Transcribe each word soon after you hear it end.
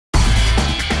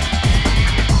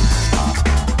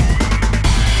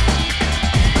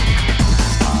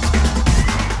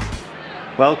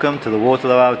Welcome to the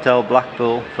Waterloo Hotel,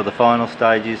 Blackpool for the final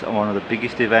stages of one of the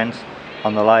biggest events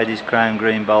on the Ladies Crown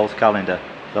Green Bowls calendar,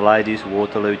 the Ladies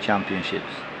Waterloo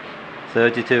Championships.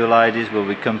 32 ladies will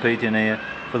be competing here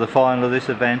for the final of this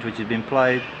event, which has been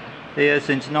played here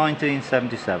since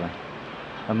 1977.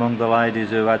 Among the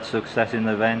ladies who had success in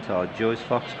the event are Joyce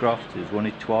Foxcroft, who's won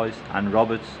it twice, Anne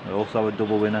Roberts, also a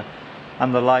double winner,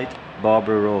 and the late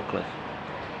Barbara Rawcliffe.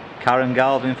 Karen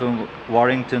Galvin from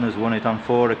Warrington has won it on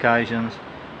 4 occasions,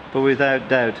 but without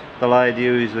doubt the lady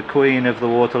who is the queen of the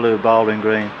Waterloo bowling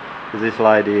green is this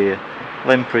lady here,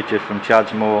 Lynn Pritchard from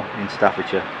Chadsmore in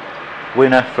Staffordshire.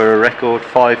 Winner for a record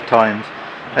 5 times,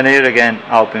 and here again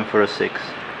hoping for a 6th.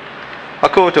 I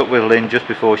caught up with Lynn just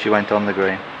before she went on the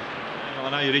green. I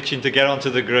know you're itching to get onto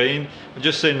the green. I've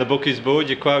just seen the bookies board,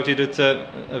 you quoted at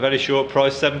a very short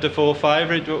price, 7-4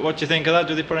 favourite. What do you think of that?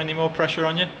 Do they put any more pressure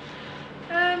on you?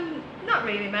 Not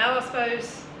really, Mel. I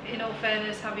suppose, in all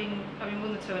fairness, having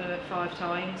won the tournament 5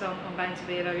 times, I'm bound to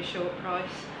be a very short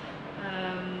price.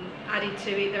 Added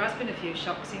to it, there has been a few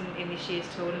shocks in this year's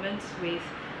tournament with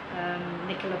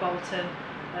Nicola Bolton,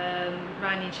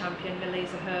 reigning champion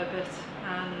Melissa Herbert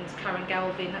and Karen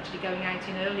Galvin actually going out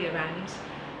in earlier rounds.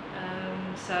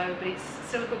 But it's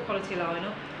still a good quality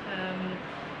lineup.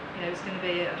 It's going to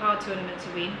be a hard tournament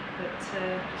to win, but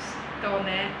just go on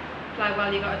there, play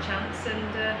well, you got a chance,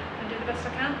 and do the best I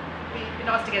can. It'd be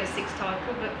nice to get a 6th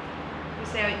title, but we'll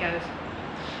see how it goes.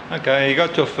 Okay, you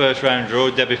got to a first round draw.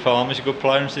 Debbie Farmer's a good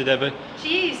player, isn't she, Debbie?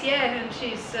 She is, yeah, and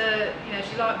she's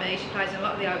she's like me. She plays in a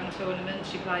lot of the open tournaments.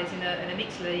 She plays in a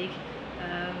mixed league,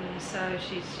 so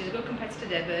she's a good competitor,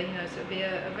 Debbie. So it'll be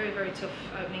a very, very tough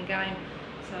opening game.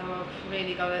 So I've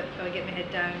really got to get my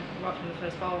head down right from the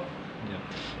first bowl. Yeah.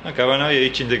 Okay, well, I know you're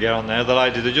itching to get on there. The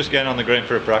ladies are just getting on the green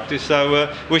for a practice, so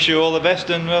wish you all the best,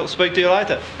 and we'll speak to you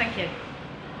later. Thank you.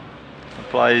 The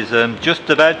play is just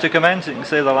about to commence. You can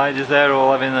see the ladies there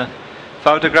all having the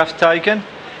photographs taken.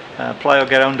 Play will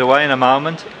get underway in a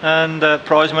moment, and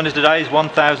prize money today is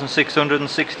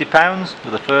 £1,660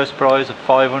 with the first prize of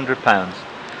 £500.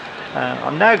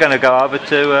 I'm now going to go over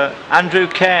to Andrew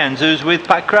Cairns, who's with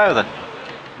Pat Crowther.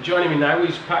 Joining me now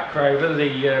is Pat Crowther,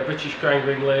 the British Crown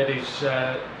Green Ladies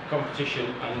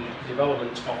Competition and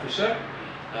Development Officer.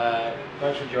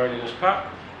 Thanks for joining us, Pat.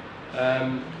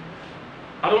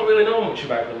 I don't really know much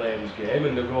about the ladies game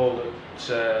and the role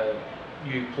that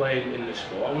you play in the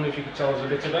sport. I wonder if you could tell us a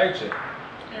bit about it.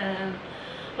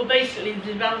 Well, basically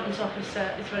the Development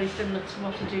Officer is very similar to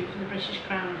what I do for the British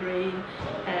Crown Green.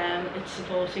 It's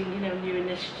supporting new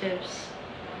initiatives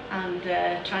and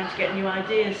trying to get new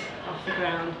ideas off the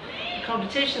ground. The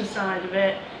competition side of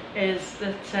it is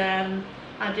that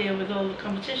I deal with all the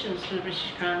competitions for the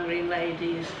British Crown Green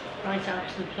Ladies, right out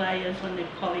to the players when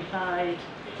they've qualified,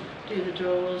 do the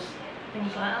draws,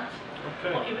 things like that.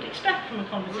 Okay. What you would expect from a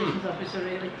competitions officer,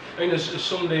 really. I mean, as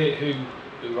somebody who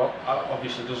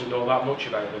obviously doesn't know that much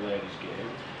about the ladies game,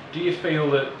 do you feel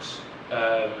that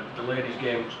the ladies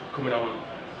game's coming on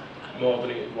more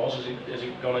than it was? Has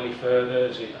it gone any further?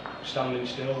 Is it standing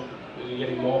still? Is it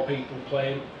getting more people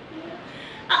playing?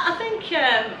 I think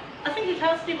it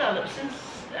has developed since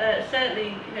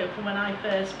certainly from when I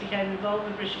first became involved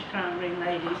with British Crown Green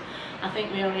Ladies. I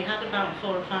think we only had about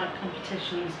 4 or 5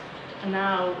 competitions, and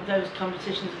now those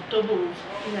competitions have doubled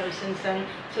since then.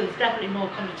 So there's definitely more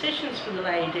competitions for the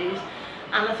ladies,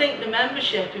 and I think the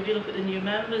membership, if you look at the new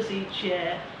members each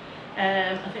year,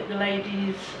 I think the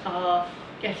ladies are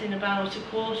getting about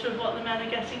 1/4 of what the men are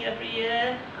getting every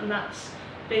year, and that's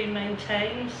being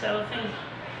maintained. So I think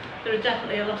there are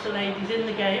definitely a lot of ladies in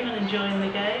the game and enjoying the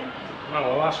game.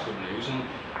 Well, that's good news. And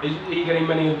are you getting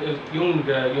many young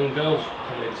girls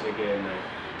coming into the game now?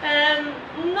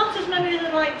 Not as many as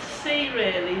I'd like to see,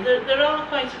 really. There are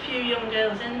quite a few young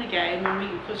girls in the game,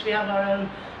 and because we have our own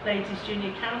Ladies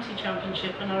Junior County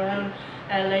Championship and our own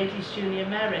Ladies Junior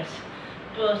Merit.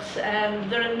 But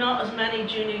there are not as many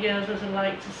junior girls as I'd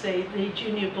like to see. The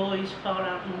junior boys far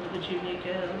outnumber the junior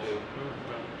girls.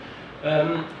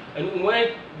 And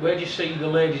where do you see the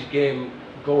ladies game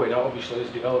going? Obviously, as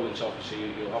development officer,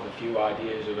 you'll have a few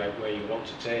ideas about where you want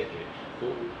to take it.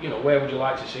 But where would you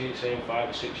like to see it, say, in 5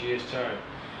 or 6 years' time?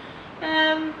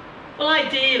 Well,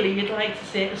 ideally, you'd like to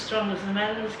see it as strong as the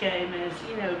men's game is,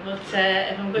 But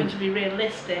if I'm going to be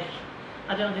realistic,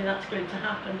 I don't think that's going to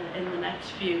happen in the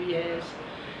next few years.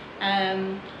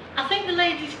 I think the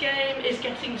ladies' game is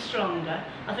getting stronger.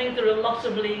 I think there are lots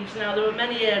of leagues now. There are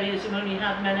many areas who only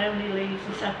have men-only leagues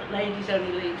and separate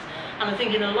ladies-only leagues. And I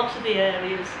think in a lot of the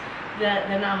areas,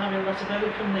 they're now having a lot of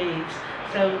open leagues.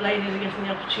 So ladies are getting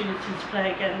the opportunity to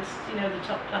play against, you know, the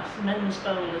top class men's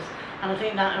bowlers, and I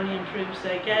think that only improves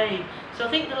their game. So I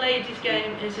think the ladies'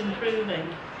 game is improving.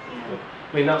 Yeah.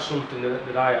 I mean, that's something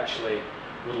that I actually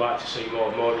would like to see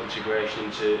more integration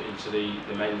into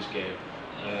the men's game.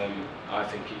 I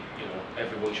think you know,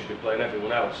 everyone should be playing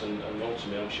everyone else, and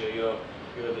ultimately I'm sure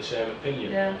you're the same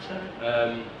opinion. Yeah,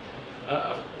 sorry.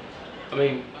 I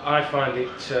mean, I find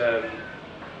it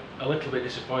a little bit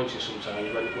disappointing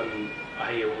sometimes when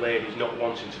I hear ladies not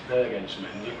wanting to play against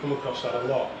men. Do you come across that a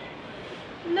lot?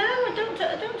 No, I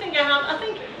don't think I have.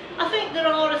 I think there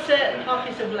are a certain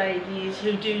pocket of ladies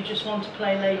who do just want to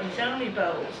play ladies only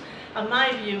bowls, and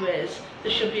my view is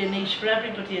there should be a niche for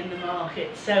everybody in the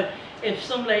market. So if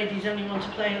some ladies only want to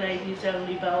play ladies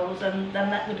only bowls, then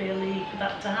let there be a league for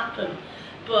that to happen.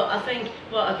 But I think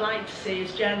what I'd like to see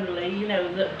is generally, you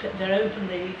know, that they're open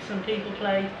leagues and people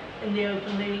play in the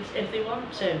open leagues if they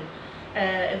want to.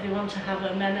 If they want to have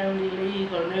a men only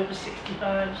league or an over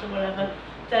 65s or whatever,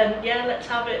 then yeah, let's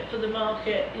have it for the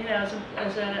market, you know,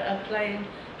 as a playing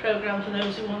programme for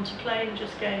those who want to play in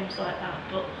just games like that.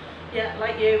 But yeah,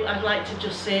 like you, I'd like to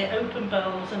just see open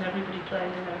bowls and everybody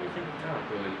playing and everything. Oh,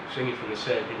 brilliant. Singing from the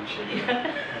same hymn.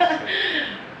 Yeah.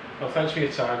 Okay. Well, thanks for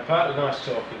your time, Pat. Nice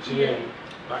talking to you. And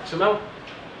back to Mel.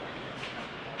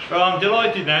 Well, I'm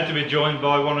delighted now to be joined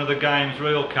by one of the game's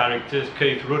real characters,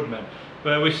 Keith Rudman.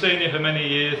 Well, we've seen you for many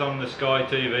years on the Sky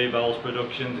TV Bowls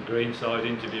productions, the Greenside,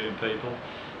 interviewing people.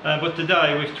 But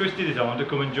today we've twisted it on to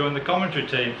come and join the commentary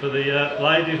team for the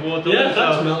ladies Waterloo. Yeah,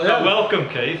 thanks, Mel, yeah. Welcome,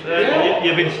 Keith.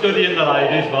 You've been studying the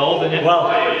ladies bowls, haven't you? Well,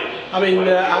 I mean,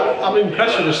 I'm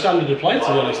impressed with the standard of play, to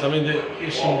be honest. I mean,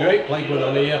 there's some great play going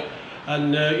on here,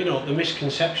 and you know, the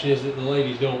misconception is that the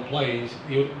ladies don't play.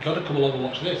 You've got to come along and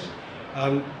watch this.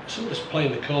 And some of us play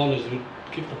in the corners would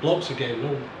give the blokes a game.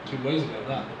 No two ways about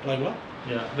that. They're playing well.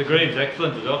 Yeah, the green's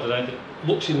excellent as well, don't it?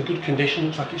 Looks in good condition.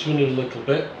 Looks like it's running a little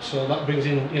bit, so that brings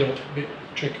in, you know, a bit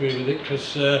trickery with it,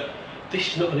 because this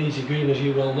is not an easy green, as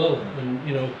you well know. And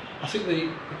you know, I think the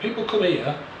people come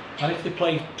here, and if they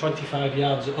play 25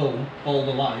 yards at home all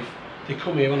their life, they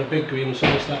come here on a big green and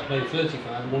suddenly start playing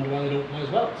 35 and wonder why they don't play as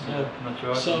well. So, yeah, that's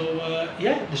right. So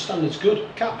yeah, the standard's good.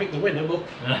 Can't pick the winner, but.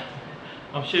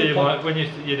 I'm sure you might, when you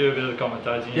do a bit of the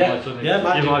commentating, you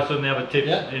might suddenly have a tip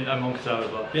in amongst that as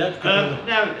well. Yeah,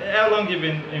 now, how long have you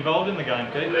been involved in the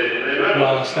game, Keith?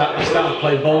 Well, I started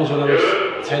playing bowls when I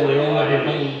was 10 years old. I've been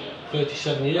playing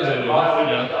 37 years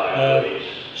anyway.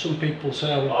 Some people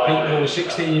say I'm peaked when I was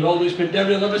 16-year-old. It's been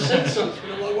downhill ever since, so it's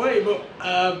been a long way.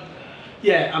 But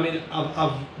yeah, I mean,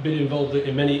 I've been involved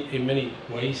in many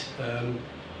ways,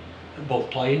 both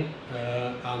playing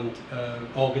and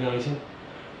organising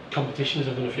competitions.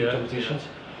 I've done a few competitions,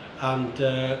 and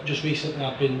just recently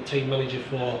I've been team manager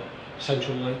for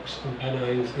Central Lakes and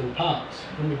Pennines in Parks,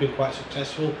 and we've been quite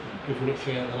successful. We've won it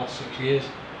 3 out of the last 6 years,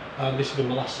 and this has been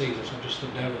my last season, so I've just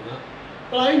stood down on that.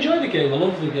 But I enjoy the game, I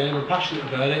love the game, I'm passionate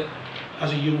about it.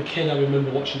 As a young kid I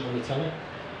remember watching it on the telly,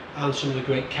 and some of the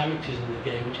great characters in the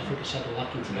game, which I think are sadly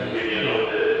lacking today. You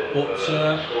know. But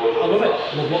I love it,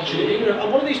 I love watching it.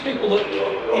 I'm one of these people that,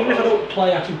 even if I don't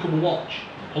play, I can come and watch.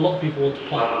 A lot of people want to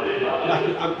play.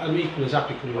 I'm equally as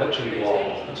happy coming watching these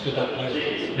days. That's good that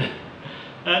players.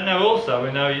 Now also,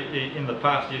 we know in the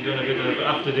past you've done a bit of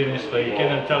after dinner speaking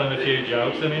and telling a few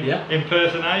jokes. I mean,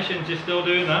 impersonations, you're still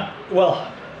doing that? Well,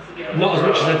 not as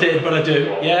much as I did, but I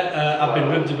do. Yeah, I've been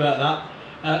ribbed about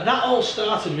that. That all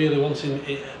started really once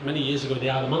many years ago in the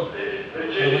Isle of Man.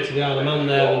 I went to the Isle of Man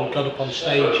there and got up on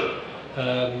stage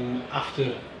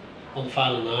on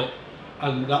final night.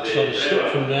 And that sort of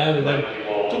stuck from there, and then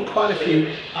done quite a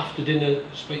few after dinner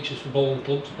speeches for bowling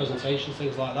clubs, presentations,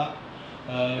 things like that.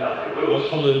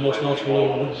 Probably the most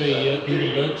notable would be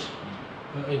Budenberg's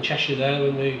in Cheshire there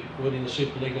when they were in the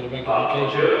Super League on a regular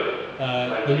occasion.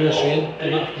 The Nursery Inn,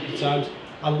 done that a couple of times,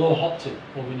 and Low Hopton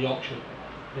over in Yorkshire,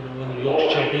 you know, one of the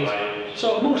Yorkshire champions.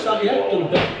 So amongst that, yeah, done a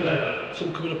bit.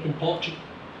 Some coming up in Portugal.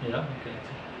 Yeah. Okay.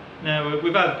 Now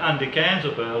we've had Andy Cairns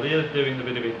up earlier doing a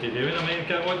bit of interviewing. I mean,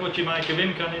 what do you make of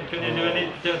him? Can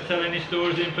you tell any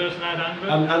stories impersonate Andrew?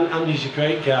 Andy's a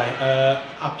great guy.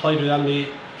 I played with Andy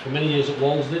for many years at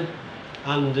Walsden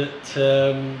and at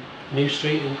New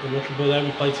Street in Waterloo. There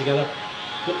we played together.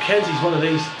 But Cairns one of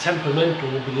these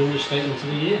temperamental, would be the understatement of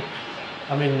the year.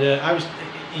 I mean,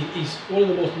 he's one of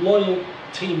the most loyal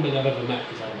teammen I've ever met.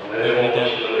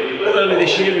 Earlier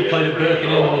this year we played at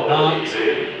Birkenhead in the Parks,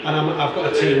 and I've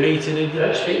got a team meeting and he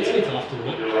didn't speak to me till after the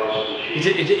match. He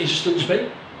just doesn't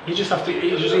speak. He just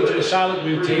into a silent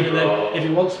routine, and then if he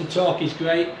wants to talk, he's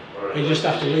great. You just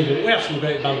have to leave it. We have some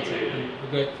great banter. We're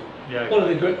grateful. Yeah, one of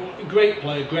the great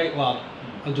player, great lad.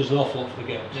 and does an awful lot for the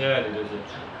girls. Yeah, he does it.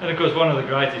 And of course, one of the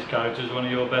greatest characters, one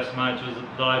of your best mates, was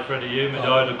the late Freddie Hume, who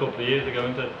died a couple of years ago,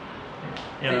 isn't it?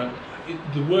 You know.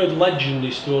 The word legend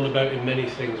is thrown about in many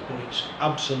things, but it's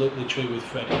absolutely true with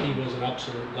Freddie. He was an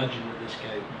absolute legend in this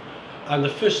game. And the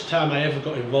first time I ever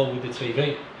got involved with the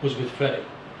TV was with Freddie.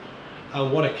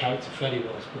 And what a character Freddie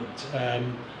was. But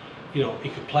you know, he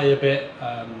could play a bit,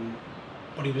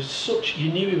 but he was such,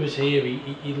 you knew he was here,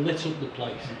 he lit up the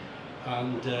place.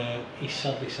 And he's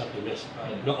sadly missed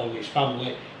by not only his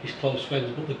family, his close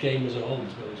friends, but the game as a whole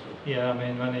as well. Yeah, I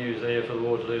mean, when he was here for the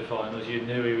Waterloo finals, you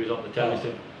knew he was on the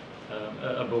television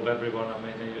above everyone. I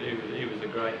mean, he was a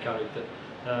great character.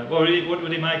 What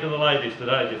would he make of the ladies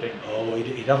today, do you think? Oh,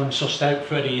 he'd have them sussed out,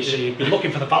 Freddie, you see. He'd be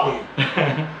looking for the value.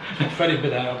 Freddie'd be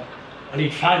there, and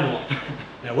he'd find one.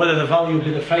 Now, whether the value would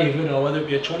be the favourite or whether it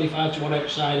be a 25-1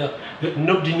 outsider that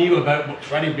nobody knew about, but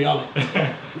Freddie'd be on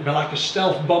it. He'd be like a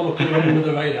stealth bomber coming under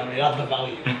the radar, and he'd have the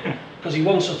value. Because he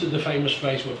once uttered the famous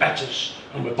phrase, "We're betters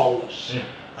and we're bowlers." Yeah.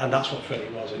 And that's what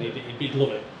Freddie was, and he'd love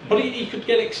it. But he could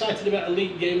get excited about a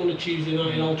league game on a Tuesday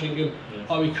night in Altrincham,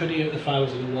 or he could hear at the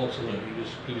finals in Waterloo.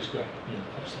 He was great.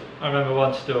 Yeah, absolutely. I remember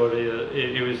one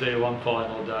story. He was there one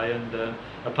final day, and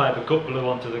a paper cup blew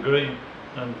onto the green,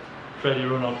 and Freddie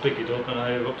run on, pick it up,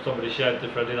 and somebody shouted to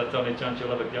Freddie, "That's the only chance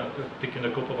you'll ever get picking the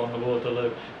cup up on the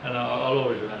Waterloo." And I'll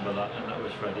always remember that, and that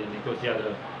was Freddie. And of course he had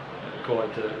a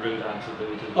quite a rude answer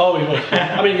to it. Oh, he would.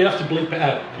 I mean, you'd have to bleep it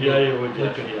out. Yeah, you would.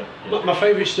 Yeah. My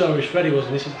favourite story with Freddie was,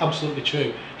 and this is absolutely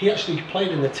true, he actually played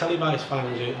in the televised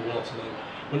finals here at the Waterloo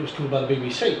when it was covered by the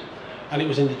BBC. And it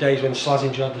was in the days when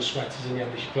Slazenger had the sweaters and he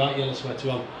had this bright yellow sweater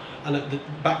on. And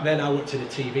back then I worked in a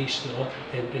TV store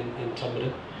in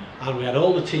Tomberton, and we had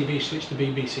all the TV switched to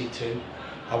BBC Two.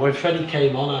 And when Freddie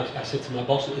came on, I said to my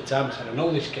boss at the time, I said, "I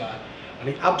know this guy," and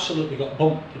he absolutely got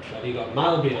bumped with Freddie. He got a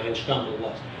mile behind, scrambled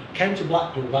lost. Came to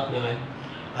Blackpool that night,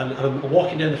 and I'm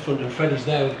walking down the front, and Freddie's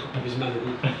there with a couple of his men,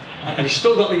 and he's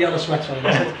still got the yellow sweater on.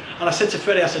 And I said to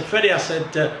Freddie, Freddie,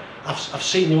 I've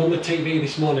seen you on the TV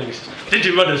this morning. He said, "Did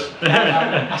you, Rudders?"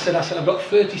 I said, I've got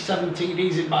 37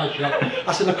 TVs in my shop.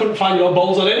 I said, I couldn't find your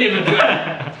balls on any of them.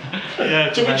 Yeah,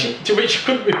 to which I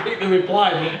couldn't repeat the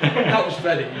reply, but that was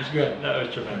Freddie. It was good. That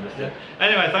was tremendous. Yeah.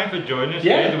 Anyway, thanks for joining us.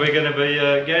 Yeah. We're going to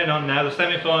be getting on now. The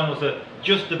semi-finals are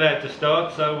just about to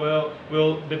start, so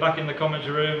we'll be back in the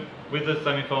commentary room with the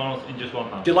semi-finals in just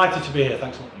 1 month. Delighted to be here.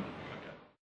 Thanks a lot.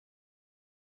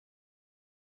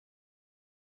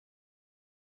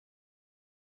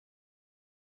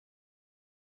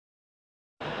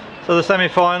 So the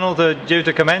semi-finals are due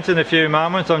to commence in a few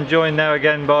moments. I'm joined now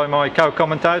again by my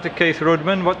co-commentator Keith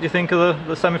Rudman. What do you think of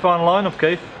the semi-final lineup,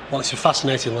 Keith? Well, it's a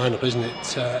fascinating lineup, isn't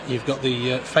it? You've got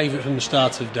the favourite from the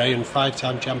start of the day and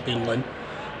 5-time champion Lynn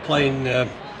playing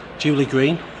Julie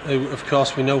Green, who of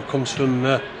course we know comes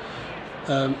from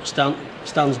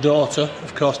Stan's daughter,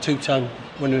 of course 2-time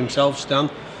winner himself, Stan.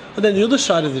 And then the other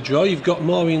side of the draw, you've got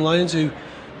Maureen Lyons, who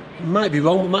might be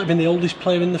wrong, but might have been the oldest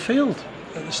player in the field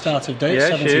at the start of the day. Yeah,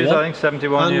 71. she is, I think,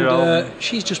 71-year-old.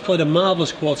 She's just played a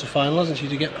marvellous quarter-final, hasn't she,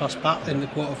 to get past Pat in the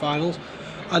quarter-finals.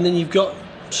 And then you've got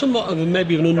somewhat of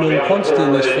maybe an unknown quantity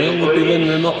in this field, would be Lynn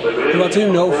Rimmer, who I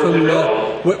do know from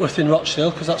Whitworth in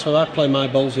Rochdale, because that's where I play my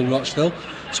bowls, in Rochdale.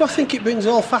 So I think it brings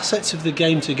all facets of the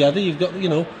game together. You've got, you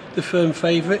know, the firm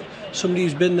favourite, somebody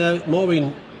who's been there.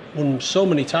 Maureen won so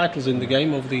many titles in the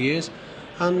game over the years.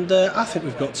 And I think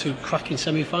we've got 2 cracking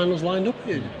semi-finals lined up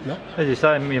here. No? As you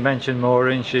say, you mentioned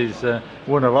Maureen. She's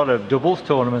won a lot of doubles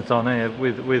tournaments on here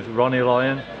with Ronnie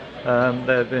Lyon.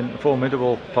 They've been a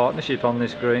formidable partnership on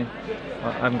this green.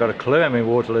 I haven't got a clue how many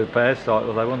Waterloo pairs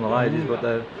titles they won, the ladies, but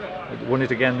they've won it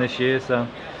again this year. So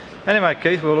anyway,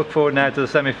 Keith, we'll look forward now to the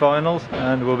semi-finals,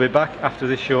 and we'll be back after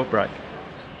this short break.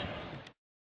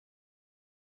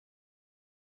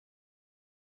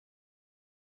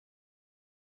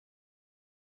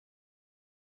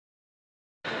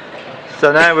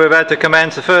 So now we're about to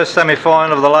commence the first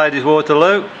semi-final of the ladies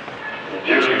Waterloo.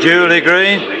 It's Julie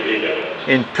Green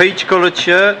in peach coloured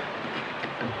shirt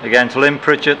against Lynn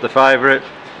Pritchett, the favourite,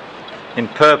 in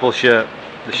purple shirt.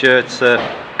 The shirt's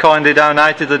kindly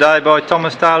donated today by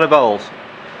Thomas Taylor Bowles.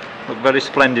 Look very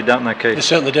splendid, don't they, Keith? They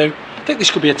certainly do. I think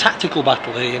this could be a tactical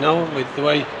battle here, you know, with the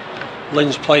way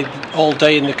Lynn's played all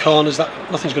day in the corners. That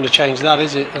nothing's going to change that,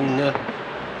 is it? And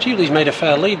Julie's made a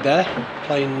fair lead there,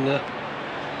 playing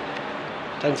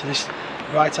down to this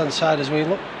right hand side as we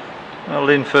look. Well,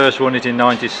 Lynn first won it in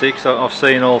 '96. I've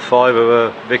seen all 5 of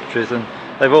her victories, and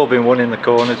they've all been won in the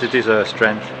corners. It is her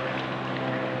strength.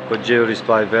 But Julie's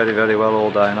played very, very well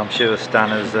all day, and I'm sure Stan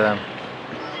has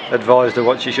advised her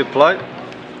what she should play.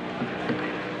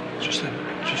 Just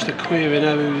just a query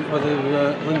now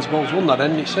whether Lynn's ball's won that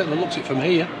end. It certainly looks it from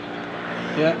here.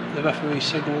 Yeah, the referee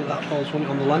signalled that ball's won it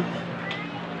on the length.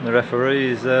 The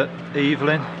referee is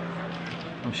Evelyn.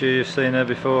 I'm sure you've seen her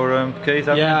before, Keith,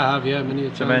 haven't you? Yeah, I have, yeah, many a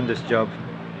time. Tremendous job.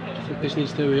 I think this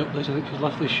needs to hurry up this. I think she's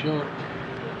left this short.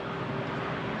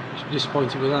 She's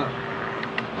disappointed with that.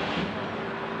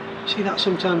 See that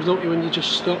sometimes, don't you, when you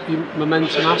just stop your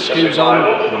momentum, ask who's on.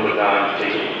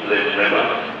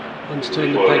 And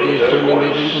turn the peg here,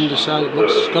 coming in underside.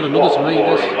 Looks got another to me,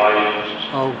 this.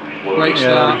 Oh, great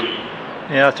start.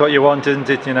 Yeah, that's what you want, isn't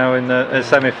it, you know, in the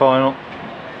semi-final.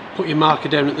 Put your marker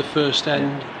down at the first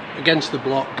end, against the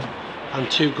block, and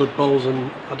 2 good bowls,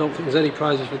 and I don't think there's any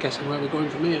prizes for guessing where we're going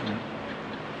from here.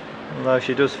 Although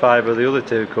she does favour the other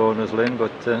 2 corners, Lynn,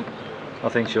 but I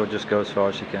think she'll just go as far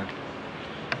as she can.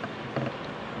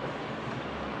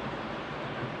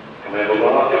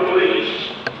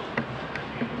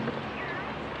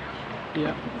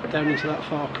 Yeah, down into that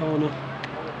far corner.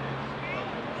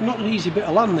 Not an easy bit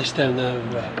of land this down there,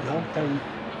 no.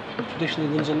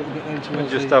 Traditionally runs a little bit down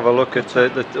towards Just have a look at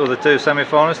the other 2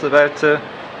 semi-finalists about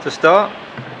to start.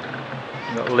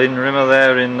 We've got Lynn Rimmer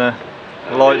there in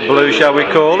light blue, shall we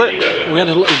call it? We had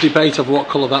a little debate of what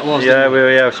colour that was. Yeah, we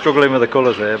were struggling with the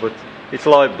colours there, but it's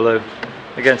light blue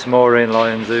against Maureen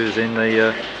Lyons, who's in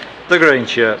the green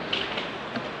shirt.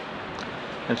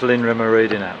 It's Lynn Rimmer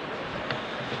reading out.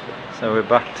 So we're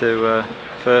back to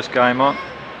first game on.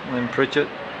 Lynn Pritchett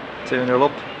 2-0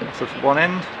 up. That's the one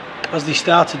end. As they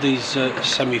started these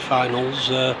semi-finals,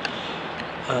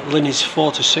 Lynn is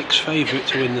 4-6 favourite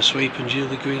to win the sweep, and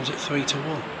Julie Green's at 3-1.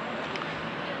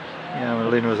 Yeah, well,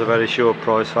 Lynn was a very short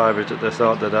price favourite at the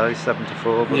start of the day,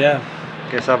 7-4. But yeah,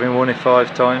 I guess having won it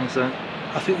 5 times.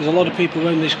 I think there's a lot of people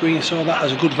around this green saw that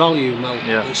as a good value, Mel,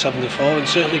 at 7-4, and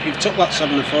certainly if you've took that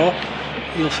 7-4,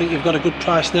 you'll think you've got a good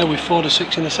price now with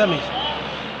 4-6 in the semis.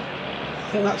 I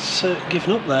think that's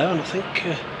given up there, and I think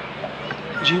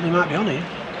Julie might be on here.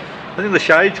 I think the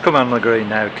shades come on the green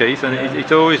now, Keith, and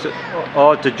it's always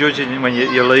hard to judge it when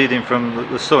you're leading from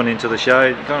the sun into the shade.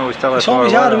 You can't always tell how it's far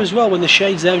always away harder as well when the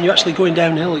shade's there and you're actually going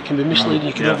downhill. It can be misleading,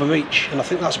 you can overreach, and I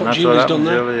think that's what Julie's done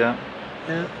there. Julie,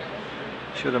 yeah.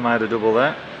 Should have made a double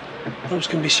there. Those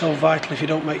can be so vital if you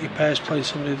don't make your pairs playing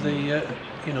somebody of the,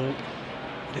 you know,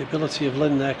 the ability of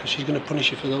Lynn there, because she's going to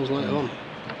punish you for those later on.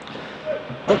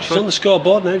 But she's on the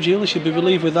scoreboard now, Julie. She'll be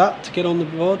relieved with that to get on the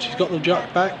board. She's got the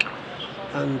jack back,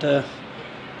 and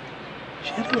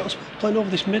she had a little spell playing over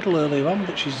this middle earlier on,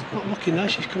 but she's not looking there.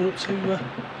 She's coming up to.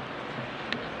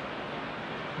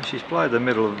 She's played the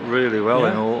middle really well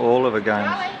in all of her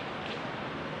games.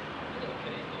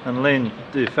 And Lynn,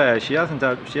 to be fair, she hasn't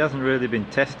really been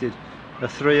tested. The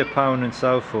 3 opponents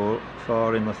so far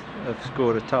have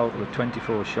scored a total of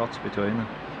 24 shots between them.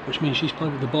 Which means she's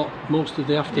played with the bot most of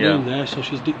the afternoon there, so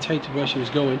she's dictated where she was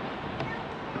going.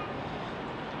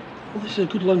 Well, this is a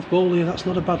good length ball here. That's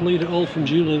not a bad lead at all from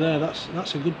Julie there.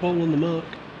 That's a good ball on the mark.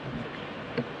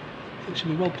 I think she'll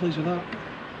be well pleased with that.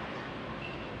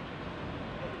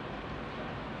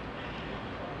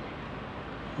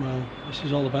 Well, this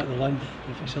is all about the length.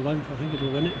 If it's a length, I think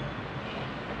it'll win it.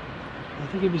 I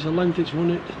think if it's a length, it's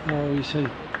won it. Oh, you see.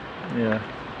 Yeah,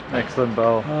 excellent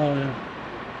ball. Oh, yeah.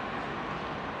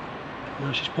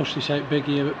 Now she's pushed this out big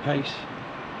here at pace.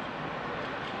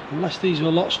 Unless these are a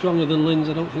lot stronger than Lynn's,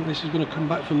 I don't think this is going to come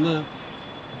back from there.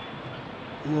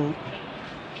 No.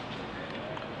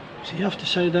 So you have to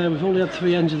say there, we've only had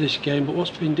 3 ends of this game, but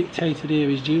what's been dictated here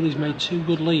is Julie's made 2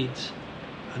 good leads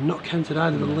and not counted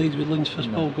either of the leads with Lynn's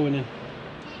first ball going in.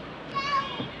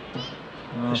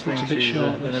 Well, this I think looks a bit she's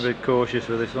short. been a bit cautious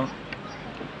with this one.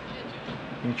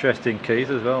 Interesting, Keith,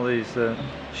 as well. These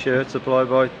shirts supplied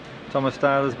by Thomas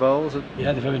Taylor's bowls.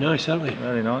 Yeah, they're very nice, aren't they?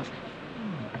 Very nice.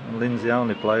 And Lynn's the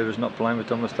only player who's not playing with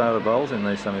Thomas Taylor bowls in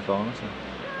these semi-finals. So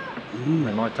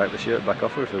they might take the shirt back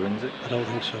off her if he wins it. I don't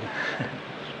think so.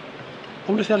 I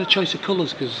wonder if they had a choice of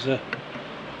colours, because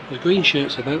there's green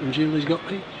shirts about and Julie's got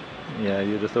peach. Yeah,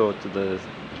 you'd have thought that the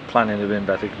planning would have been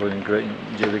better putting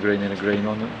Julie Green in a green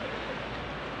one.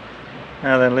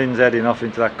 Now then, Lynn's heading off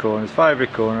into that corner. His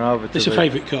favourite corner over to it's a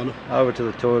favourite corner. Over to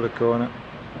the toilet corner.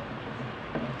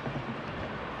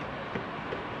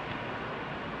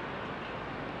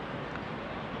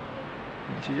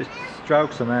 She just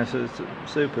strokes them out, so it's a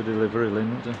super delivery,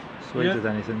 Lynn. Sweet as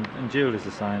anything, and Julie's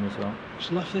the same as well.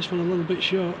 She left this one a little bit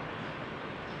short,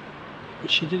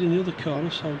 which she did in the other corner,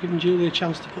 so giving Julie a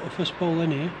chance to put her first ball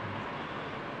in here.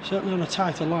 Certainly on a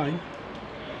tighter line.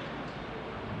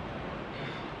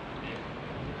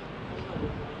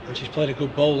 And she's played a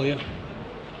good ball here.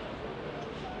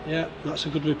 Yeah, that's a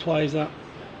good reply, is that?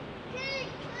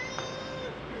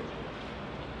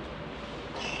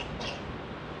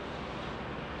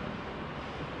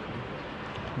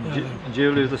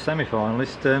 Julie was the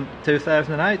semi-finalist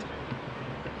 2008.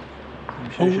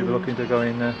 I'm sure she'll be looking to go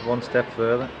in one step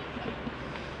further.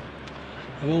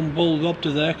 Her own bull robbed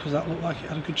her there because that looked like it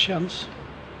had a good chance.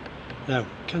 Now,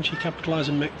 can she capitalise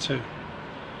and make 2?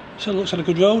 So it looks like a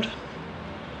good road.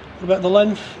 What about the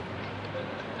length?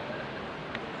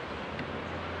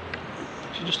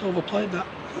 She just overplayed that.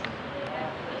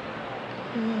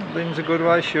 Lynn's a good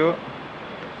way short.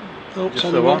 Oh, Just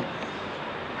on the one.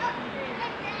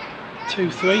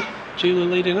 2-3. Julie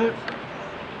leading out.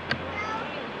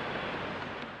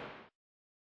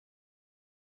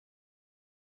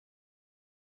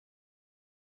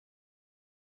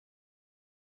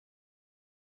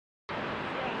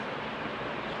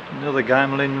 Another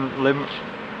game, Lynn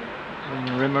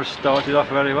Rimmer started off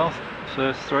very well.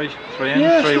 First three ends,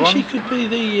 Yeah, 3-1. I think she could be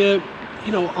the,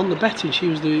 you know, on the betting she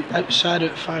was the outsider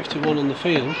at 5-1 on the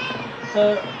field.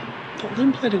 But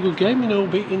Lynn played a good game, you know,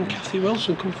 beating Kathy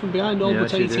Wilson, come from behind, all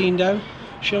but 18 down.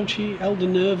 Showed she held a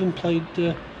nerve and played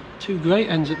 2 great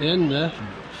ends at the end there.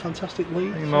 Fantastic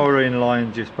lead. I think Maureen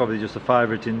Lyon probably just a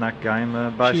favourite in that game,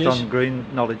 based on green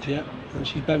knowledge. Yeah, and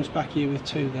she bounced back here with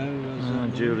 2 there.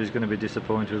 Julie's going to be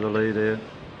disappointed with the lead here.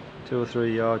 2 or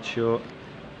 3 yards short.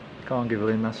 Can't give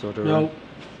Lynn that sort of run.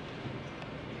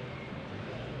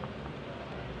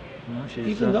 No, she's,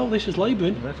 even though this is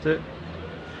labouring, left it.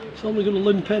 it's only going to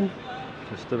limp in.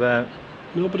 Just about.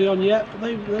 Nobody on yet, but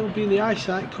they'll be in the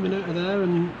eyesight coming out of there,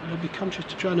 and they'll be conscious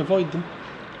to try and avoid them.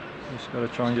 Just got to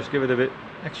try and just give it a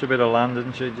extra bit of land,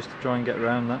 hasn't she, just to try and get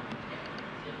around that.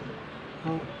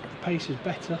 Oh, the pace is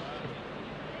better.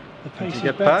 The pace is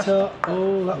get better. past?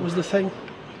 Oh, that was the thing.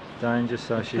 Danger,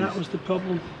 so she's That was the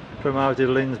problem. promoted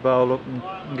Lynn's bowl up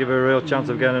and give her a real chance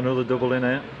of getting another double in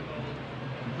here.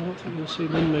 I don't think you'll see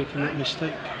Lynn making that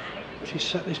mistake. She's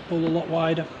set this ball a lot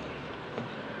wider.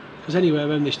 Because anywhere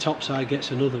around this top side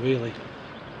gets another, really.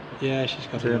 Yeah, she's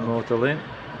got 2 more to Lynn.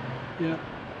 Yeah.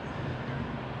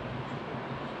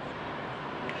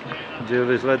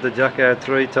 Julie's led the jack out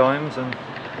 3 times, and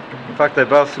in fact they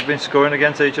both have been scoring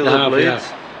against each other at leads.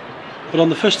 But on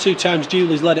the first 2 times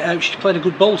Julie's led it out, she's played a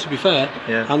good bowl, to be fair.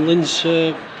 Yeah. And Lynn's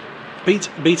beat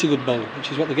a good bowl,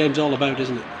 which is what the game's all about,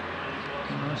 isn't it?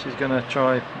 Well, she's going to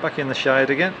try back in the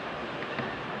shade again.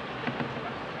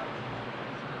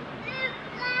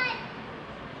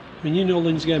 I mean, you know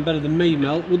Lynn's game better than me,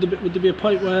 Mel. Would there be a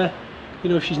point where, you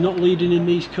know, if she's not leading in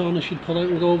these corners, she'd pull out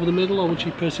and go over the middle, or would she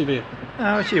persevere?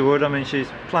 No, she would. I mean, she's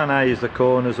plan A is the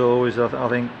corners always. I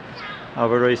think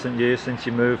over recent years, since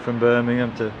she moved from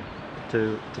Birmingham to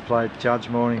play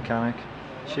Chadgemore in Cannock,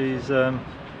 she's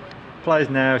plays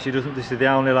now. She doesn't. This is the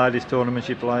only ladies tournament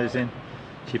she plays in.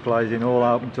 She plays in all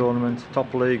open tournaments,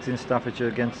 top leagues in Staffordshire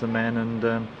against the men,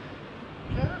 and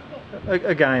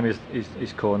a game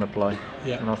is corner play.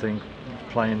 Yeah. And I think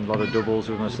playing a lot of doubles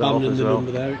with myself as the well.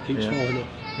 number there, it keeps falling off.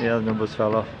 Yeah, the numbers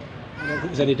fell off. I don't think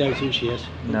there's any doubt who she is.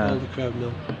 No. All the crowd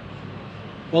know.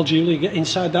 Well, Julie, get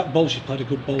inside that ball. She's played a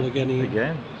good ball again here.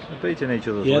 Again, they're beating each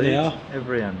other's Yeah, leads they are.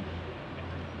 every end.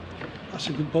 That's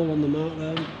a good ball on the mark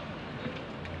there.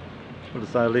 But to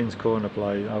say Lynn's corner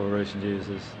play over recent years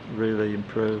has really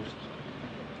improved.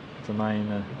 It's a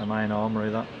main armoury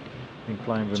that. I think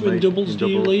playing with So me in doubles, do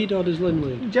you lead or does Lynn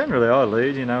lead? Generally I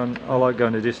lead, you know, and I like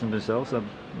going the distance myself, so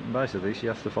basically she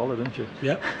has to follow, doesn't she?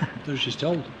 Yep, that's she's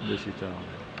told. Does she tell?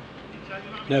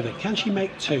 Now then, can she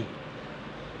make 2?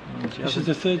 She This is hasn't.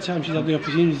 the 3rd time she's had the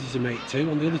opportunity to make 2.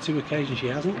 On the other 2 occasions she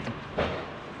hasn't.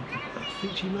 I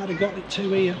think she might have got it 2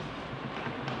 here.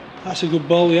 That's a good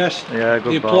ball, yes. Yeah,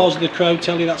 good the ball. applause of the crowd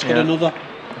tell you that's got Yeah. another.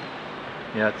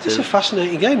 Yeah, It's a 2.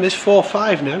 fascinating game, this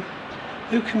 4-5 now.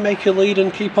 Who can make a lead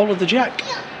and keep hold of the jack?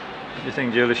 Do you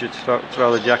think Julie should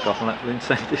throw the jack off and let Lynn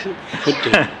send it? Could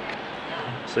do.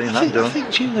 Seen I that done.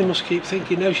 think Julie must keep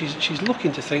thinking now, she's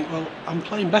looking to think, well, I'm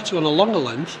playing better on a longer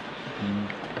length.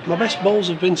 My best balls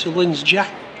have been to Lynn's jack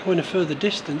going a further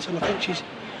distance, and I think she's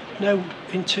now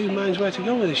in 2 minds where to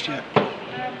go with this jack.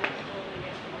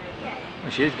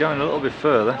 Well, she is going a little bit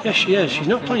further. Yes, she is. She's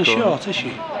not In the playing corner. short, is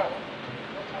she?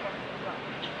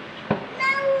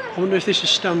 I wonder if this is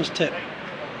Stan's tip.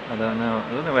 I don't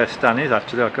know where Stan is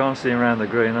actually. I can't see him around the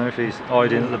green. I don't know if he's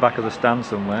hiding at the back of the stand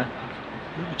somewhere.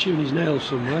 Maybe chewing his nails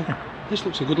somewhere. This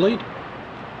looks a good lead.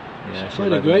 Yeah, She's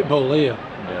playing a great ball here.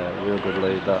 Yeah, real good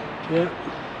lead that. Yeah.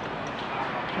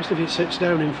 Just if it sits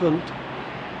down in front.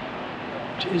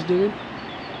 Which it is doing.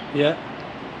 Yeah.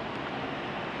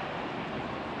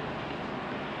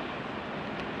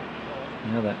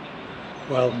 You know that.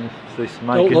 Well, If this don't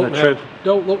making look the now. trip.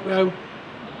 Don't look now.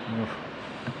 Oof,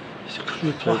 It's a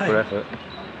good super reply. effort.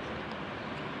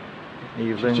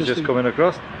 Evelyn's Just just in- coming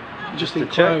across, Just to check.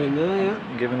 inquiring there,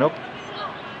 yeah. giving up.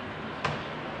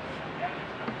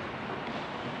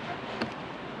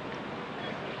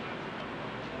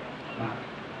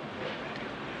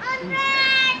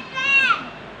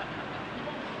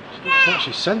 She's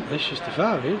actually sent this, she's to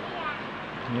far here.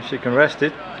 If she can rest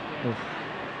it. Oof.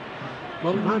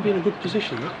 Well, it might be in a good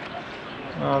position, that.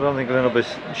 No, I don't think Lynn will be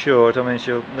short. I mean,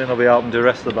 Lynn will be hoping to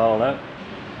rest the ball out.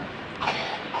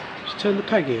 She's turned the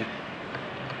peg here.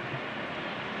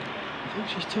 I think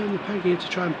she's turned the peg here to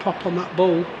try and pop on that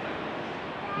ball.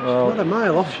 Well, She's not a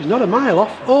mile off. She's not a mile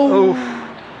off. Oh!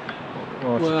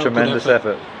 Well, it's Well, a tremendous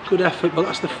effort. Good effort, but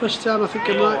that's the first time I think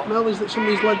in like Mel is that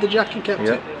somebody's led the jack and kept it.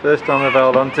 Yeah, first time they've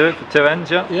held on to it for 2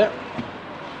 ends, yeah. Yeah.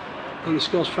 And the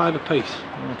score's 5 apiece.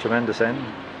 Tremendous end.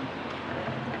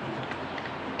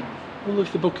 I wonder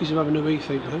if the bookies are having a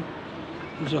rethink now.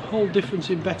 There's a whole difference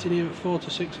in betting here at 4 to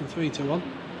 6 and 3 to 1.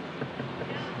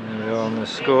 There we are on the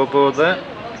scoreboard there.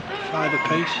 5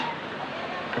 apiece.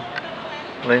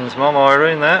 Lynn's mum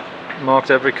Irene there.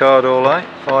 Marked every card all right.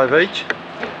 5 each.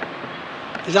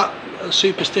 Is that a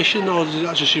superstition or is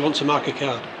that just she wants to mark a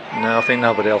card? No, I think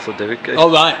nobody else will do it. Keith.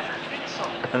 Oh right.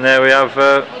 And there we have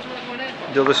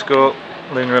the other score.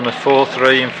 Lynn Rimmer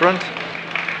 4-3 in front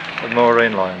of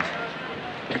Maureen Lyons.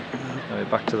 So we're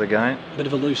back to the game. Bit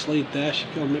of a loose lead there. She's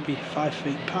gone maybe 5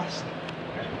 feet past.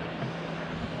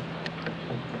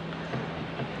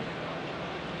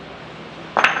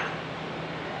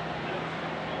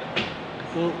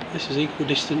 Well, this is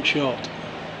equidistant short.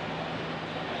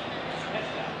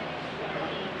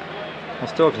 I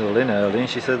was talking to Lynn earlier and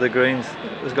she said the greens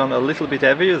has gone a little bit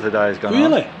heavy as the day has gone on.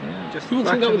 Really? Yeah, just You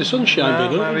wouldn't think that with the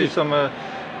sunshine, no, would maybe you? some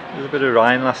there's a bit of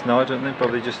rain last night, and they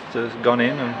probably just gone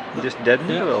in and just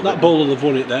deadened it a little that bit. ball will have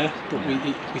won it there, but we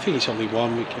think it's only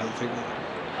one. We can't think that.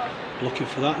 Looking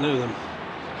for that now then.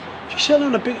 She's certainly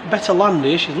on a bit better land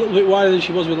here. She's a little bit wider than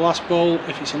she was with the last ball.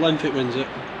 If it's a length, it wins it.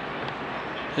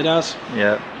 It has.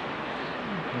 Yeah.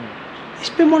 It's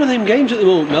been one of them games at the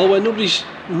moment, Mel, where nobody's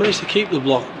managed to keep the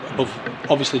block above,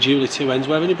 obviously, Julie 2 ends,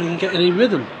 where anybody can get any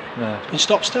rhythm. No. And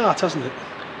stop-start, hasn't it?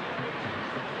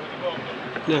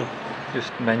 No.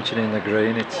 Just mentioning the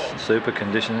green, it's super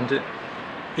condition, isn't it?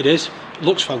 It is. It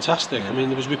looks fantastic. I mean,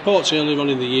 there was reports earlier on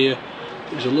in the year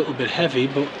it was a little bit heavy,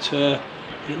 but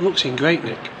it looks in great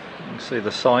nick. You can see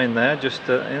the sign there, just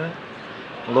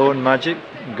Lawn Magic,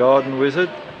 Garden Wizard.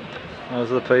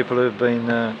 Those are the people who've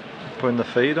been putting the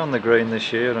feed on the green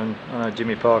this year, and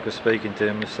Jimmy Parker speaking to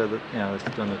him has said that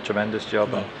they've done a tremendous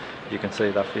job, and you can see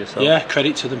that for yourself. Yeah,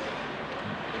 credit to them.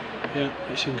 Yeah,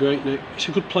 it's in great nick. It's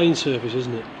a good playing surface,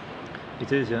 isn't it?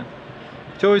 It is, yeah.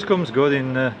 It always comes good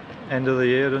in end of the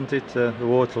year, doesn't it, the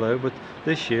Waterloo, but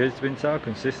this year it's been so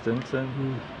consistent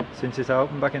since it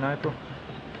opened back in April.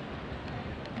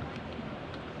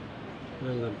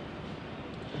 Well then.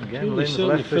 Again, Julie's Lynn's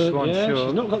left this one yeah, short.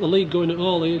 she's not got the lead going at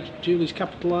all here. Julie's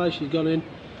capitalised, she's gone in,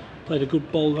 played a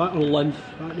good ball right on length,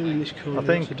 right in this corner. I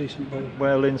think that's a decent ball.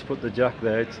 where Lynn's put the jack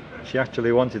there, she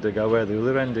actually wanted to go where the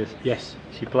other end is. Yes.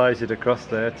 She plays it across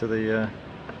there to the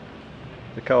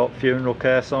Co-op funeral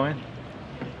care sign.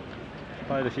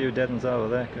 Played a few dead ends over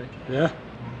there, Kate. Yeah.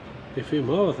 A few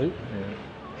more, I think.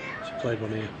 Yeah. She played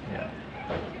one here. Yeah.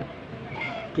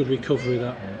 Good recovery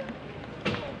that. Yeah.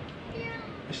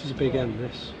 This is a big end,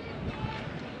 this.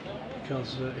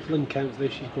 Because if Lynn counts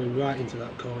this, she's going right into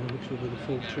that corner, which will be the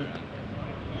full trip.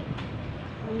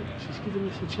 Oh, she's giving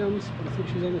this a chance, but I think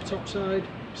she's on the top side,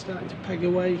 starting to peg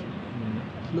away.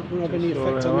 Not going to have any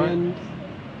effect on the end.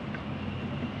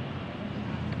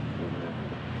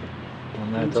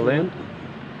 And there to Lynn.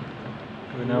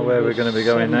 We know where we're going to be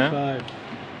going now. 7-5.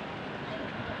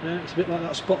 Yeah, it's a bit like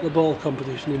that spot the ball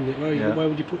competition, isn't it? Where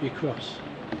would you put your cross?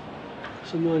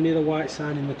 Somewhere near the white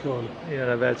sign in the corner.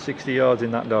 Yeah, about 60 yards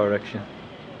in that direction.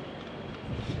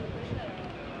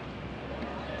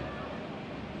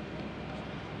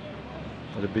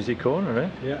 What a busy corner, eh?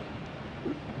 Yeah.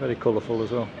 Very colourful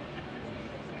as well.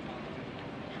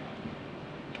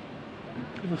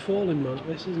 Bit of a falling mark,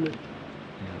 this, isn't it?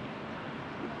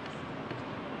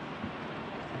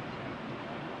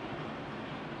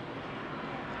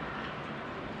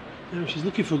 Now she's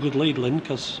looking for a good lead, Lynn,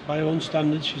 because by her own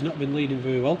standards she's not been leading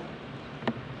very well.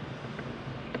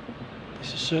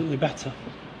 This is certainly better.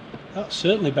 That's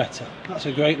certainly better. That's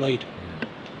a great lead.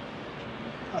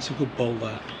 That's a good ball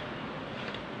there.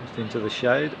 Just into the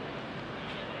shade.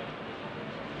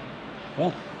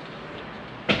 Well,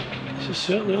 this is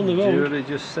certainly on the road. Julie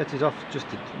just set it off just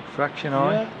a fraction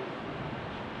high. Yeah.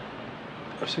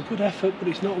 It's a good effort, but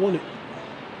it's not won it.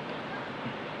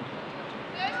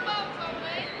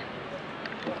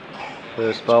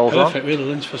 First ball's on. Perfect, really.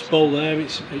 Lynn's first ball there.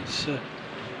 It's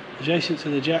adjacent to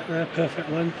the jack there, perfect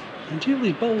length. And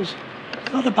Julie's ball's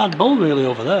not a bad ball really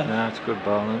over there. No, it's a good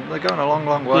ball. And they're going a long,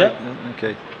 long way. Yeah.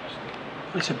 Okay.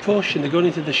 It's a push and they're going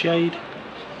into the shade.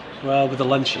 Well, with the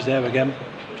length she's there again.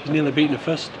 She's nearly beaten her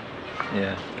first.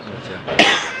 Yeah. Gotcha.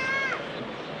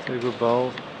 2 good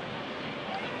bowls.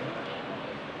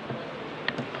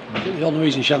 I think the only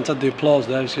reason Shant had the applause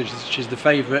there is because she's the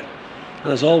favourite.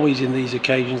 And as always in these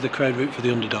occasions, the crowd root for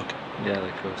the underdog. Yeah,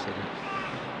 of course they do.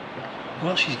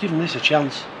 Well, she's given this a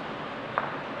chance.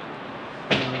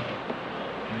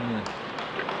 Yeah.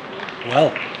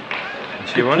 Well,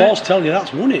 She the won applause it. tell you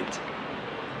that's won it.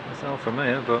 It's all from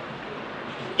here, but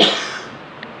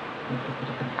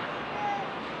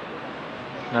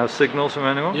no signals from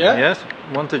anyone. Yeah. Yes.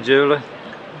 1 to Julie.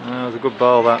 That was a good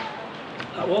ball. That.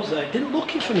 That was there. It didn't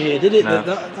look it from here, did it? No.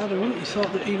 That had a run. You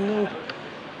thought that even though.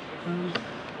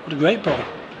 What a great ball.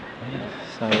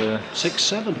 So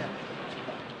 6-7.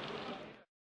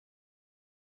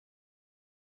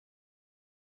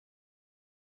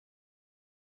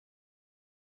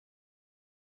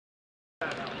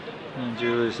 and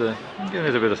Julie's giving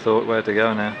it a bit of thought where to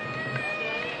go now.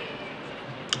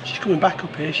 She's coming back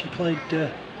up here. She played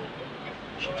a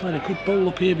good bowl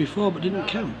up here before, but didn't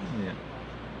count. Yeah.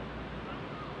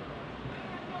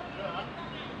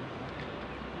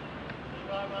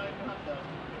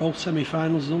 Both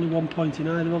semi-finals. There's only 1 point in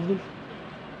either of them.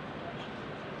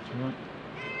 Right.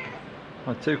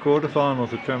 Well, 2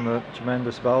 quarter-finals were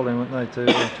tremendous bowling, weren't they? Too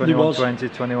 21-20,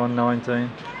 21-19.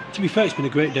 To be fair, it's been a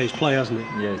great day's play, hasn't it?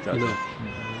 Yeah, it does. You know,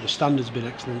 the standard's been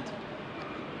excellent.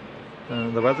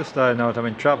 The weather stayed night. I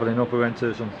mean, travelling up, we went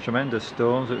to some tremendous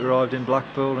storms. We arrived in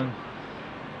Blackpool and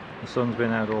the sun's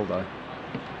been out all day.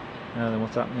 Now then,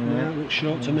 what's happening Yeah, there? it looks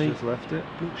short to He's me. just left it.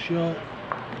 Looks short.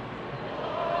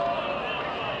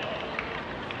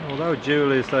 Although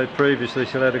Julie said previously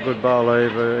she had a good bowl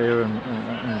over here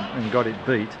and got it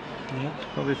beat, Yeah.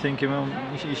 probably thinking, well,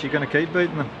 is she going to keep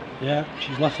beating them? Yeah,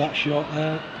 she's left that short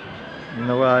there. In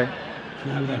the way,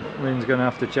 Now then, Lynn's going to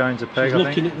have to change the peg, she's I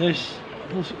looking think. at this.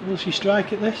 Will she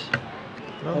strike at this?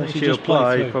 I don't or think she she'll just play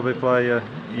play, through? probably play a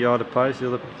yard of pace.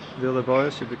 The other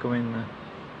boys should be coming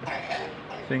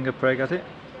finger preg at it.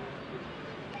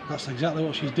 That's exactly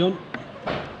what she's done.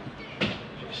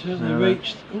 She certainly Now then.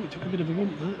 reached. Oh, it took a bit of a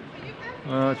bump there.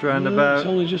 Well, it's round No, about. it's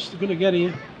only just going to get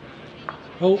here.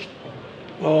 Oh,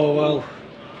 well.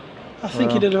 I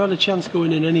think Well. he'd have had a chance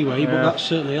going in anyway, but Yeah, that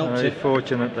certainly helped very it.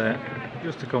 fortunate there.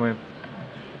 Just to come in,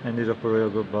 ended up a real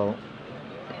good ball.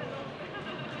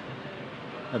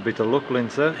 A bit of luck, Lynn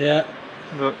said. Yeah,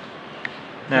 But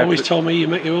you now, always told me you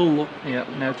make your own luck. yeah,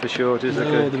 now for short is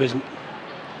No, there isn't.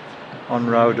 on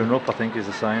road and up, I think is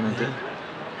the saying, isn't it?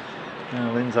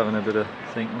 Now Lynn's having a bit of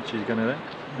think what she's going to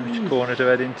do. Which corner to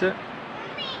head into?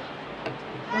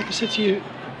 Like I said to you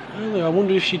earlier, I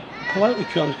wonder if she'd pull out the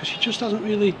corners because she just hasn't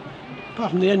really,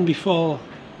 apart from the end before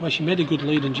where she made a good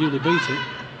lead and Julie beat it,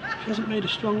 she hasn't made a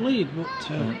strong lead, but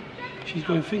she's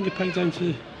going finger peg down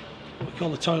to what we call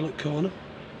the toilet corner.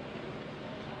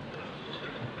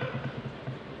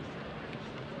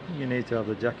 You need to have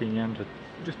the jack in your hand for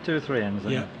just 2 or 3 ends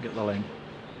and Yeah. get the length.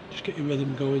 Just get your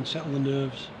rhythm going, settle the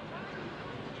nerves.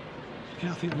 I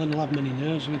can't think Lynn will have many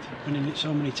nerves with winning it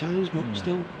so many times, but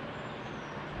still.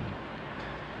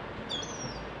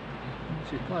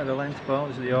 She's played a length ball,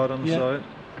 this is the yard on the Yeah. side.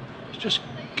 It's just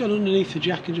gone underneath the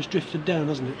jack and just drifted down,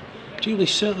 hasn't it?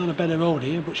 Julie's certainly on a better road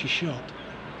here, but she's short.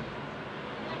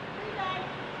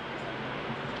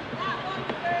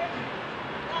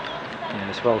 Yeah,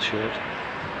 it's well short.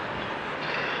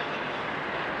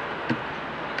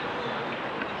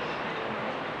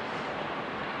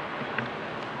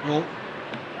 Well,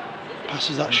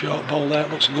 passes that short ball there.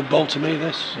 It looks a good ball to me,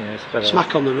 this. Yeah, it's better.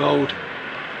 Smack on the road.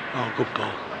 Oh, good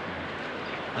ball.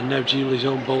 And now Julie's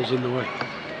own ball's in the way.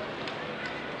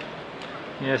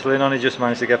 Yes, Lynn only just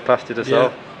managed to get past it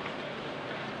herself.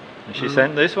 And she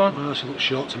sent this one? Well, she looks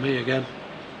short to me again.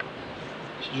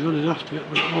 She's running after it,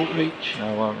 but it won't reach.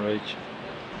 No, it won't reach.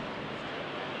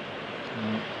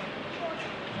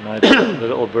 Maybe the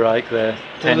little break there.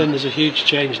 Well, then there's a huge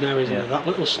change now, isn't Yeah. there? That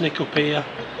little snick up here,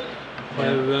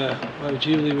 where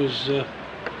Julie was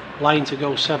lying to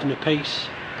go 7 apiece.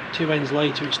 2 ends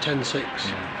later, it's 10-6.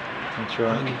 Yeah, that's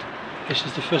right. And this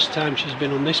is the first time she's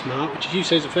been on this mark, which you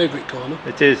say is a favourite corner.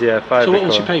 It is, yeah, favourite. So what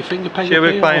will she corner. play? Finger peg She'll up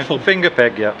be here playing or thumb? finger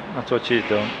peg, yeah. That's what she's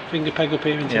done. Finger peg up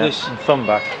here into Yeah, this, and thumb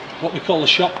back. what we call the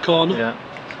shop corner. Yeah.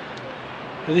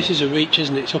 Now this is a reach,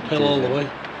 isn't it? It's uphill It is, all the yeah. way.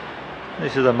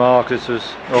 This is the mark. This was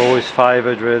always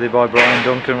favoured really by Brian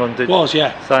Duncan, wasn't it? Was,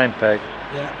 yeah. Same peg.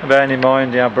 Yeah. Bearing in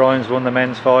mind, yeah, Brian's won the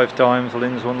men's 5 times,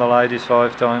 Lynn's won the ladies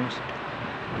 5 times.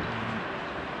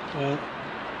 Well,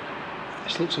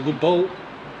 this looks a good ball.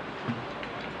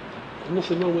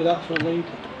 Nothing wrong with that for a lead.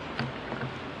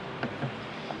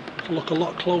 It'll look a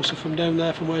lot closer from down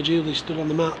there from where Julie stood on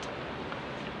the mat.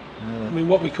 I mean,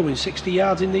 what we coming 60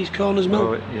 yards in these corners, Mel?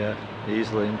 Oh, yeah,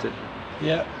 easily, isn't it?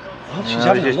 Yeah. Well, she's No,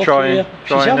 having a she's look trying- here. She's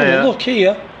trying having there. a look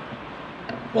here.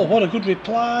 Well, what a good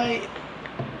reply.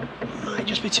 Might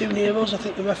just be too near us. I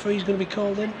think the referee's going to be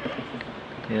called in.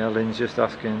 Yeah, Lynn's just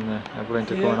asking Evelyn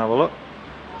to Yeah. come and have a look.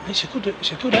 It's a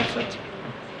good effort.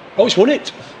 Oh, it's won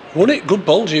it. Won it. Good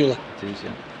ball, Julie. It is,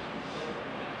 yeah.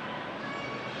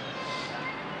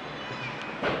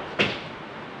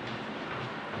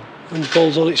 And the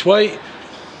ball's on its way.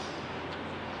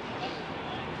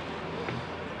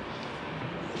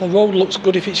 The road looks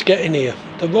good if it's getting here.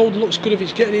 The road looks good if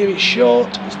it's getting here. It's short.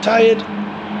 It's tired.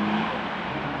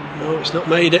 No, it's not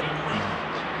made it.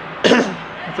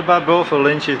 It's a bad ball for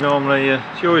Lynn. She's normally,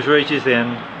 she always reaches the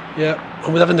end. Yeah,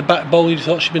 and with having the back ball, you'd have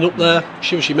thought she'd been up there.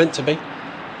 She was meant to be.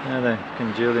 Yeah, then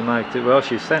can Julie make it? Well,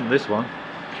 she's sent this one.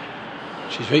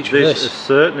 She's reached for This this. has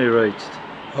certainly reached.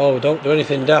 Oh, don't do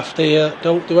anything daft here.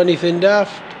 Don't do anything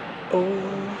daft. Oh.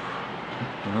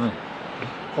 Right.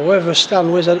 Wherever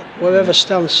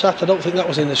Stan sat, I don't think that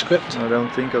was in the script. I don't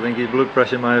think. I think his blood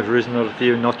pressure may have risen a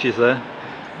few notches there.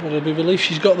 Well, I'll be relieved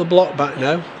she's got the block back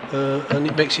now, and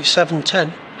it makes it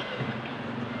 7-10.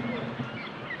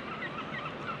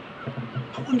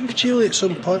 I wonder if Julie at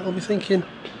some point will be thinking,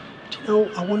 do you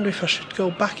know, I wonder if I should go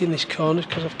back in this corner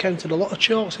because I've counted a lot of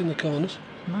chalks in the corners.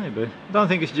 Maybe. I don't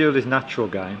think it's Julie's natural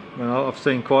game. Well, I've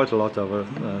seen quite a lot of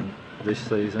her this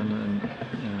season, and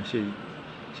you know,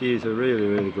 she is a really,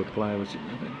 really good player. Which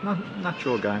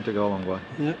natural game to go a long way.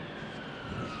 Yeah.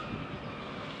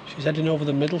 She's heading over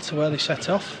the middle to where they set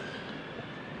off.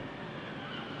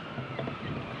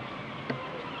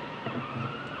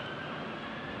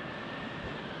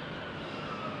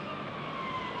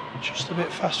 Just a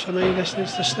bit fast for me, this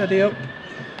needs to steady up.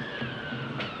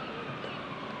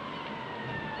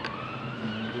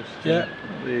 Yeah.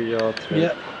 The yard through.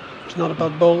 Yeah, it's not a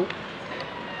bad ball.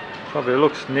 Probably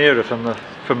looks nearer from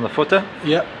the footer.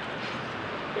 Yeah.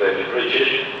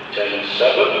 Richard,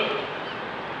 10-7.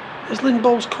 Is Lynn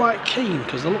Bowles quite keen?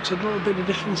 Because there looks a little bit of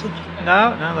difference in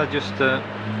No, they're just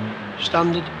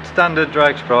standard. standard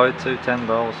drag sprite, 2 10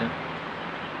 bowls. Yeah.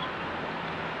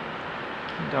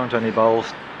 Don't want any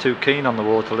bowls too keen on the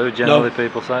Waterloo. Generally,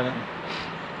 people say that.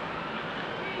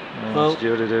 Well, What's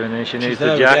Julie doing here? She She's needs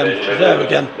there the jack. again. She's there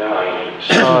again. 9.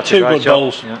 Oh, it's a Two great good shot.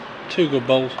 bowls. Yeah. Two good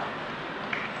bowls.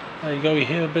 There you go. You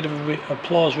hear a bit of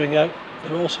applause ring out.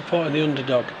 They're all supporting the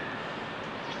underdog.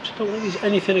 Just don't think there's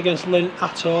anything against Lynn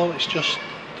at all. It's just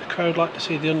the crowd like to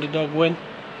see the underdog win.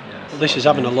 Yes. Well, this is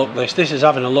having a look. This is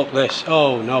having a look. This.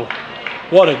 Oh no!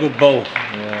 What a good bowl.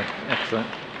 Yeah, excellent.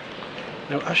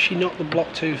 Now, has she knocked the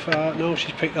block too far? No,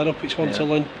 she's picked that up. It's one to Yeah.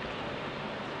 Lynn.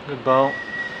 Good bowl.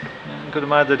 Yeah, could have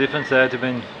made the difference there. It'd have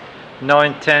been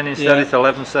 9-10 instead. Yeah. It's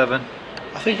 11-7.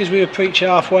 I think as we approach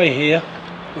halfway here,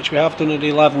 which we have done at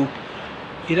 11,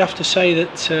 you'd have to say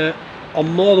that on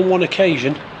more than one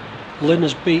occasion, Lynn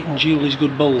has beaten Julie's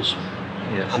good bowls,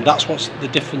 Yes. and that's what's the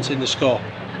difference in the score.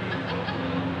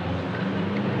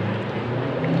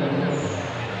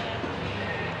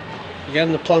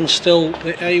 Again, the plan's still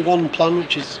the A1 plan,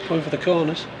 which is going for the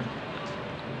corners.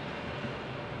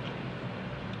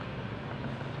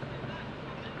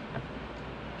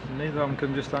 Neither of them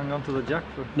can just hang on to the jack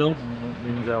for. No.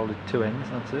 Lynn's held 2 ends.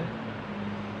 That's it.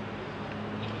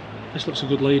 This looks a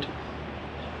good lead.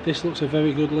 This looks a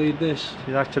very good lead, this.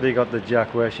 She's actually got the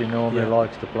jack where she normally Yeah.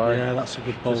 likes to play. Yeah, that's a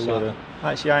good bowl. Just That. sort of,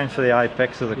 actually aims for the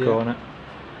apex of the Yeah. corner.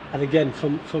 And again,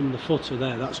 from the footer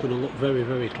there, that's going to look very,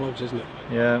 very close, isn't it?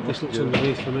 Yeah. This looks Julie.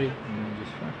 underneath for me. Yeah,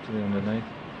 just actually underneath.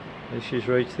 At least she's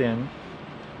reached the end.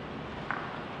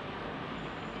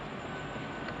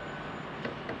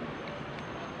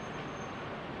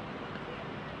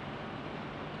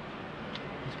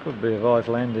 This could be a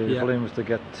vital end if Yeah. Lynn was to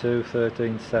get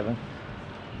 2-13-7.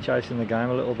 Chasing the game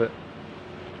a little bit.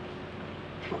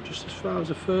 Not just as far as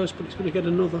the first, but it's going to get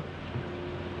another.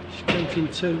 She's counting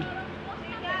 2.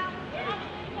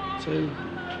 2.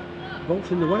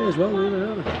 Both in the way as well, really,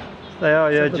 aren't they? They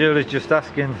are, yeah. So the- Julie's just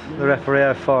asking the referee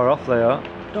how far off they are.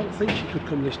 Don't think she could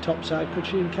come this top side, could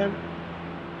she, and count?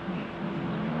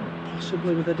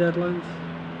 Possibly with a dead length.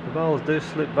 The balls do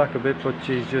slip back a bit, but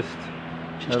she's just.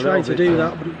 She's a trying little to do bit,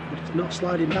 that, but it's not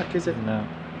sliding back, is it? No.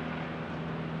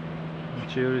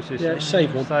 Julie's just. Yeah, it's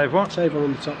save one. Save one. Save one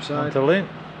on the top side. On to Lynn.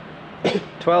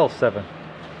 12-7.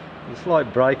 It's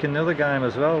like breaking the other game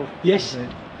as well. Yes.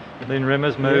 Lynn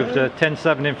Rimmer's moved Yeah.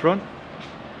 10-7 in front.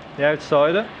 The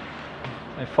outsider.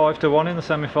 And 5-1 in the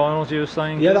semi-finals. You were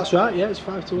saying. Yeah, that's right. Yeah, it's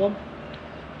 5-1.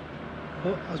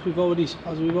 But as we've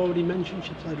already mentioned,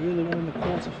 she played really well in the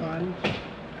quarter-finals.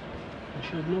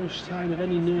 Showed no sign of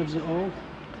any nerves at all.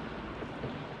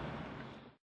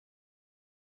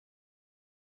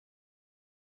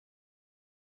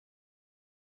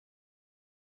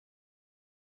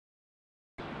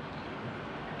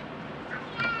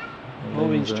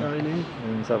 Owen's trying here.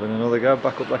 Owen's having another go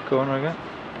back up that corner again.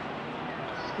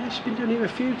 Yeah, she's been down here a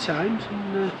few times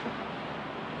and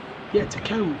yet to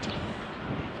count.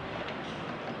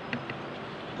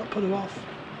 Not put her off.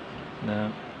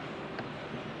 No.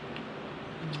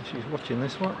 She's watching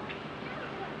this one.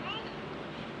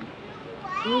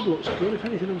 The road looks good, if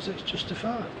anything else it's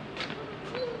justified.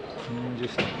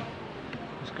 Just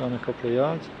gone a couple of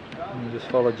yards and just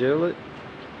follow Julie.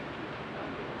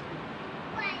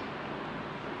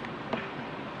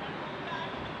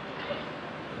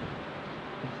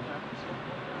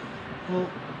 Well,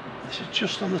 this is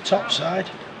just on the top side.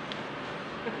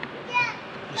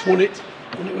 It's won it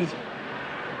with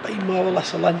being more or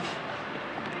less a length.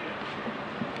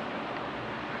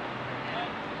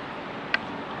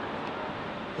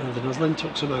 And then as Lynn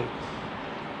tucks him out.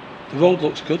 The road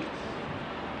looks good.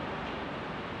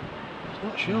 It's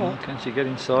not short. Can she get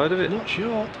inside of it? Not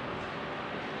short.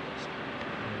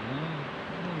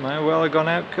 May well have gone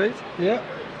out, Keith. Yeah.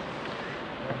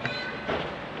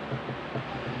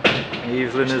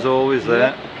 Evelyn is always there.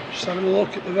 Yeah. She's having a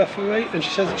look at the referee and she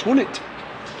says it's won it.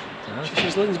 She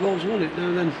says Lynn's ball's won it now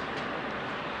and then.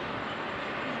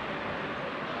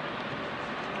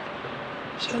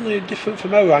 Certainly different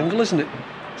from our angle, isn't it?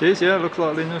 It is, yeah. Looks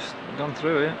like Lynn has gone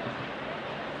through it.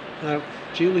 Now,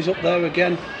 Julie's up there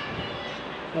again.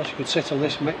 Well, she could sit on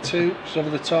this mech too. She's over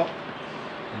the top.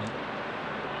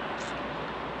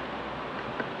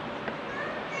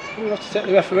 We'll have to take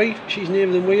the referee. She's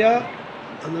nearer than we are.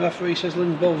 And the referee says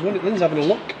Lynn's ball's won it. Lynn's having a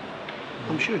look.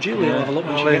 I'm sure Julie will have a look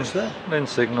when she gets there.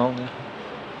 Lynn's signal. Yeah.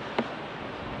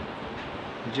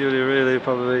 Julie really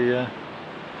probably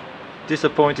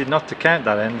disappointed not to count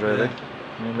that end, really. Yeah.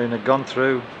 I mean, Lynn had gone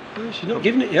through. Well, she's not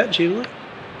giving it yet, Julie.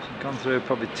 She's gone through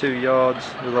probably 2 yards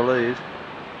with a lead.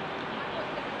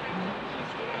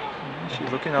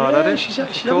 She's looking hard at it. She's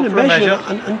having a measure.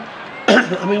 And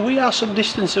I mean, we are some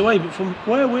distance away, but from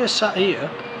where we're sat here,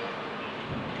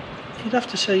 you'd have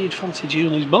to say you'd fancy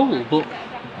Julie's bowl, but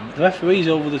the referee's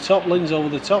over the top, Lynn's over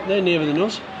the top, they're nearer than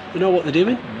us, they know what they're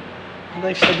doing, and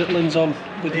they've said that Lynn's on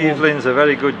with Evelyn's a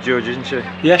very good judge, isn't she?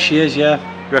 Yeah, she is, yeah.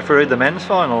 Refereed the men's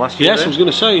final last year. Yes, I was going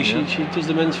to say, she does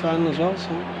the men's final as well, so.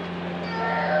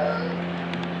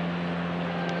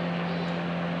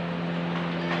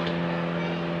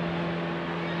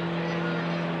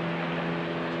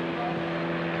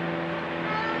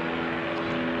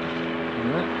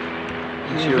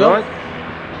 Is she right?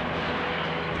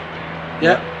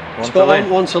 Yeah, spot on,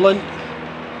 one to Lynn.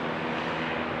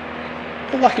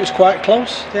 Looked like it was quite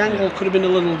close. The angle could have been a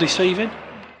little deceiving.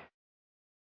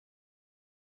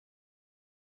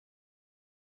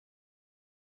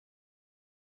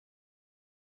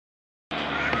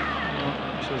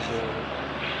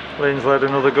 Lynn's led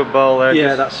another good ball there.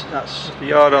 Yeah, that's a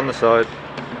yard on the side.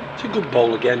 It's a good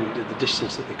ball again, the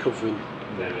distance that they're covering.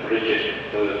 Bridget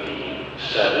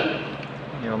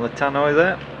 13-7. You're on the tannoy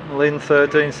there. Lynn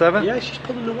 13-7. Yeah, she's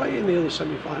pulling away in the other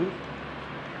semi-final.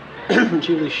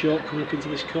 Julie's short coming up into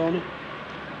this corner.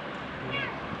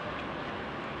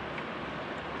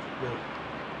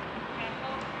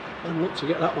 And look to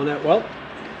get that one out well.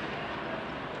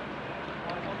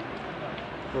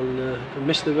 And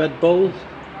missed the red ball.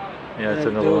 Yeah, it's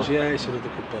another one. Yeah, it's another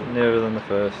good ball. Nearer than the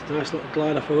first. Nice little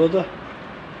glide off her udder.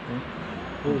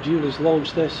 Oh, Julie's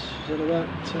launched this. Is that about?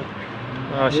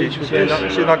 Oh, she's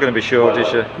not going to be short, is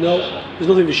she? No, there's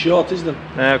nothing for short, is there?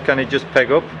 Now, can he just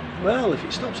peg up? Well, if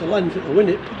it stops a length, it'll win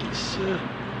it, but it's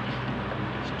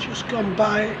just gone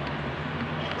by.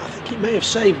 I think it may have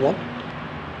saved one.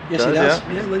 Yes, it has.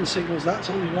 Yeah, Lynn signals that's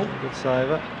only one. Good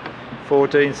saver.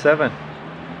 14-7.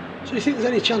 So you think there's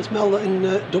any chance, Mel, that in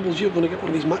doubles you're going to get one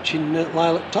of these matching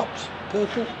lilac tops,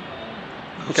 purple?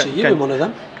 I could see you in one of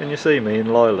them. Can you see me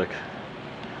in lilac?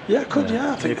 Yeah, I could,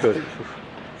 yeah. I think you could.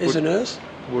 His and hers.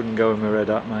 Wouldn't go with my red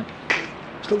hat, mate.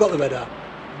 Still got the red hat?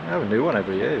 I have a new one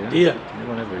every year, yeah. Yeah. New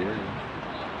one every year, yeah.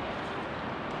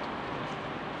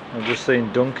 I've just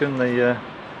seen Duncan, the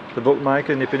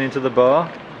bookmaker, nipping into the bar.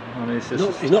 And he's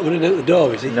not running out the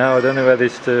door, is he? No, I don't know whether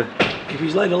it's to... If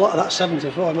he's laid a lot of that 7-4, he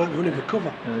might be running for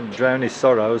cover. Drown his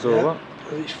sorrows or what?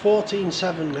 It's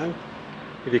 14-7 now.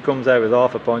 If he comes out with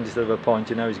half a point instead of a point,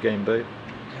 you know he's getting beat.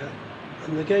 Yeah.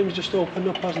 And the game's just opened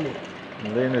up, hasn't it?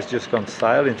 And Lynn has just gone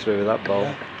sailing through with that ball.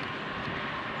 Yeah.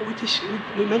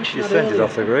 We mentioned she that earlier. sent it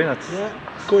off the green. Yeah,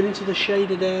 going into the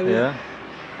shaded area. Yeah.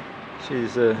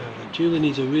 She's... Julie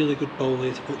needs a really good ball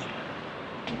here to put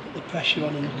put the pressure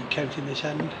on and look at counting this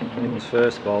end. Lynn's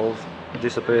first bowl's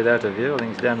disappeared out of view. I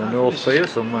think it's down the North Pier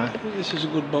somewhere. I think this is a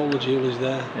good bowler, Julie's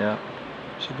there. Yeah.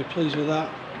 She'll be pleased with that.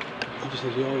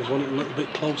 Obviously you always want it a little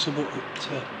bit closer, but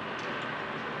at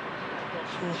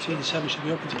 14-7 she'll be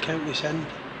hoping to count this end.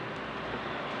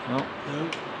 No. No.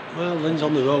 Well, Lynn's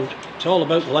on the road. It's all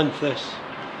about the length, this.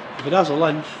 If it has a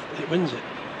length, it wins it.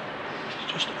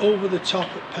 It's just over the top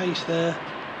at pace there.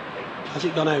 Has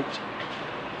it gone out?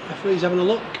 Referee's having a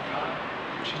look.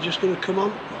 She's just going to come on.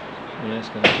 Yeah, it's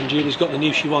going to. And Julie's got the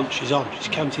news she wants. She's on. She's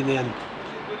counting the end.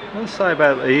 Let's say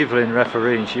about Evelyn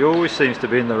refereeing, she always seems to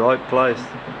be in the right place,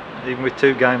 even with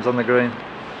 2 games on the green.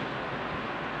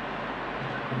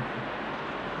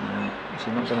 Yeah, she's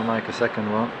not going to make a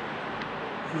second one.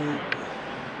 No.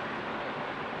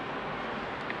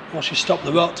 Well, she stopped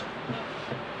the rot.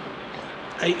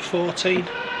 8-14.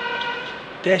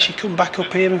 Dare she come back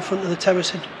up here in front of the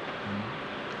terracing?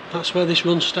 That's where this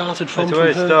run started from. That's where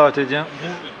it her. started, yeah.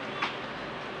 Yeah.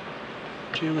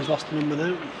 Julie's lost the number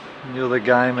now. The other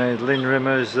game, Lynn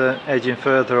Rimmer's edging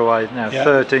further away now, Yeah.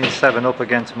 13-7 up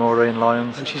against Maureen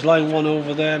Lyons. And she's laying one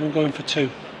over there and going for 2.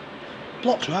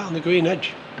 Blocked right on the green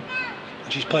edge.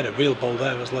 And she's played a real ball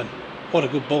there, has Lynn. What a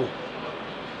good ball.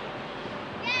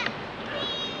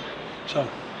 So,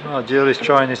 Oh, Julie's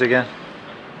trying it again.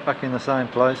 Back in the same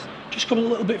place. just coming a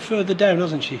little bit further down,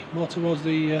 hasn't she? More towards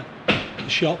the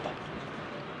shop.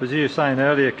 As you were saying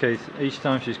earlier, Keith, each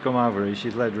time she's come over here,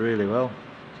 she's led really well.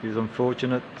 She was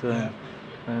unfortunate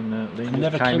and Lynn And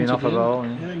just came in off a ball.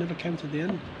 Yeah, never counted the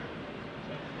end.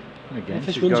 And again, If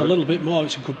this she's runs got a little bit more,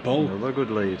 it's a good ball. another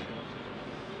good lead.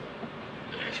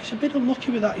 She's a bit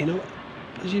unlucky with that, you know.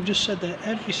 As you've just said there,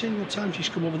 every single time she's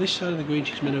come over this side of the green,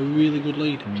 she's made a really good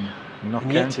lead. Not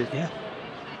And yet, counted. yeah.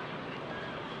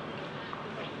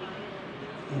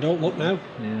 And don't look now.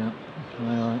 Yeah.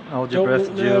 Well, hold your Don't breath,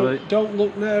 look Julie. now. Don't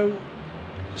look now.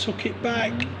 Suck it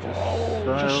back. Oh,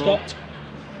 just Sail. stopped.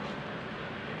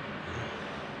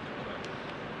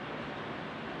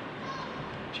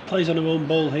 She plays on her own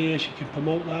ball here. She can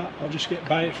promote that or just get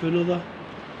by it for another.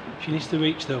 She needs to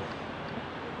reach though.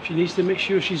 She needs to make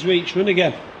sure she's reached. Run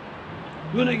again.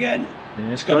 Run again. Yeah,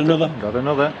 It's got another. Got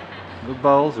another. Good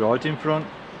balls right in front.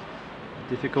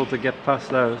 Difficult to get past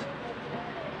those.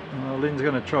 Well, Lynn's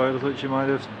going to try. I thought she might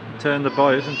have turned the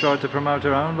bias and tried to promote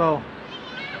her own ball.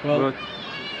 Well, But,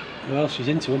 well, she's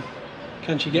into him.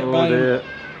 Can she get oh by him? dear,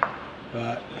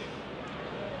 Right.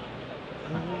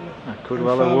 I could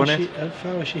well have won it. How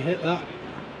far has she hit that?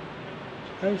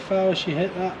 How far has she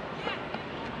hit that?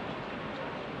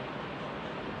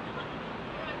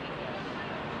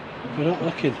 We're not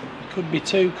looking. Could be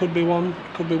 2, could be 1,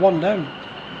 could be 1 down.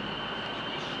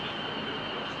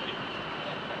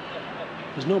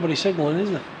 There's nobody signalling,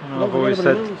 is there? I've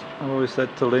always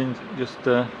said to Lynn, just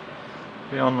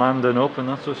be on land and up, and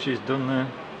that's what she's done there.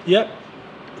 Yep.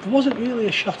 There wasn't really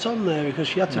a shot on there because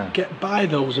she had to No. get by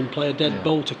those and play a dead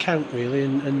ball to count really,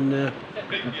 and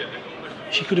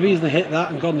she could have easily hit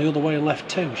that and gone the other way and left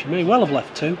 2. She may well have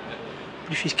left 2,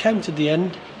 but if she's counted the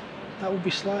end, that would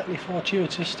be slightly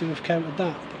fortuitous to have counted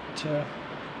that. But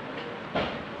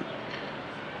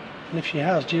and if she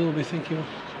has, Jill will be thinking, well,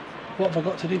 what have I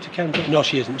got to do to count it? No,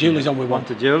 she isn't. Julie's on with 1. One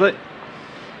to Julie.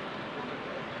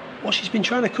 Well, she's been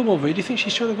trying to come over here. Do you think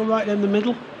she's trying to go right down the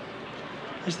middle?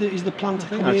 Is the plan to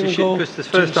come here and go? Because the to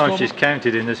first time scoreboard? she's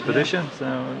counted in this position, so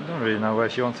I don't really know where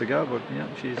she wants to go, but yeah,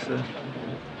 she's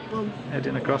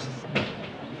heading across,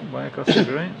 way across the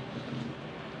green.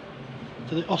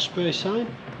 To the Osprey sign.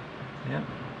 Yeah,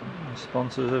 the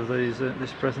sponsors of these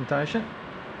this presentation.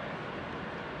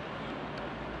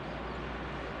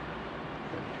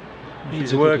 Needs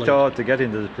She's a good worked lead. hard to get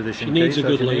into the position. She needs Keith, a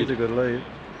so good she lead. needs a good lead.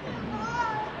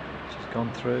 She's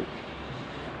gone through.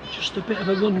 Just a bit of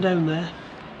a run down there.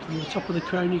 On the top of the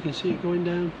crown, you can see it going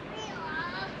down.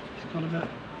 It's gone about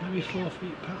maybe 4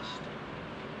 feet past.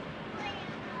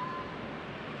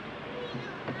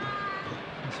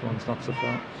 This one's not so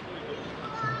far.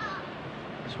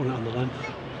 Just want it on the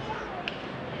length.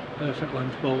 Perfect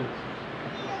length ball.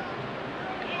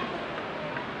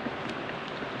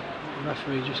 The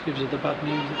referee just gives her the bad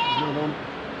news that she's not on.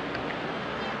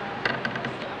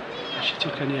 She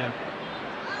took any out.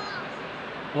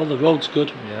 Well, the road's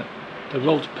good. Yeah. The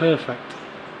road's perfect.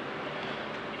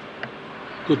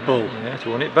 Good ball. Yeah, to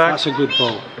win it back. That's a good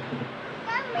ball.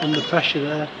 Under pressure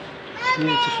there.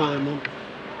 Needed to find one.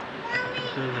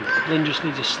 Lynn just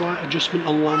needs a slight adjustment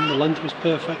on land. The length was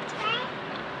perfect.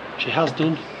 She has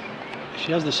done. If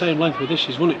she has the same length with this,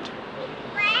 she's won it.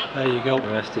 There you go.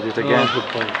 Rested it again. Oh,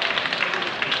 good ball.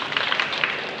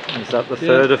 Is that the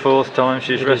third or fourth time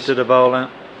she's It rested a bowl out?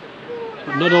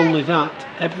 But not only that,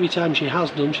 every time she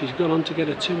has done, she's gone on to get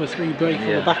a 2 or 3 break on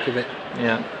the back of it.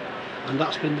 Yeah. And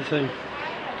that's been the thing.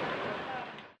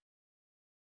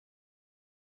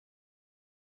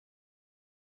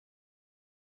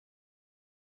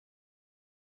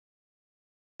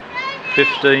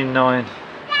 $15.9.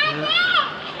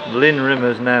 Yeah. Lynn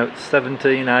Rimmer's now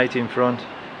 17.8 in front.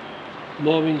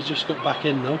 Maureen's just got back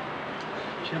in though.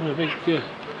 She's having a big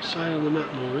sigh on the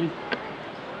mat, Maureen.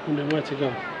 Wondering where to go.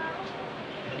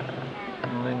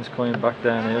 And Lynn's coming back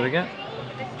down here again.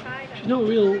 She's no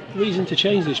real reason to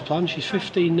change this plan. She's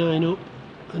 15.9 up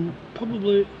and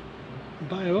probably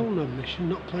by her own admission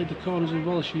not played the corners as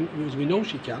well as we know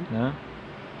she can. No.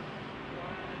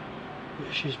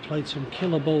 But she's played some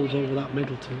killer balls over that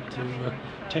middle to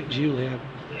take Julie out.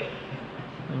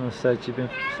 And as I said, she's been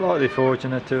slightly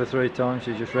fortunate 2 or 3 times.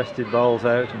 She just rested bowls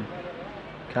out and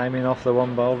came in off the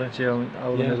one bowl, didn't she, over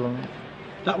the middle one.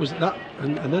 That was that,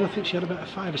 and then I think she had about a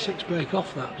 5 or 6 break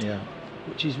off that. Yeah.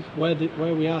 Which is where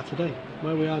we are today,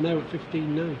 where we are now at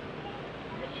 15.9.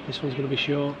 This one's going to be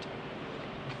short.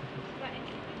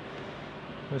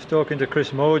 I was talking to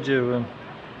Chris Mordew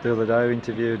the other day. We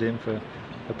interviewed him for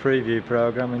a preview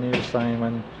programme, and he was saying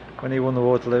when he won the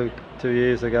Waterloo 2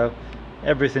 years ago,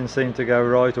 everything seemed to go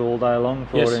right all day long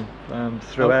for him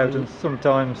throughout, and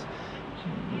sometimes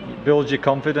it builds your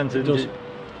confidence. It does.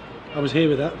 I was here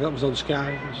with that. That was on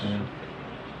Sky.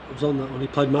 I was on that one. He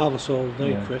played marvellous all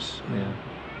day, Chris. Yeah.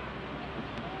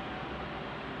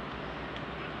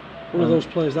 One of those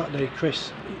players that day,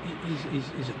 Chris.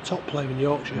 He's a top player in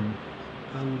Yorkshire,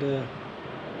 and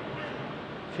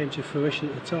came to fruition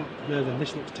at the top. Now then,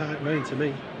 this looks tight rain to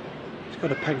me. He's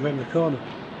got a peg round the corner. I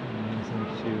think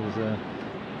she was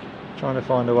trying to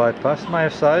find a way past. May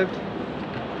have saved.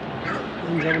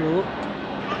 Lynn's having a look.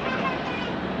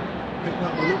 Pick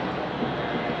that one up.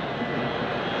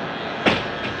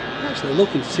 Actually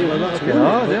looking to see where that's looking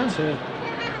hard,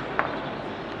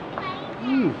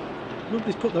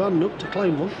 nobody's put their hand up to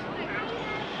claim one.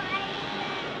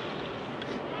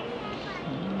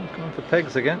 Going for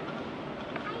pegs again.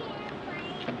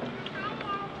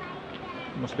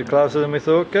 Must be closer than we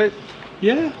thought, Kate.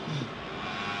 Yeah.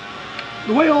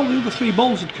 The way all the other 3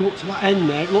 balls had come up to that end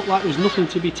there, it looked like there was nothing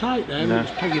to be tight there, and it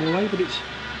was pegging away, but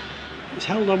it's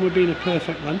held on with being a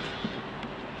perfect length.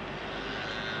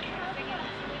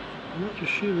 I'm not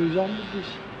just sure who's on, but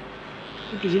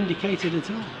nothing's indicated at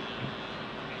all.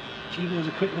 She has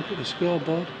a quick look at the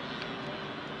scoreboard.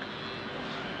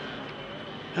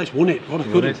 That's won it, what a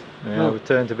good one. Yeah, it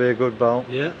turned to be a good bowl.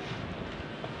 Yeah.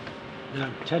 Now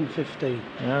 10-15.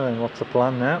 Yeah, then what's the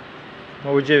plan now?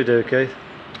 What would you do, Keith?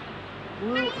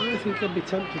 Well, I think I'd be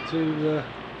tempted to.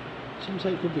 Some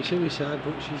say it could be suicide,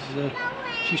 but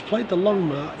she's played the long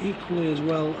mark equally as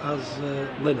well as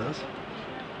Lynn has,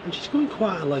 and she's going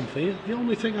quite a length here. The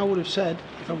only thing I would have said,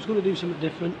 if I was going to do something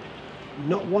different,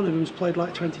 not one of them's played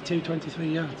like 22, 23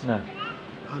 yards. No.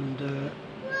 And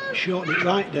shorten it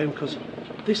right down, because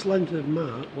this length of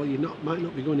mark, well, might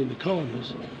not be going in the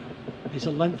corners, is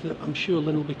a length that I'm sure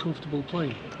Lynn will be comfortable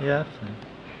playing. Yeah.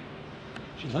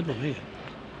 She's led one here.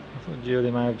 I thought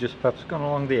Julie may have just perhaps gone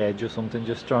along the edge or something,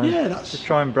 just try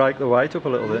and break the weight up a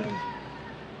little bit.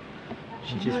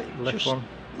 She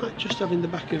might just have in the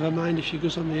back of her mind, if she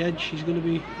goes on the edge, she's going to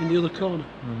be in the other corner.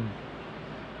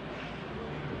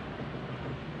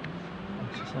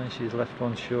 She's saying she's left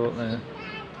one short there.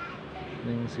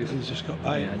 He's just got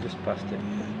by. Yeah, just past it.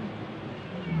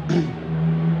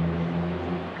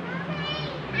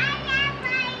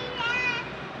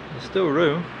 There's still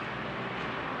room.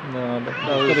 No, but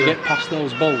got to get past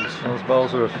those balls. Those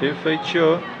balls are a few feet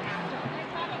short.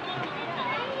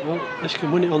 Well, this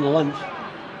can win it on the length.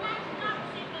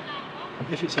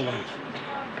 If it's a length.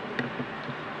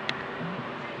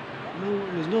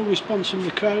 No, there's no response from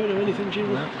the crowd or anything,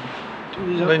 Julie. No.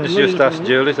 Lynn's just asked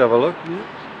Julie to have a look. Yeah.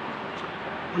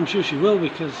 I'm sure she will,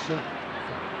 because...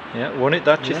 yeah, won it,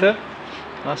 that she said.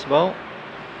 Last ball.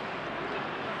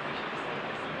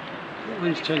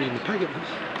 Lynn's changing the peg at this.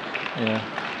 Yeah.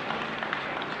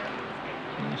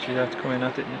 She'd have to come in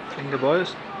at it, finger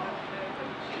boys.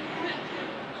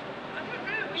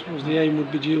 I suppose the aim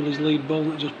would be Julie's lead ball,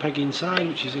 not just peg inside,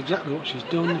 which is exactly what she's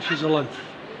done. She's a length.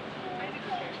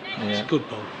 Yeah. It's a good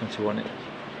ball. And she won it.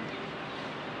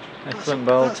 Excellent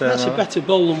ball. That's a better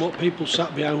ball than what people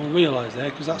sat behind will realise there,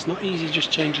 because that's not easy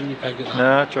just changing your peg at that. No,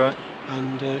 that's right.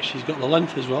 And she's got the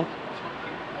length as well.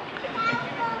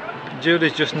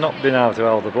 Julie's just not been able to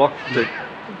hold the block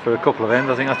for a couple of ends.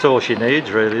 I think that's all she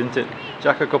needs, really, isn't it?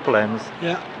 Jack a couple ends.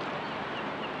 Yeah.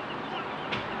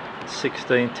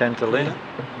 16-10 to Lynn.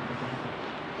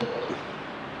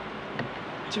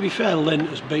 To be fair, Lynn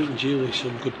has beaten Julie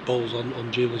some good balls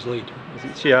on Julie's lead.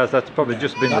 She has. That's probably Yeah,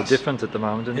 just been the difference at the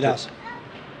moment, isn't it? It has.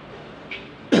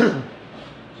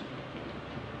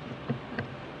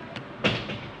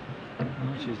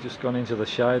 She's just gone into the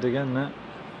shade again now.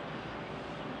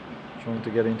 Trying to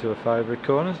get into her favourite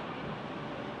corners.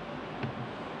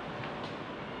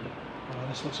 Oh,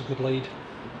 this looks a good lead.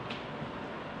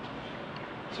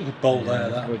 It's a good ball there,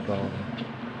 that. Good ball.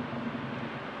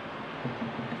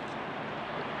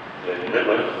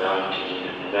 Rimmer,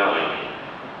 19-9.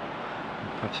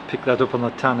 Perhaps pick that up on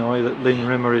the tannoy that Lynn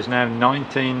Rimmer is now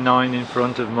 19-9 in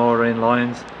front of Maureen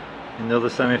Lyons in the other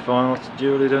semi-final. What's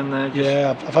Julie done there?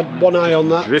 Yeah, I've had one eye on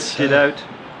that. Drifted out.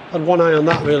 Had one eye on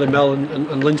that really, Mel,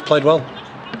 and Lynn's played well.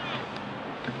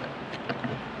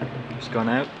 Just gone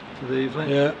out for the evening.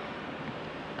 Yeah.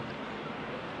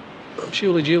 I'm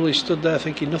surely Julie stood there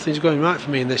thinking nothing's going right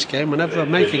for me in this game. Whenever I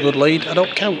make a good lead, I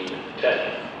don't count.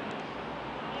 10.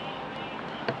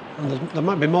 And there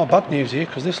might be more bad news here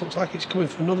because this looks like it's coming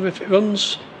for another if it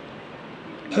runs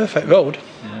perfect road.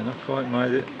 Yeah, not quite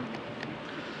made it.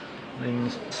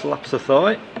 Lynn slaps her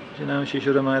thigh. You know, she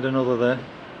should have made another there.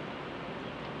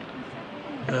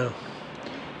 No.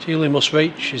 Julie must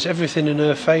reach. She's everything in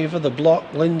her favour. The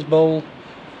block, Lynn's bowl.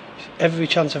 Every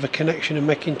chance of a connection and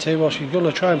making two. Or she's going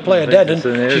to try and play a dead un.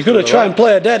 She's going to try and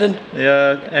play a dead un.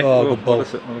 Yeah, oh, good ball.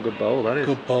 What a good ball that is.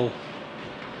 Good ball.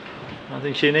 I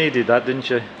think she needed that, didn't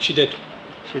she? She did.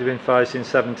 She'd have been facing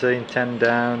 17, 10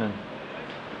 down, and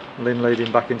Lynn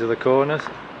leading back into the corners.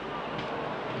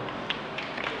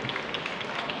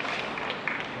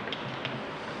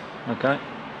 Okay.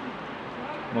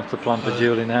 What's the plan for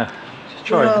Julie now? She's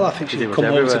trying. Well, I think she'll come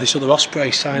over to this other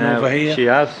Osprey sign now, over here. She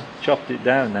has chopped it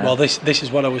down now. Well, this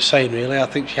is what I was saying really. I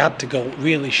think she had to go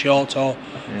really short or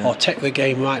take the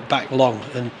game right back long.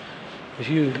 And if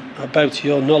you are bow to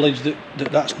your knowledge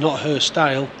that's not her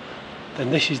style, then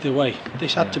this is the way.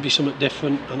 This had to be something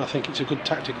different, and I think it's a good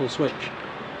tactical switch.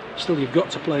 Still, you've got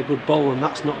to play a good ball, and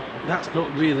that's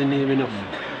not really near enough.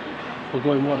 We're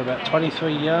going what, about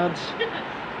 23 yards,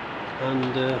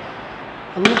 and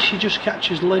unless she just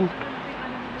catches Lynn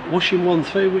whooshing one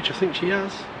through, which I think she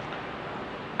has.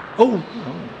 Oh!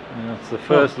 That's the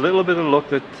first little bit of luck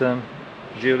that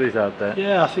Julie's had there.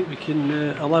 Yeah, I think we can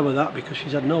allow her that because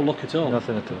she's had no luck at all.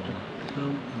 Nothing at all.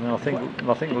 No,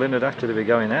 I think Lynn would actually be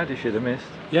going out if she'd have missed.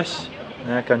 Yes.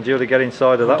 Now can Julie get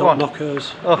inside of that don't one? Knock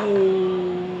hers.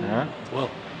 Oh. Yeah. Well,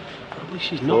 at least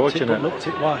she's knocked it, but knocked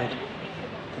it wide.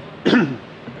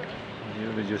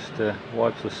 Julie just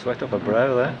wipes the sweat off her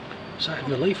brow there. Sigh of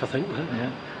relief, I think.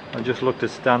 Yeah. I just looked at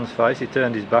Stan's face. He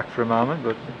turned his back for a moment,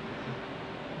 but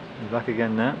he's back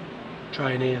again now.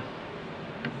 Trying here.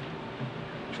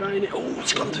 Trying it. Oh,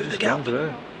 it's gone through the gap.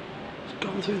 It's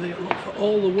gone through the gap. Look, for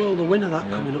all the world, the winner that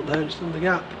coming up there. It's done the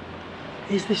gap.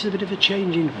 Is this a bit of a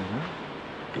changing?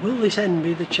 Will this end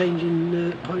be the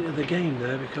changing point of the game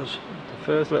there? Because the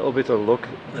first little bit of luck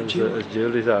as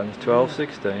Julie's had, it's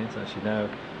 12-16, so she's now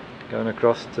going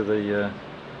across to the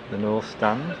north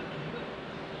stand.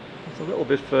 It's a little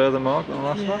bit further mark than the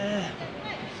last one.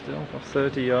 Still, for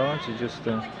 30 yards.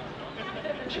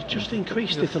 She's just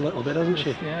increased it a little bit, hasn't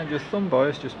she? Yeah, just thumb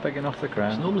bias, just pegging off the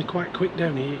crown. It's normally quite quick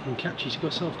down here. You can catch it. She's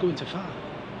got herself going too far.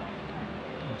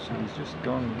 She's just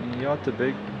gone a yard too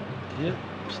big. Yeah,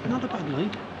 it's not a bad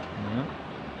lead. No.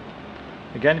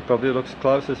 Again, it probably looks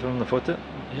closest from the footer.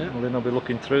 Yeah. Lynn will be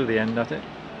looking through the end at it.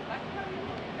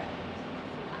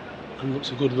 And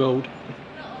looks a good road.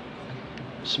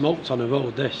 Smoked on a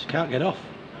road, this. Can't get off.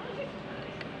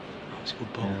 Oh, it's a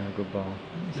good ball. Yeah, good ball.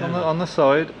 It's on the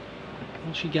side.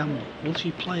 Will she gamble? Will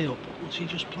she play up? Will she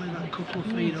just play that couple of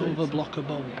feet over block a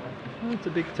ball? Well, it's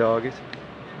a big target.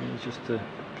 It's just to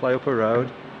play up a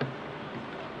road.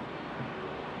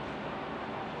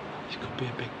 This could be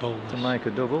a big ball. To make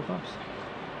a double, perhaps.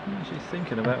 Yeah, she's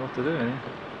thinking about what to do here.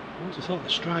 I would have thought the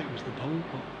strike was the ball,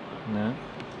 but no.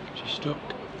 She struck.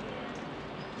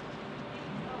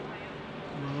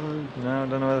 No, I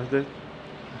don't know whether to do.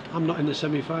 I'm not in the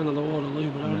semi-final of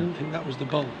Waterloo, but I didn't think that was the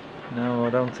ball. No, I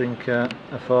don't think her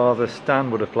father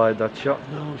Stan would have played that shot.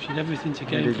 No, she had everything to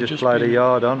gain. He just played a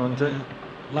yard on, wouldn't it?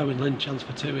 Allowing Lynn chance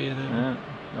for two here now.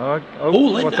 Yeah. Oh,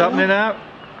 Lynn, what's happening now?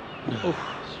 No. Oof.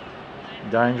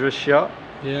 Dangerous shot.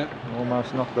 Yeah.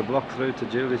 Almost knocked the block through to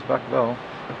Julie's back ball.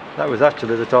 That was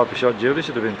actually the type of shot Julie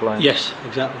should have been playing. Yes,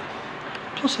 exactly.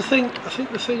 Plus I think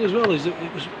the thing as well is that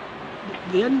it was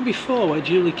the end before where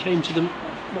Julie came to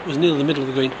what was near the middle of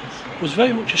the green was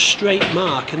very much a straight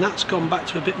mark, and that's gone back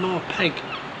to a bit more peg.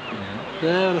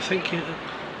 Yeah, and I think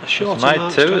a shorter mark.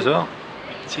 Made two as well.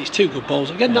 See, it's two good balls.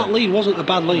 Again, that lead wasn't a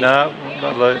bad lead. No, wasn't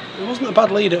bad lead. It wasn't a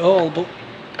bad lead at all, but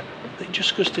it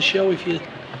just goes to show if you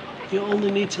You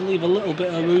only need to leave a little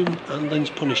bit of room, and Lynn's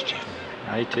punished you.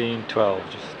 18-12,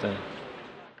 just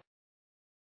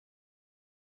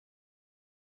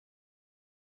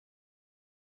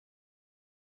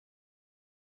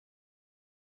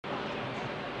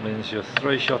means you're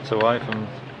 3 shots away from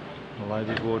the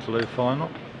ladies Waterloo final.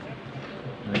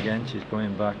 And again, she's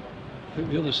coming back. I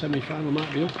think the other semi-final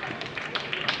might be up.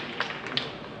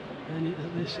 And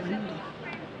at this end.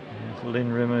 Yes,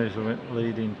 Lynn Rimmer is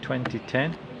leading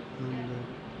 20-10. And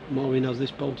Maureen has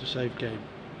this bowl to save game.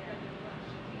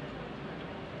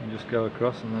 And just go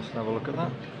across and let's have a look at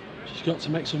that. She's got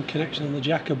to make some connection on the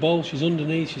jacker bowl. She's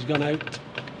underneath, she's gone out.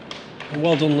 And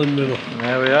well done, Lynn Rimmer.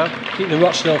 There we are. Keep the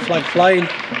Rochdale flag flying.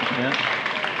 Yeah.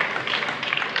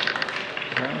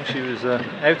 So she was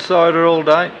outsider all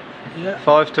day. Yeah.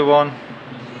 5-1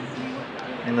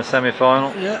 in the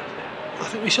semi-final. Yeah. I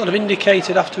think we sort of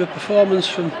indicated after a performance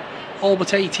from all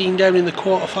but 18 down in the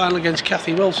quarter-final against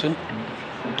Kathy Wilson.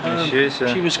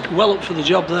 She was well up for the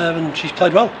job there, and she's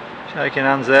played well. Shaking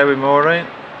hands there with Maureen.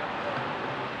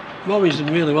 Maureen's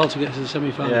done really well to get to the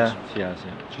semi-finals. Yeah, she has,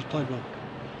 yeah. She's played well.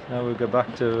 Now we'll go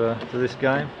back to this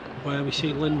game. Where we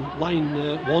see Lynn line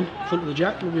 1, front of the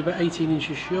jack, will be about 18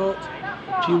 inches short.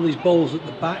 Julie's bowls at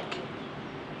the back.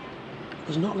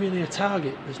 There's not really a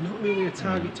target. There's not really a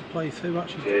target to play through,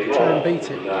 actually, to try and beat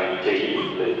it. Well,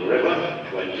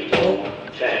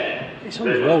 it's on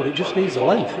the road, it just needs a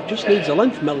length. It just needs a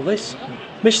length, Mel, this.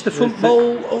 Missed the front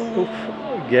bowl. Oh.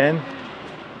 Again.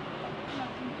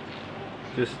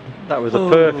 Just, that was a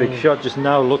perfect shot, just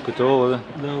no look at all with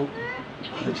her. No.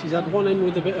 I think she's had one end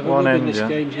with a bit of a rub in this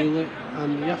game, Julie.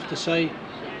 And you have to say, I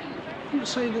wouldn't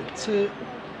say that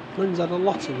Lynn's had a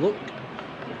lot of luck,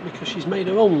 because she's made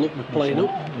her own luck with playing up.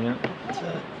 Yeah.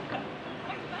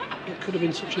 It could have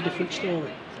been such a different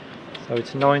story. So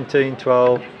it's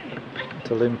 19-12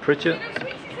 to Lynn Pritchett.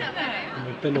 And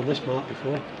we've been on this mark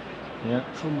before. Yeah.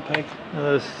 Thumb peg. And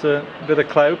there's a bit of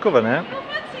cloud cover now.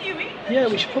 Yeah,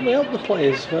 we should probably help the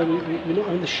players. We're not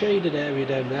having the shaded area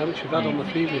down there, which we've had on the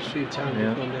previous few times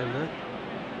we've gone down there.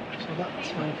 So that's...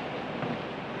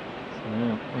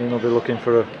 yeah, Lynn will be looking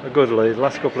for a good lead.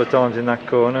 Last couple of times in that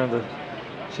corner,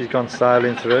 she's gone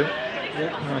sailing through.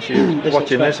 Yeah. She's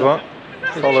watching this one,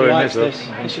 following this up.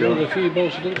 This is one of the few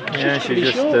balls she did. Yeah, she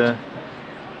just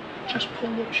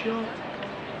pulled up short.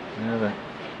 Yeah,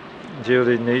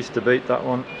 Julie needs to beat that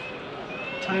one.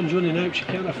 Time's running out, she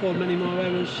can't afford many more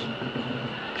errors.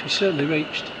 She's certainly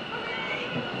reached.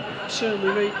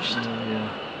 Yeah.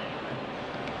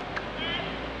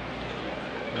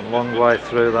 A long way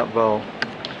through that ball.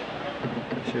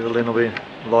 Lynn will be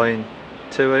line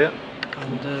 2 here.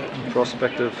 And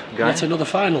prospect of game. That's another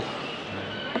final.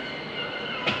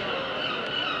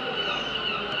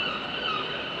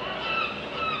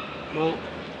 Well,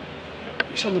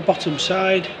 it's on the bottom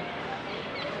side.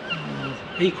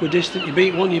 Equidistant, you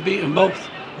beat one, you beat them both.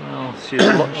 Well, she's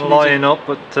lying up,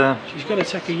 but she's got to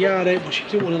take a yard out, but she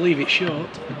doesn't want to leave it short.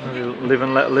 Live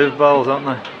and let live bowls, aren't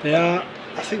they? They are.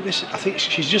 I think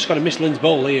she's just got to miss Lynn's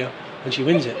bowl here, and she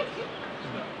wins it.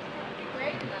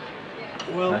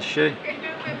 Well, that's she.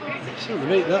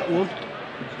 Certainly beat that one.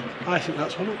 I think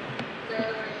that's one up.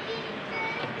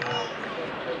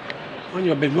 And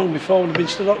you've been wrong before and have been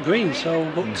stood up green, so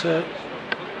but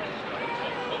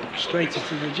straight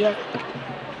into the jack.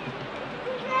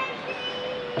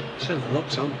 Certainly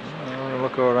looks on.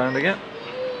 Look all around again.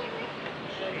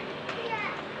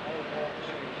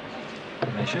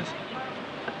 Measures.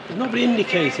 There's nobody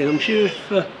indicating. I'm sure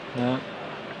if. No.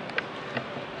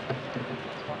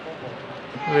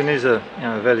 Lynn is a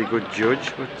very good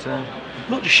judge, but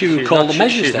not just sure who called the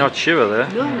measures. She's not sure there.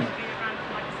 No.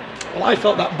 Well, I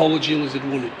thought that bowler Julius had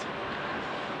won it.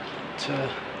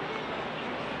 But,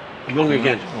 I'm wrong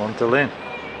again. One to Lynn.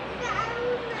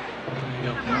 There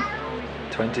you go.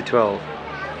 2012.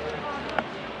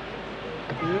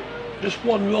 Yeah. Just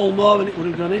one roll more and it would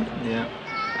have gone in. Yeah.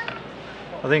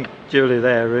 I think Julie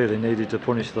there really needed to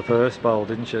punish the first bowl,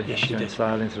 didn't she? Yes, she did.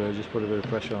 Sailing through, just put a bit of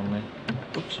pressure on Lynn.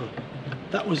 Oops, sorry.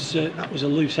 That was a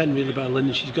loose end really by Lynn,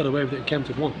 and she's got away with it and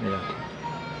counted one. Yeah.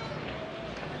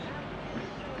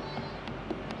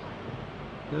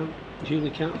 No,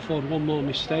 Julie can't afford one more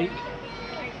mistake.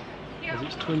 As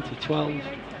it's 2012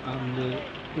 and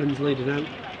Lynn's leading out.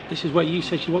 This is where you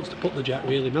said she wants to put the jack,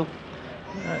 really, Mel.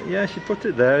 Yeah, she put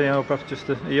it there, perhaps just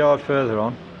a yard further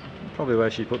on. Probably where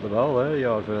she put the ball there, a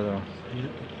yard further on. Yeah.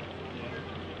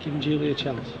 Giving Julie a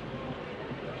chance.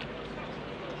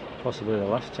 Possibly the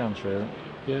last chance, really.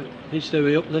 Yeah, needs to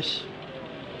hurry up this.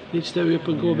 Needs to hurry up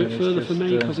and go a bit further for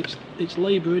me, because it's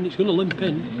labouring, it's going to limp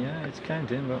in. Yeah, it's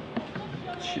counting, but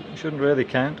shouldn't really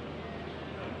count.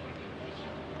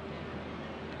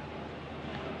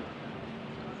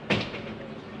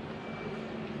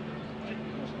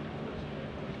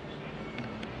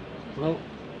 Well,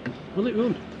 will it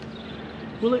run?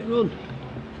 Will it run?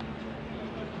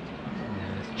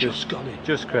 Yeah, it's Just gone in.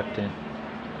 Just crept in.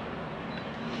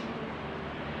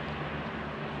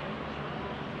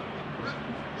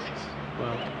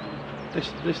 Well,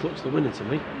 this looks the winner to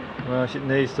me. Well, she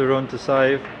needs to run to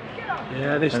save.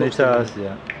 Yeah, this And looks it the has,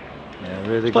 winner. yeah,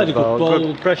 really Played good a good bowl. ball.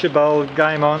 Good pressure bowl,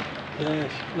 game on. Yeah,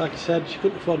 like I said, she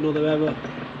couldn't afford another error,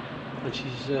 and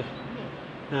she's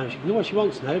now she can do what she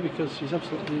wants now because she's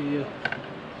absolutely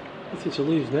nothing to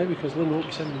lose now because Lynn won't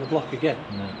be sending the block again.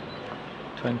 No.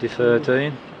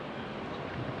 2013.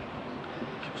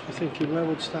 She must be thinking, where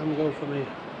would Stan go from here?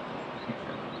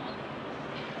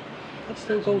 I'd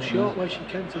still go short where she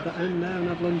came to the end now, and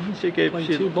I'd Lynn She keeps playing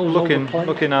two balls looking over play.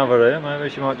 looking over here. Maybe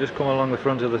she might just come along the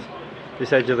front of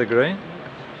this edge of the green.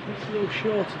 It's a little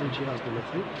shorter than she has done,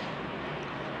 I think.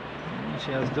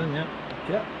 She has done, yeah.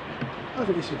 Yeah, I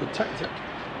think it's a good tactic.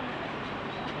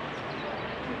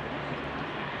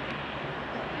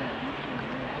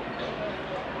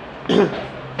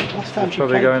 Last time She's she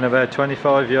probably played, going about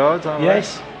 25 yards, aren't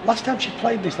yes. Last time she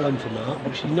played this length of mark,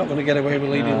 but she's not going to get away with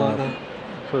leading No. like that.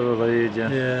 we? For the lead, yeah.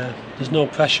 Yeah, there's no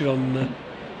pressure on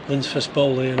Lynn's first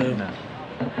bowl here now. No.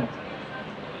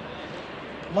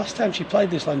 But last time she played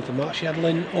this length of mark, she had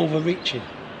Lynn overreaching.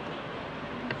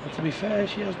 And to be fair,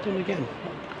 she has done again.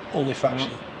 Only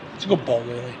fraction. It's a good ball,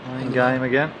 really. In game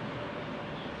again.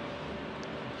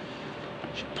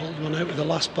 She pulled one out with the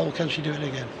last ball. Can she do it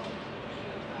again?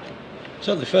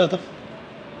 Certainly further.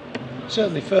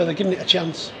 Certainly further. Giving it a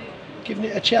chance. Giving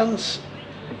it a chance.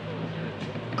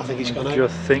 I think it's gone out.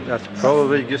 Just think that's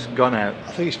probably just gone out.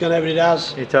 I think it's gone out, but it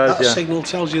has. It has, that yeah. signal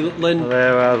tells you that Lynn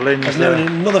There, Lynn's has now in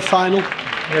another final.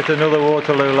 yet another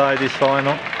Waterloo ladies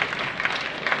final.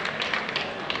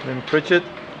 Lynn Pritchard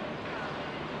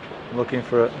looking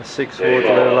for a sixth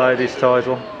Waterloo ladies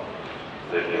title.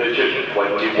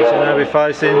 She'll now be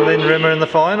facing Lynn Rimmer in the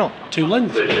final. Two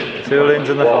Lynns. Two Lynns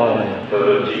in the final.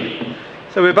 Yeah.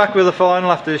 So we're back with the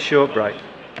final after this short break.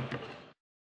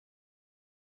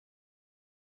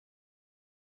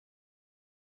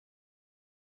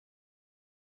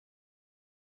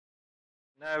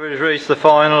 Now we've reached the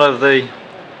final of the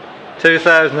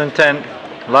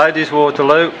 2010 Ladies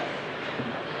Waterloo.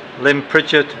 Lynn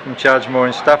Pritchard from Chadgemore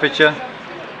in Staffordshire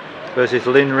versus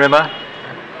Lynn Rimmer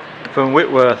from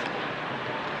Whitworth.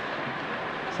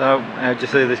 So, how do you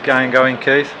see this game going,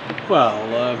 Keith?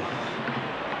 Well,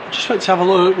 just went to have a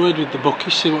word with the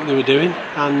bookies, see what they were doing,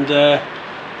 and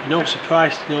no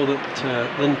surprise to know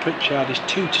that Lynn Pritchard is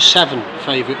 2-7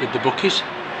 favourite with the bookies.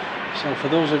 So for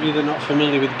those of you that are not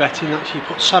familiar with betting, that's you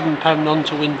put £7 on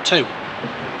to win 2.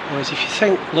 Whereas if you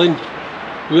think Lynn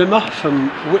Rimmer from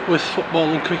Whitworth Football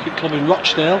and Cricket Club in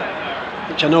Rochdale,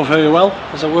 which I know very well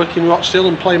as I work in Rochdale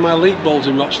and play my league balls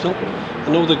in Rochdale, I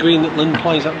know the green that Lynn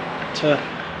plays at,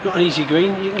 not an easy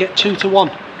green, you can get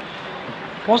 2-1.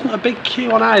 Wasn't a big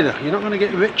queue on either, you're not going to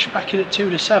get rich back in at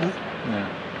 2-7. No.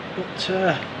 But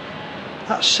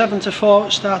that's 7-4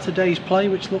 at start of day's play,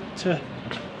 which looked a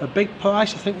big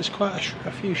price. I think there's quite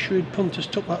a few shrewd punters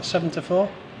took that 7-4.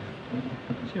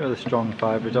 She was a strong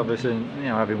favourite, obviously, and, you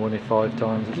know, having won it 5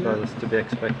 times, I suppose that's to be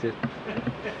expected.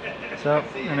 So,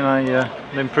 anyway,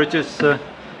 Lynn Pritchard's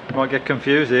might get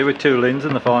confused here with 2 Lynns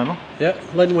in the final. Yeah,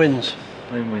 Lynn wins.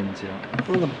 Lynn wins, yeah.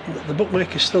 Well, the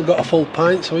bookmaker's still got a full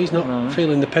pint, so he's not No.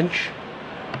 feeling the pinch.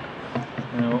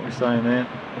 You know what we're saying here.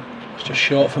 It's just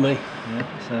short for me. Yeah,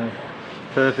 so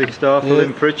perfect start for Yeah.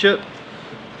 Lynn Pritchard.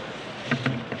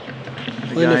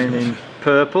 Lynn Again have- in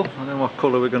purple. I don't know what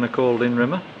colour we're going to call Lynn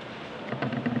Rimmer.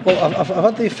 Well, I've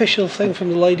had the official thing from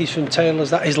the ladies from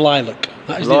Taylor's, that is lilac.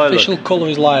 That is Lilac. the official colour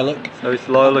is lilac. So it's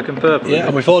lilac and purple. Yeah, is and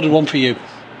it? we've ordered one for you.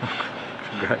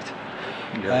 Great.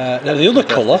 Now the other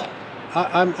colour,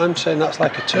 I'm saying that's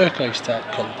like a turquoise type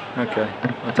colour. Okay,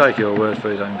 I'll take your word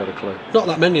for it, I haven't got a clue. Not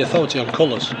that many authority on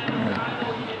colours.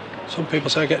 Some people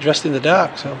say I get dressed in the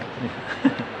dark, so.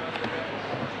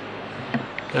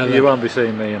 Now You then, won't be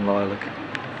seeing me in lilac.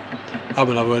 I'm going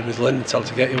to have a word with Lynn and tell her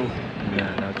to get you one.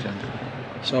 Yeah, no chance.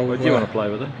 So, But do you want to play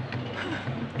with it?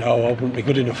 No, I wouldn't be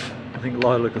good enough. I think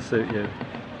lilac will suit you.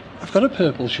 I've got a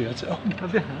purple shirt at home.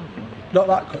 Have you? Not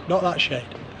that shade.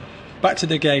 Back to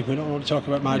the game. We don't want to talk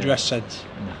about my Yeah. dress sense.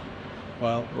 No.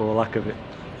 Well, Or lack of it.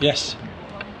 yes.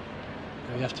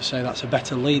 You have to say that's a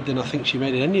better lead than I think she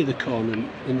made in any of the corner in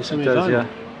the It does, semi-final. yeah.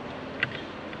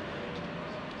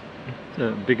 It's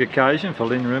a big occasion for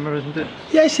Lynn Rimmer, isn't it?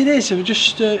 Yes, it is. I was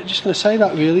just going to say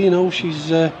that. Really, you know, she's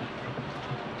been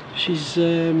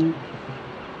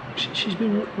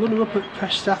runner-up at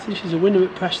Prestatyn. She's a winner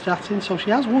at Prestatyn, so she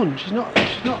has won. She's not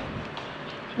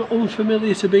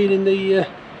unfamiliar to being in the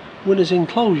winners'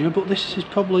 enclosure. But this is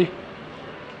probably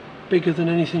bigger than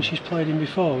anything she's played in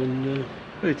before. And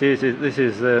It is. This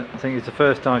is. I think it's the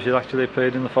first time she's actually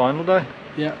appeared in the final day.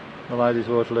 yeah. The ladies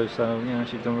Waterloo. So you know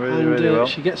she's done really, And really well.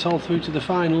 she gets all through to the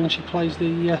final, and she plays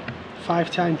the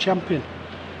 5-time champion.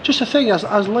 Just a thing, as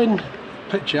Lynn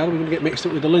Pritchard, we're going to get mixed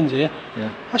up with the Lynn's here. Yeah.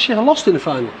 Has she ever lost in the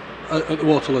final at the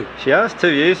Waterloo? She has.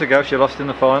 2 years ago, she lost in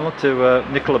the final to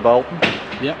Nicola Bolton.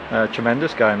 Yeah.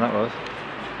 Tremendous game that was.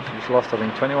 She's lost, I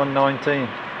think, 21-19.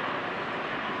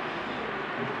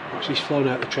 She's flown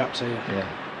out the traps here. Yeah.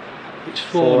 It's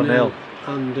 4-0, 4-0.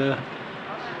 and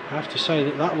I have to say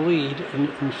that lead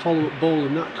and follow-up ball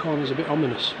in that corner is a bit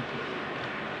ominous.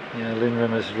 Yeah, Lynn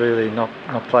Rimmer's really not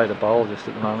played a ball just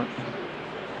at the moment.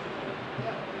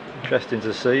 Interesting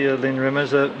to see. Lynn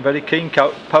Rimmer's a very keen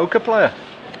poker player.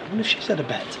 I wonder if she's had a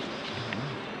bet.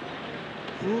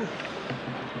 Yeah.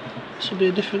 This will be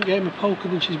a different game of poker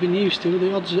than she's been used to.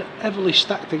 The odds are heavily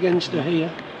stacked against her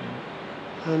here,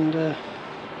 and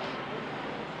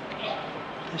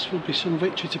this would be some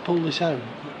victory to pull this out.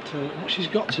 But what she's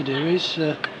got to do is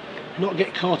not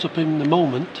get caught up in the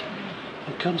moment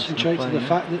and concentrate on the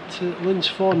fact that Lynn's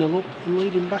 4-0 up and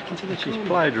leading back into the She's corner.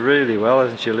 played really well,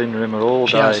 hasn't she, Lynn Rimmer, all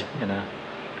She day. has. You know,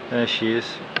 there she is,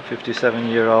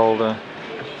 57-year-old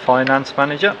finance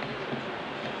manager.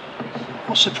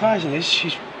 What's surprising is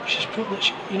she's put that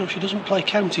she doesn't play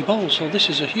county ball, so this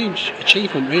is a huge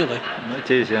achievement, really.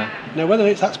 It is, yeah. Now,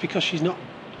 whether that's because she's not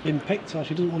been picked or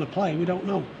she doesn't want to play, we don't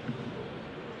know.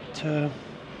 But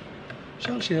she's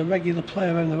actually a regular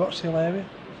player around the Rochdale area.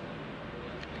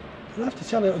 I have to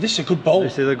tell you, this is a good bowl.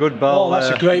 This is a good bowl. Oh, that's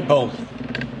a great bowl.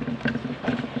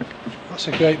 That's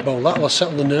a great bowl. That'll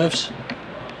settle the nerves.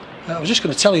 I was just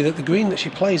going to tell you that the green that she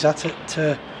plays at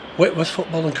Whitworth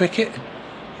Football and Cricket,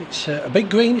 it's a big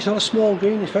green. It's not a small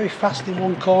green. It's very fast in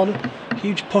one corner.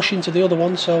 Huge push into the other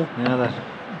one. So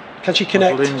can she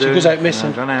connect? She goes out missing.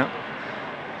 No, gone out.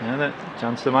 Yeah, that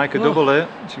chance to make a double there.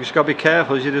 She's just got to be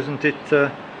careful she doesn't hit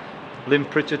Lynn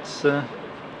Pritchard's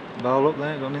bowl up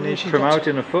there. Got any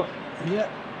promoting a foot. Yeah,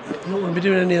 not going to be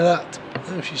doing any of that.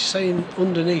 No, she's saying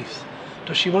underneath.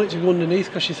 Does she want it to go underneath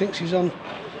because she thinks she's on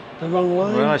the wrong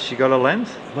line? Well, has she got a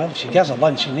length? Well, if she has a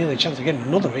length, she's nearly a chance of getting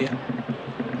another here.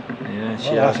 Yeah,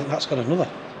 she I has. think that's got another.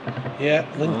 Yeah,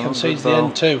 Lynn concedes the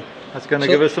end too. That's going to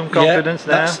give us some confidence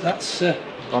now. That's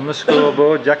on the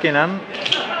scoreboard, jack in hand.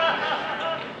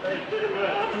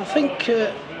 I think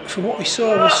from what we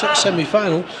saw in the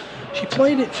semi-final, she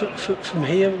played it from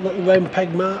here, little round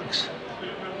peg marks.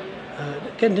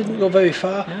 Again, didn't go very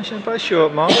far. Yeah, she plays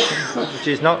short marks, which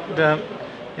is not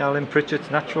Lynn Pritchard's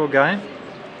natural game.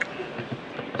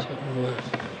 So,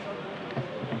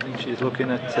 I think she's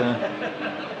looking at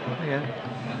again.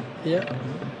 Yeah.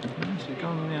 She's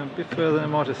gone a bit further than I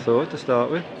might have thought to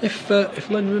start with. If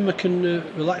Lynn Rimmer can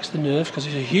relax the nerves, because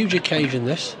it's a huge occasion,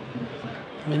 this.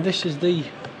 I mean, this is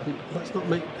let's not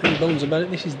make any bones about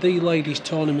it, this is the ladies'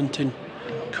 tournament in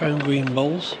Crown Green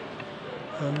Bowls.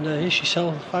 And here she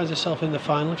finds herself in the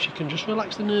final. If she can just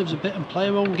relax the nerves a bit and play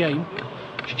her own game,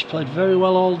 she's played very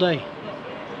well all day.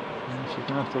 Yeah, she's going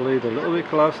to have to lead a little bit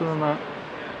closer than that.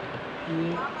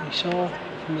 Yeah, we saw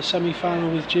from the semi-final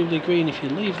with Julie Green, if you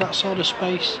leave that sort of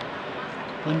space,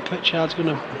 Lynn Pritchard's going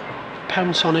to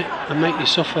pounce on it and make you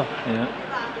suffer. Yeah,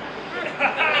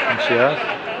 and she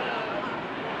has.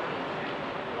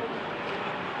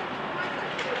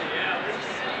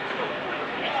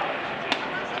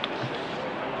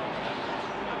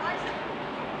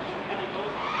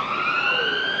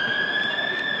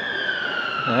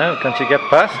 Yeah, can she get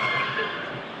past?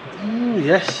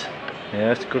 Yes.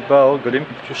 Yeah, it's a good ball, good imp.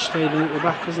 Just stayed in at the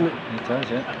back, hasn't it? It has,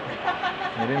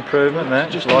 yeah. Good improvement there,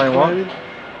 Just line one.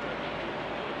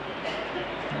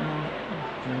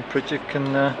 And Pritchard can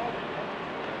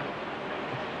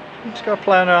just got to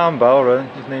play on her arm bowl, really.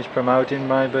 Just needs promoting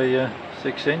maybe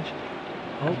 6 inch.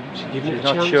 Oh, she's giving it a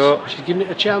not chance. sure. She's giving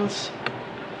it a chance.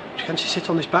 Can she sit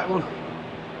on this back one?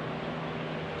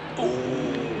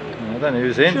 I don't know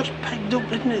who's in. Just pegged up,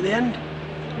 didn't it, at the end?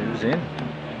 Who's in?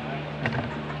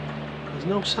 There's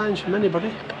no signs from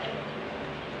anybody.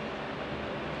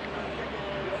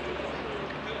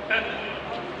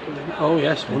 Oh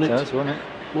yes, won it. It has, won it.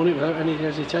 Won it without any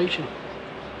hesitation.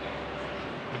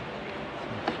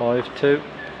 5-2.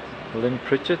 Lynn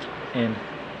Pritchard in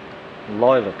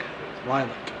lilac.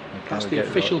 Lilac. Okay, That's we the get it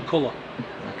official right. colour.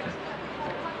 Okay.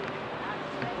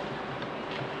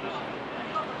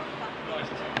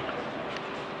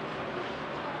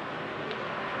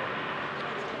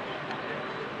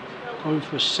 Going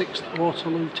for a 6th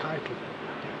Waterloo title.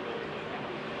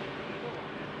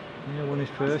 Yeah, won his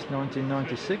first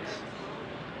 1996,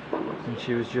 and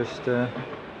she was just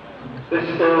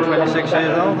 26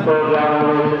 years old then.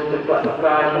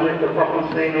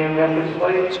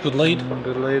 It's a good lead.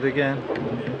 Good lead again.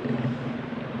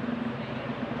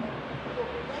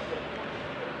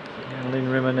 And Lynn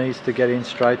Rimmer needs to get in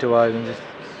straight away. And just,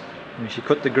 I mean, she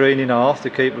cut the green in half to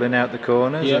keep Lynn out the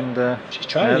corners, Yeah. and She's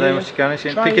trying. now she can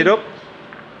pick it up.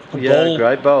 Good Yeah, ball.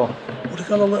 great ball. Would have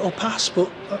got a little pass, but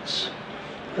that's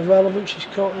irrelevant. She's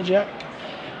caught the jack.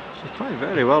 She's played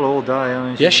very well all day. I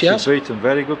mean, Yes, she has. She's beat some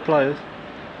very good players.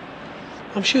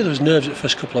 I'm sure there was nerves at the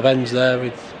first couple of ends there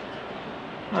with.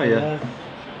 Oh yeah.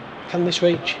 Can this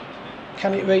reach?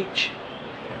 Can it reach?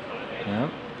 Yeah.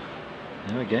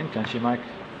 Now again, can she make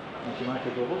a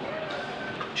double?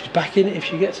 She's back in it if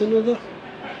she gets another.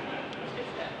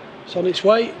 It's on its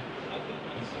way.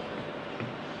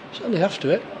 It's only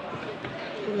after it.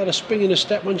 She's got a spring in a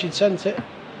step when she'd sent it.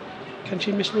 Can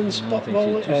she miss Lynn's spot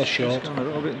ball? Or short? Just gone a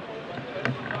little bit.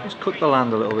 Just cut the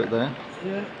land a little bit there.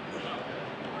 Yeah.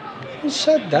 Having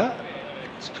said that,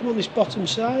 it's come on this bottom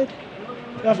side.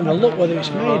 If you're having a look whether it's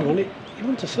made one, you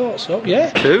wouldn't have thought so.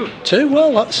 Yeah. Two.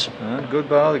 Well, that's. Good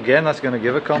ball again. That's going to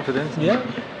give her confidence. Yeah.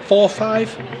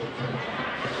 4-5.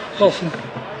 Well,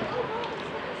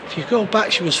 if you go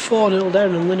back, she was 4-0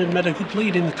 down, and Lynn had made a good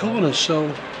lead in the corners,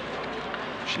 so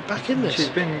she's back in this. She's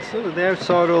been sort of the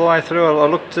outside all the way through. I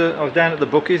looked. I was down at the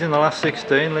bookies in the last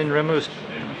 16. Lynn Rimmer was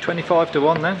 25 to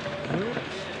 1 then.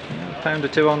 Pound or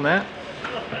two on there.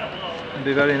 It'd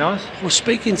be very nice. I was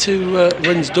speaking to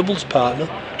Lynn's doubles partner,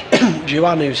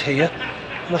 Joanne, who's here,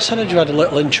 and I said, "Had you had a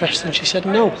little interest?" And she said,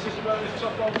 "No."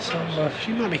 So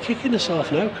she might be kicking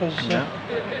herself now because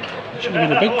should have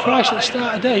been a big price at the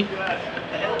start of the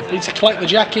day. Needs to collect the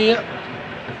jack here.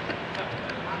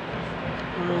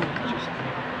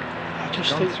 I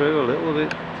just Gone think through a little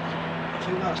bit. I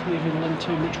think that's leaving Lynn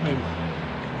too much room.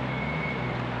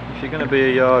 If you're going to be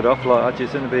a yard off like that,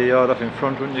 you're going to be a yard off in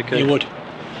front, wouldn't you, Keith? You would.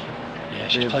 Yeah,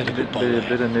 she's played a good ball. Be a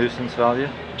bit of nuisance value.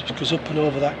 Just goes up and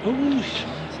over that. Ooh.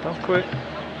 Stop quick.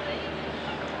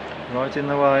 Right in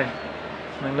the way.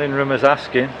 I mean, Lynn Rimmer's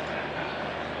asking.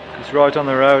 It's right on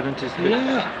the road, and she's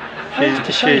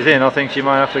in. I think she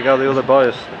might have to go the other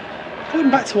bias. Going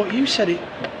back to what you said,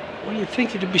 when you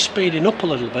think it'd be speeding up a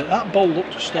little bit, that ball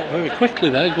looked to stop very quickly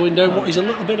there, going down what is a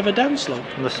little bit of a down slope.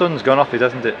 And the sun's gone off it,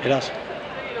 hasn't it? It has.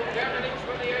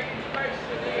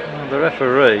 Well, the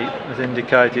referee has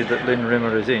indicated that Lynn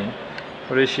Rimmer is in,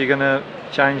 but is she going to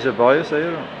change the bias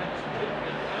here?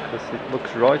 Because it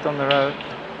looks right on the road.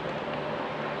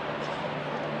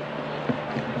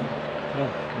 Well,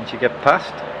 can she get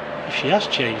past? If she has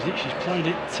changed it, she's played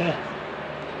it.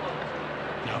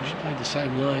 No, she's played the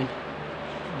same line.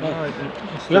 Well,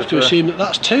 we have to assume that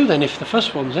that's two then, if the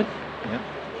first one's in. Yeah.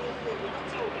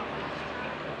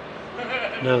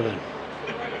 Now then.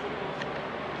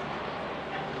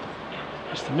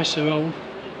 It's to miss her own.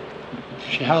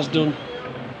 She has done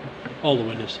all the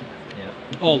winners. Yeah.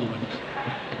 All the winners.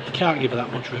 You can't give her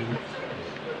that much room.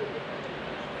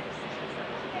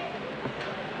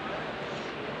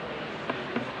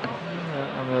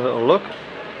 Having a little look.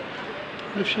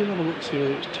 If she'll have a look, see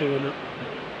whether it's two or not.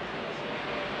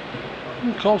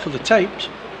 Call for the tapes.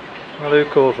 Well, who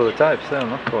called for the tapes? I'm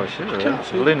not quite sure.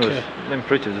 Lynn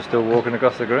Pritchard is still walking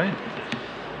across the green.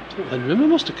 Lynn Rimmer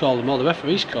must have called them, or the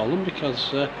referees called them,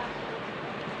 because I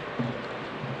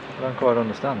don't quite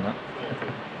understand that.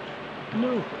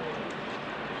 no.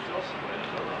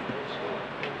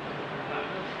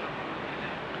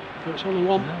 It's only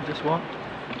one. No, just one.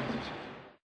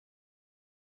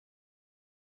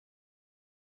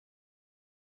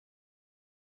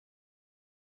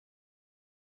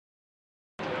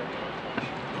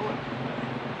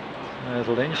 There's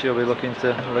Lynn, she'll be looking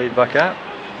to lead back out.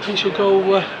 I think she'll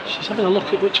go, she's having a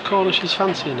look at which corner she's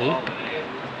fancying here.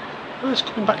 Well, it's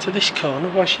coming back to this corner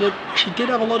where she did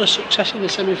have a lot of success in the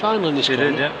semi-final in this corner.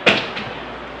 She did, yeah.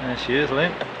 There she is,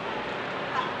 Lynn.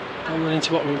 Going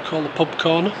into what we would call the pub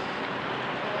corner.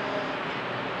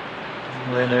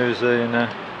 Lynn, who's an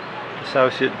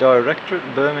Associate Director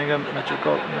at Birmingham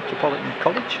Metropolitan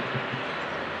College.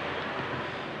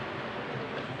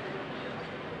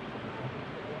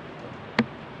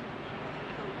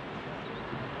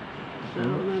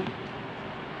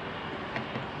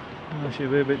 She'll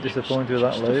be a bit disappointed with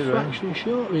that lead, Just a fraction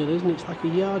short, really, isn't it? It's like a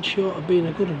yard short of being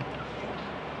a good one.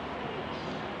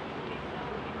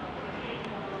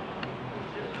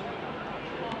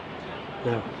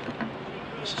 Now,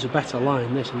 this is a better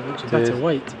line, this, and it's a better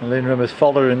weight. And Lynn Rimmer's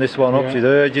following this one up, she's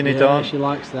urging it on. She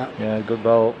likes that. Yeah, good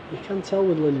ball. You can tell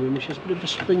with Lynn Rimmer, she's a bit of a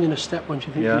spring in a step when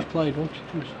she thinks she's played one. She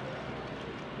comes.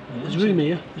 There's room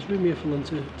here for Lynn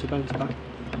to bounce back.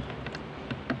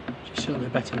 She's certainly a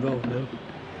better road now.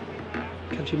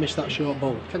 Can she miss that short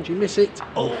ball? Can she miss it?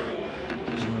 Oh!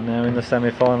 Now in the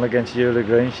semi-final against Julia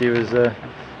Green, she was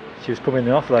coming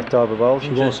off that type of ball.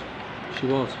 She was. She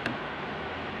was.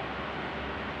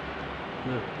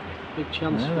 No. Big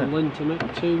chance for Lynn to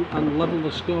make 2 and level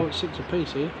the score at 6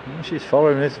 apiece here. Yeah, she's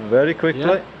following this very quickly.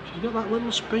 Yeah. She's got that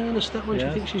little spring in the step when she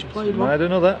thinks she's played one. Made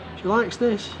another. She likes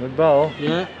this. Good ball.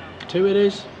 Yeah, 2 it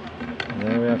is.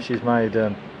 There we have. She's made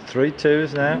 3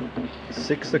 2s now,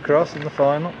 6 across in the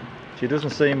final. She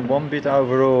doesn't seem one bit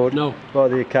overawed by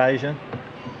the occasion.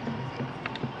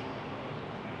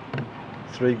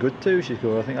 3 good 2s she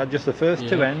scored. I think just the first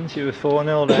 2 ends she was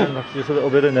 4-0 down. That's just a little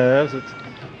bit of nerves.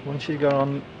 Once she got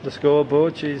on the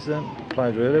scoreboard, she's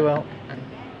played really well.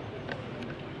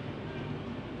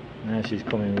 Now she's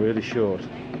coming really short,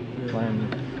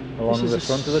 playing along the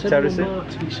front of the terrace.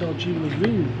 Marks we saw Julie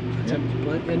Green attempt to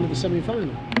play at the end of the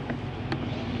semi-final.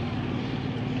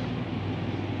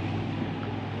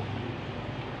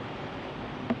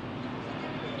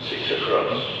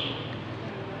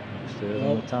 Still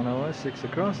on the Tannoy, 6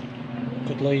 across.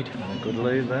 Good lead. And a good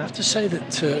lead there. I have to say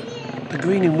that the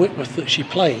green in Whitworth that she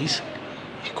plays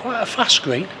is quite a fast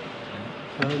green.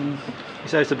 You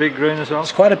say it's a big green as well?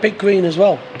 It's quite a big green as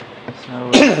well. So,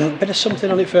 a bit of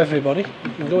something on it for everybody.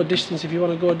 You can go a distance if you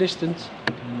want to go a distance.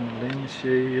 Lynn,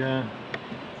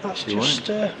 that's just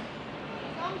that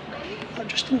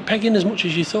just didn't peg in as much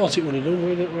as you thought it would have done.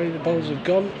 Where the balls have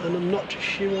gone, and I'm not just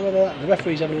sure whether the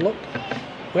referee's having a look.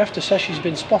 We have to say she's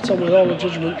been spot on with all the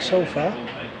judgments so far.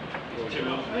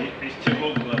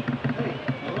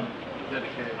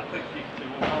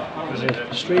 There's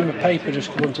a stream of paper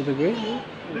just come onto the green.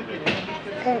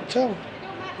 Can't tell.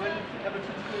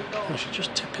 Oh, she's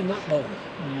just tipping that ball.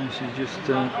 Yeah, she just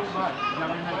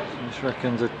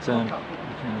reckons that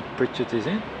Pritchett is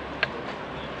in.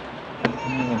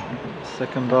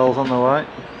 Second ball's on the way.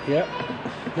 Yeah,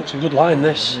 that's a good line.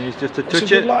 This. He's just to touch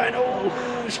it's a good it. line.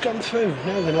 Oh, it's gone through.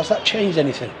 Now then, has that changed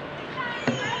anything?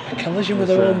 A collision with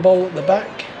her own ball at the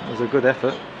back. It was a good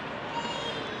effort.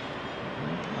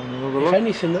 If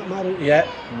anything, that matters. Yeah.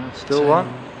 Still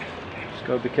one. Just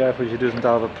got to be careful she doesn't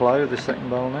overplay with the second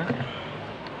ball now.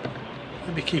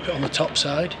 Maybe keep it on the top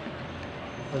side.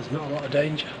 There's not a lot of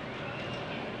danger.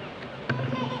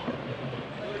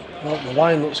 Well, the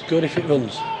line looks good if it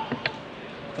runs.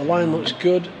 The line looks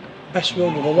good. Best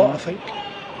run of the lot, I think.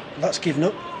 That's given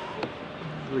up.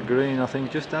 The green, I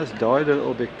think, just has died a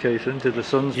little bit, Keith, into the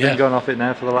sun's been gone off it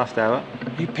now for the last hour.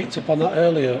 You picked up on that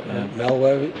earlier, Mel,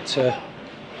 where it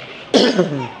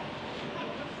the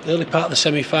early part of the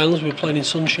semi-finals we were playing in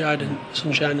sunshine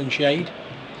and shade,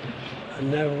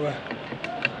 and now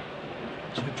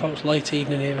as we approach late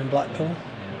evening here in Blackpool.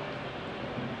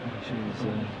 She's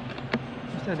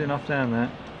just heading off down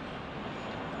there.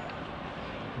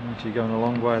 And she's going a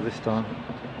long way this time.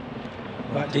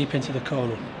 Right deep into the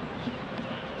corner.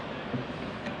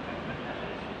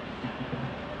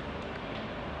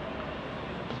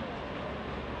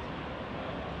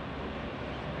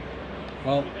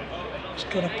 Well, it's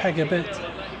got to peg a bit.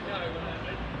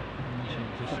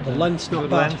 But the length's not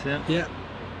bad. Length, yeah.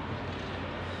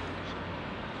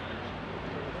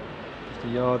 Just a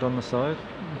yard on the side.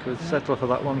 You could settle for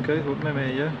that one, Keith, wouldn't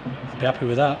we, you? I'd be happy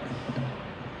with that.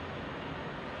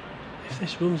 If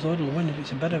this runs, though, it'll win if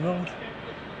it's a better road.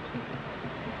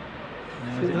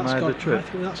 I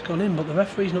think that's gone in, but the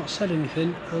referee's not said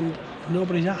anything and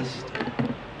nobody's asked.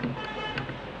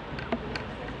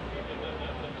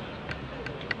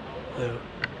 Now,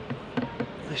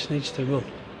 this needs to run.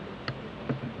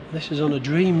 This is on a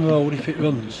dream road if it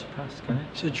runs.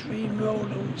 It's a dream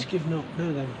road, oh, it's given up.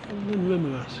 Now then,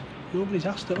 remember ask. Nobody's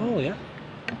asked at all yet.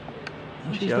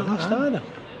 And she's not asked either.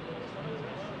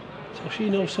 So she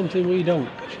knows something we don't.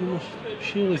 She must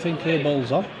surely think her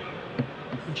ball's on.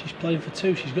 And she's playing for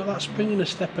 2. She's got that spring in her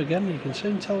step again. You can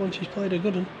soon tell when she's played a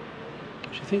good one.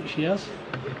 She thinks she has.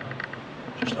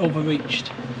 Just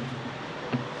overreached.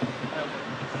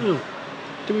 Oh,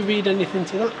 do we read anything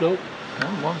to that? No.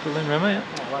 One for Lynn Rimmer,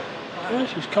 Yeah,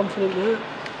 she's confident there.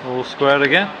 All square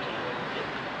again.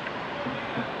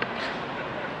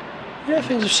 Yeah,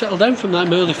 things have settled down from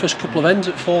that early first couple of ends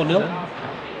at 4-0.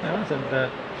 Yeah, I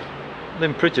think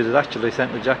Lynn Pritchard has actually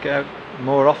sent the jacket out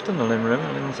more often than Lynn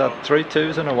Rimmer. Lynn's had 3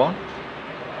 2s and a 1.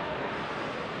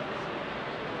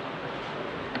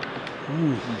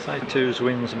 They say 2s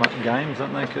wins games,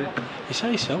 don't they, Keith? You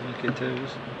say so. Lucky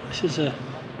 2s. This is a.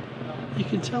 You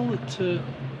can tell that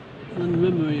Lynn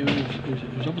Rimmer,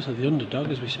 who's obviously the underdog,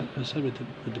 as we said with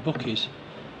the bookies,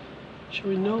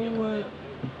 showing no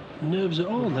nerves at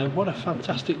all. Now, what a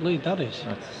fantastic lead that is.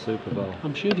 That's a Super Bowl.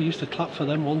 I'm sure they used to clap for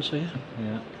them once here.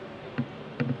 Yeah.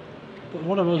 But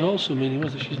what I was also meaning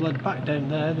was that she's led back down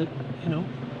there, that, you know,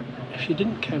 if she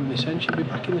didn't count this end, she'd be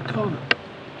back in the corner.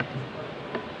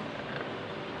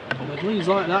 But with leads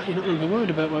like that, you're not going to be worried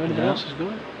about where anybody else is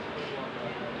going.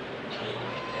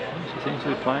 She seems to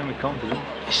be playing with confidence.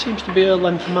 This seems to be her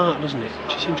length mark, doesn't it?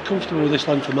 She seems comfortable with this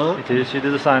length of mark. It is. She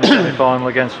did the same semi-final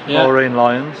against Maureen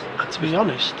Lyons. And to be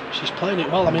honest, she's playing it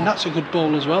well. I mean, that's a good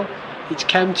ball as well. It's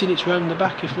counting, it's round the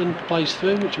back if Lynn plays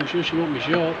through, which I'm sure she won't be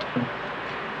short.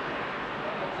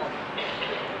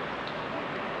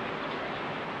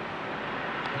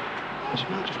 She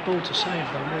might just bowl to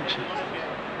save though, won't she?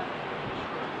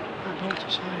 Might bowl to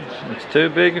save. It's too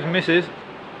big if it misses.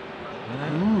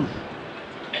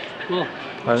 Well,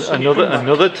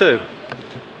 Another 2.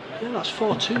 yeah, that's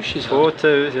 4-2 she's had. 4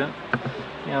 2s, yeah.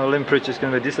 You know, Lynn Pritchard's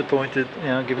going to be disappointed, you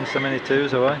know, giving so many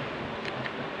 2s away.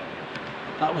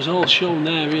 That was all shown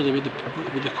there really with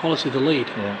the quality of the lead.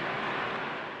 Yeah.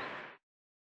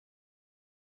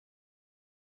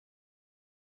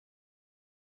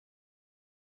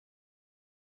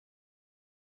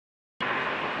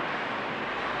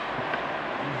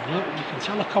 Look, you can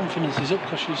tell her confidence is up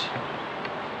because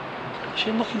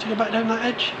she's looking to go back down that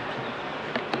edge.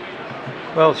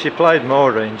 Well, she played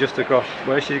Maureen just across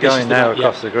where she's going now,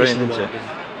 across the green, isn't she?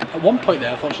 At one point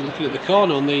there, I thought she was looking at the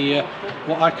corner on the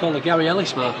what I call the Gary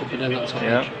Ellis mark up and down that top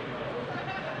edge.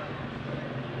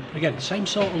 But again, same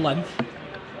sort of length.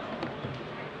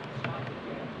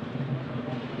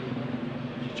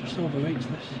 Just overreached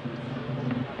this.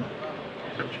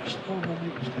 Just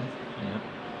overreached it.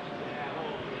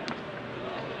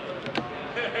 I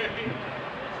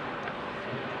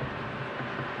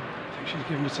think she's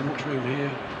given me too much room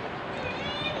here.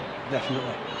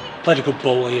 Definitely. Played a good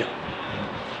ball here.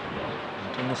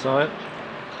 On the side.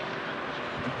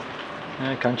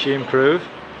 Yeah, can she improve?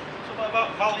 Something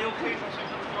about value, Keith,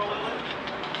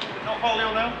 not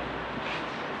value now?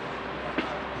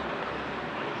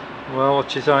 Well,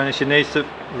 what she's saying is she needs to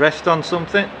rest on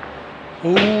something.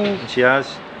 Ooh. And she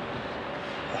has.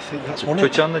 I think that's won it.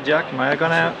 Touch on the jack, may have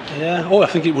gone out. Yeah, oh, I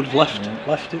think it would have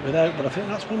left it without, but I think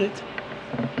that's won it.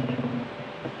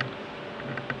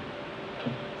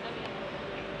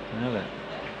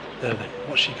 There then,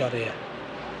 what's she got here?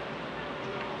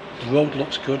 The road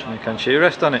looks good. And can she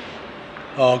rest on it?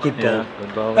 Oh, good ball. Yeah,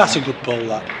 good ball. That's a good ball,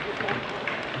 that.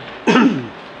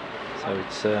 So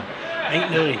it's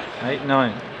 8-9.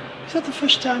 8-9. Is that the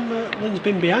first time Lynn's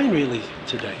been behind really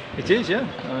today? It is, yeah.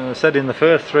 I said in the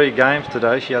first 3 games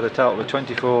today she had a total of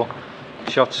 24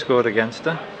 shots scored against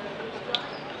her.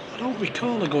 I don't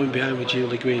recall her going behind with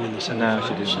Julie Green in the semi-final. No,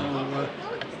 she didn't.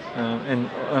 So,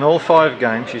 in all 5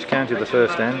 games she's counted the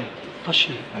first end. has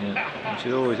she? Yeah. Which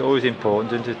is always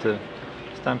important, isn't it, to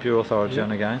stamp your authority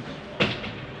on a game.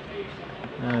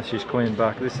 She's coming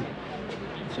back.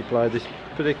 She played this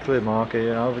particular marker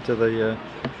here over to the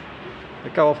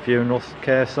golf funeral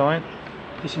care sign.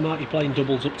 This is Marty playing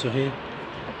doubles up to here.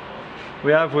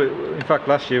 In fact,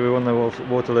 last year we won the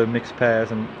Waterloo mixed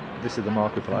pairs, and this is the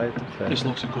mark we played. This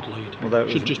looks a good lead. Well,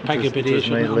 should just peg a bit here.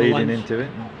 Me leading into it.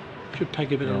 Should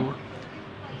peg a bit on.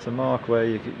 It's a mark where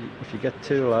if you get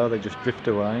too low, they just drift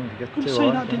away. And if you get too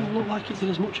high, that didn't look like it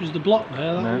did as much as the block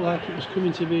there. That looked like it was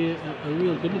coming to be a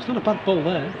real good. It's not a bad ball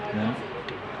there. No.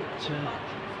 But,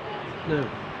 no.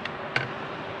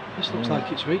 This looks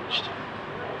like it's reached.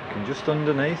 And just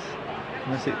underneath,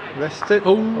 unless it rests it.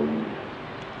 Oh.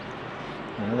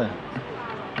 There.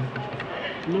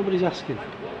 Nobody's asking.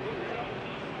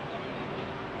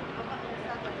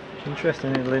 It's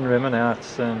interesting in Lynn Rimmer now.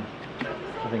 It's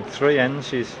I think 3 ends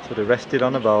she's sort of rested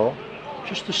on a bowl.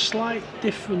 Just a slight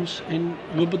difference in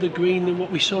rubber the green than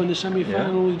what we saw in the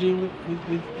semi-final with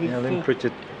Lynn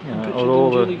Pritchard.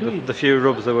 All the few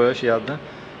rubs there were she had there.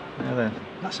 Then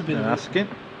that's a bit of asking.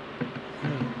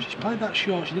 Yeah, she's played that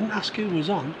short. She didn't ask who was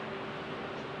on.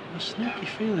 A sneaky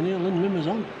feeling here. Lynn Rimmer's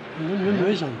on. And Lynn Rimmer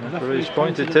is on. The referee's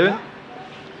pointed to it.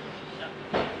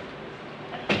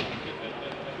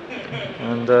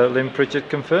 And Lynn Pritchard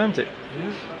confirmed it.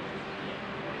 Yeah.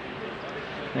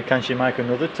 And can she make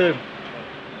another 2?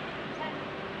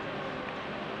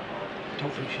 I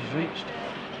don't think she's reached.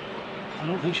 I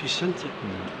don't think she's sent it.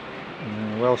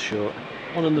 No, well short.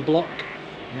 One on the block.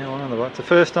 Yeah, one on the block. It's the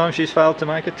first time she's failed to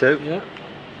make a 2. Yeah.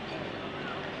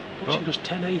 But she goes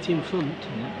 10-8 in front.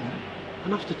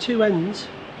 And after 2 ends,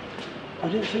 I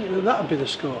didn't think that would be the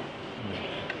score.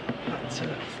 At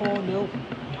 4-0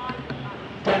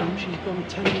 down, she's gone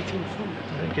 10-8 in front.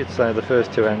 I think it's the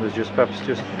first 2 ends was perhaps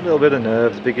just a little bit of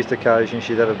nerves, biggest occasion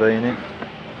she'd ever been in.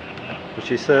 But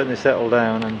she's certainly settled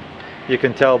down, and you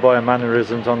can tell by her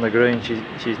mannerisms on the green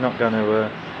she's not going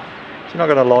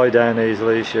to lie down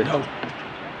easily, is she? No.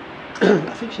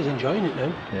 I think she's enjoying it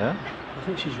now. Yeah. I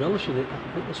think she's relishing it.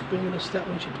 I think the spring in her step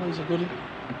when she plays a goodie.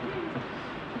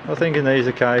 I think in these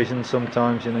occasions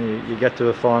sometimes, you know, you get to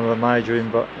a final, a major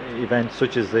event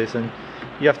such as this, and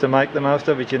you have to make the most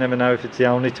of it. You never know if it's the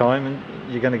only time and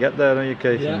you're going to get there, don't you,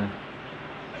 Keith? Yeah. You know?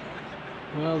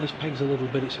 Well, this pegs a little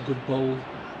bit, it's a good bowl.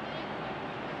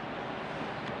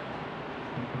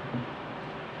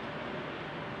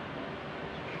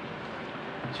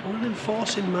 It's one of them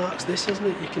forcing marks, this, isn't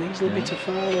it? You can easily be to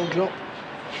far or drop.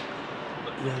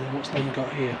 Yeah, then what's Lynn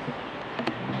got here?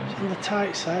 It's on the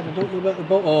tight side, I don't know about the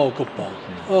ball. Oh, good ball.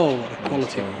 Oh, what a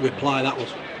quality reply that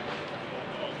was.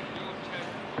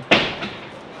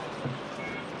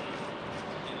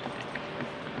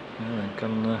 Yeah,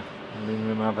 can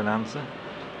Lynn have an answer?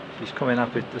 She's coming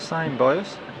up with the same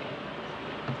bias.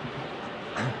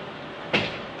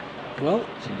 Well,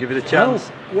 so give it a chance.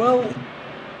 Well,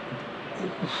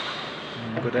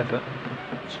 good effort.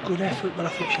 It's a good effort, but I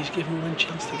think she's given Lynn a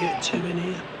chance to get 2 in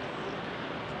here.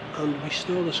 And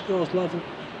restore the scores level.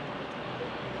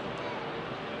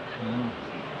 And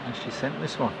she sent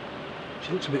this one.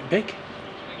 She looks a bit big.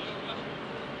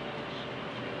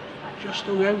 Just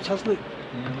hung out, hasn't it?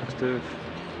 Yeah, looks to have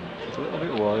just a little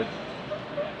bit wide.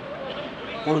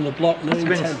 One on the block, 9-10. It's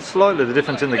been slightly the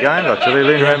difference in the game actually.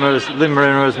 Lynn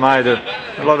Rimmer has made a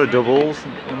lot of doubles,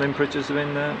 and Lynn Pritchard's have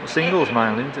been singles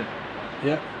mainly, isn't it?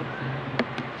 Yeah.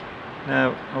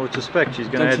 Now, I would suspect she's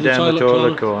going to head down the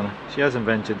toilet corner. She hasn't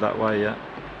ventured that way yet.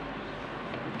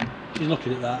 She's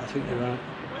looking at that, I think you're right.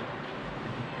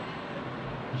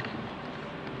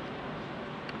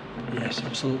 Yes,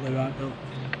 absolutely right, Bill.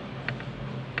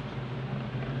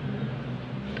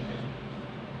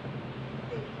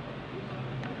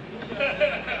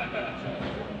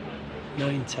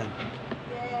 (9-10).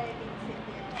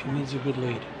 She needs a good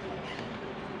lead.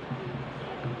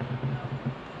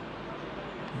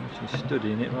 She's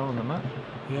studying it well on the mat.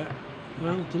 Yeah,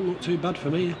 well, doesn't look too bad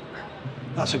for me.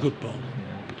 That's a good ball.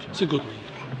 Yeah, it's a good lead.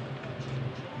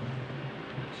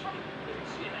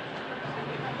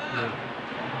 Yeah.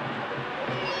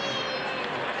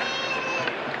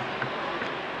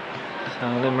 So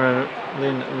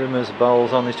Lynn Rimmer's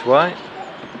bowl's on its way.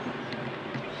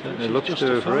 Certainly looks to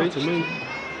have reached. Yeah.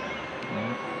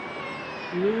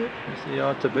 Is the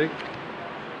yard too big?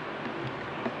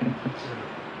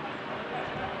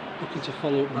 Looking to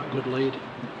follow up that good lead.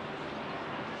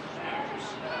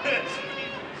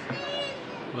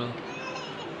 Well,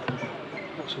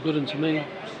 looks a good one to me.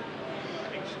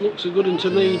 Looks a good one to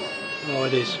me. Oh,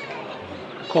 it is.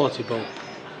 Quality ball.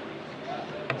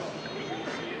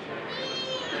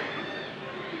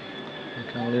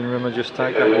 Can Lynn Rimmer just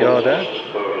take that yard out?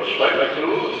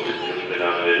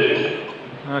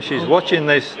 Oh, she's watching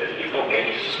this.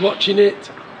 She's watching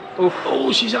it. Oof.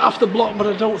 Oh, she's off the block, but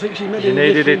I don't think she made She any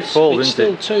needed difference. it full, it's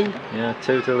didn't still it? 2. Yeah,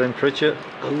 2 to Lynn Pritchard.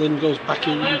 And Lynn goes back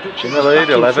in. In the lead,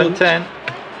 11-10. I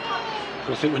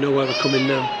think we know where we're coming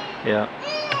now. Yeah.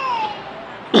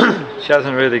 She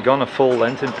hasn't really gone a full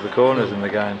length into the corners in the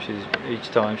game. Each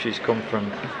time she's come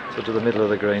from sort of the middle of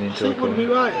the green into the corner. Would be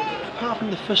right. Apart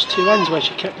from the first 2 ends where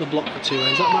she kept the block for 2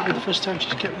 ends, that might be the first time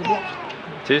she's kept the block.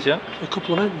 It is, yeah. For a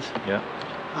couple of ends. Yeah.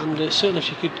 And certainly if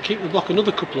she could keep the block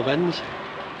another couple of ends,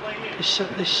 this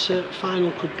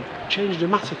final could change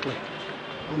dramatically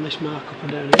on this mark up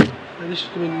and down here. And this is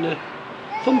coming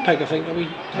thumb peg, I think. Are we?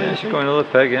 Yeah, she's got another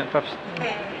peg. Yeah, perhaps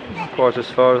not quite as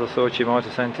far as I thought she might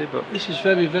have sent it, but this is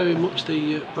very, very much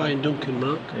the Brian Duncan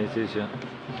mark. It is, yeah.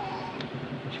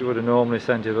 She would have normally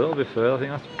sent it a little bit further. I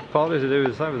think that's partly to do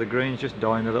with the greens just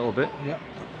dying a little bit. Yeah.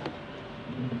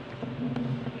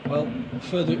 Well, the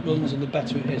further it runs and the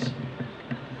better it is.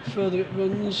 The further it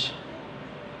runs,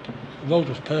 the road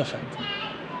was perfect.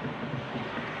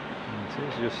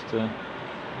 It is just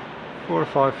 4 or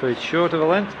 5 feet short of a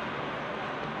length.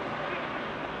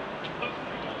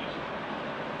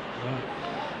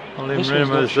 Well, Lynn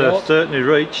Rimmer's certainly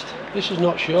reached. This is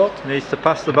not short. Needs to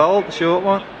pass the ball, the short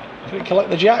one. Can it collect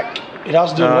the jack? It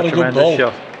has done. What a good ball.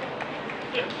 Shot.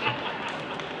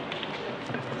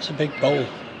 That's a big bowl.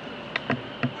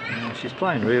 Yeah, she's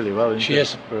playing really well, isn't she? She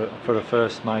is. For her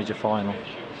first major final.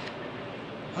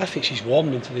 I think she's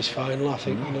warmed into this final. I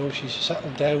think you know she's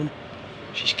settled down.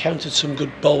 She's counted some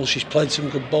good bowls. She's played some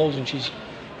good bowls, and she's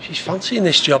fancying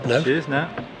this job now. She is now.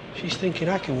 She's thinking,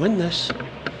 I can win this.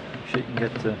 She can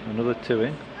get another 2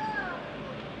 in.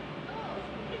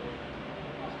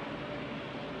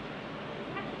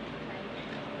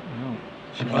 Oh,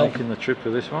 she's making the trip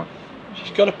with this one.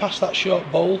 She's got to pass that short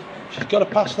bowl. She's got to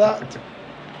pass that.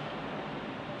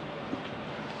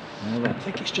 I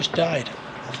think it's just died.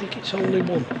 I think it's only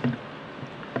 1.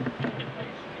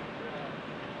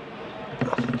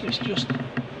 I think it's just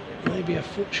maybe a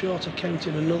foot short of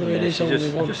counting another. Yeah, it is she only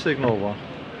just, one. Just signal one.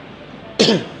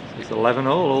 It's 11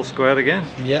 all square again.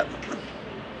 Yep.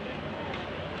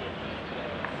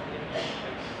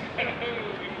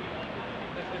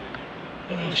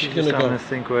 Where's she going to Having go? to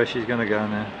think where she's going to go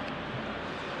now.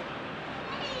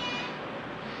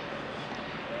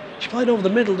 She played over the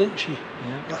middle, didn't she?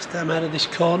 Yeah. Last time out of this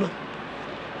corner.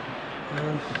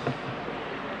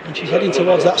 And she's heading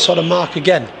towards that sort of mark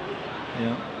again.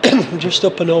 Yeah. Just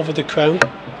up and over the crown.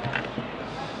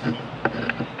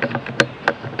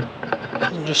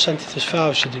 Hasn't just sent it as far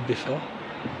as she did before.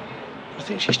 I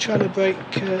think she's trying to break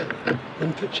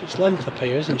Lynn Pritchett's length up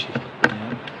here, isn't she?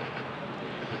 Yeah.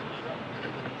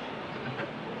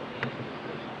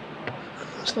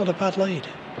 That's not a bad lead.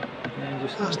 Yeah,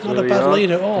 just That's that's not where a we bad are.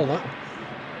 lead at all, that.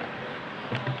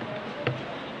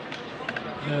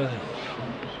 There then.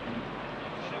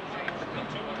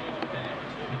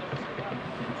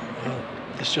 Well,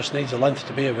 this just needs a length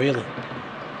to be a reeling.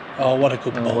 Oh, what a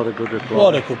good Oh, ball. what a good reply.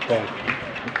 What a good ball.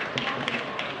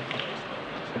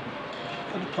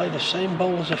 Could have played the same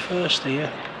ball as the first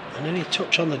here, and any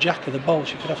touch on the jack of the ball,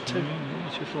 she could have two.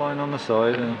 It's just lying on the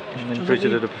side, and then doesn't Pritchett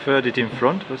need- would have preferred it in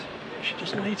front, but She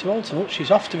doesn't need to alter much. She's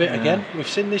off to it Yeah. again. We've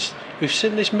seen this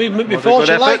movement What a before. good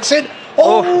She effort. likes it.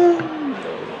 Oh!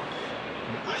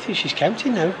 I think she's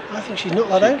counting now. I think she's not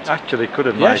that out. actually could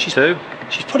have Yeah, made she's- two.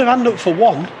 She's put her hand up for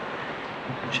one.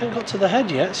 She hasn't got to the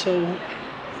head yet, so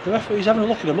the referee's having a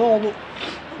look at them all. But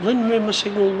Lynn Rimmer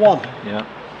signalled one. Yeah.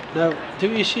 Now, do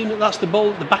you assume that that's the ball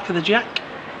at the back of the jack?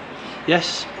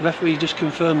 Yes, the referee just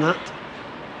confirmed that.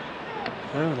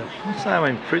 Now then. That's how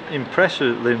impressed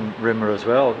with Lynn Rimmer as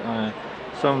well.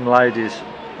 Some ladies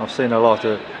I've seen a lot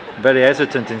are very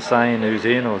hesitant in saying who's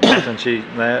in or not, and she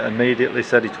there immediately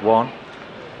said it's one.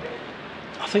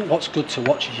 I think what's good to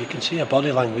watch is you can see her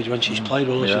body language when she's played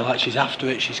well. Yeah. She's after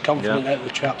it, she's confident Yeah. out of the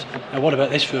traps. Now what about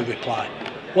this for a reply?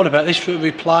 What about this for a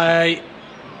reply?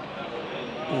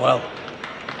 Well.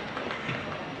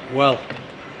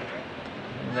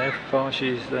 And therefore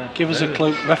she's Give us a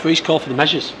clue. Referee's call for the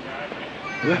measures.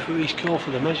 Referee's call for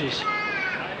the measures.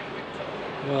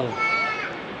 Well,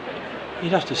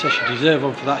 you'd have to say she deserved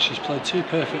one for that. She's played two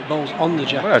perfect balls on the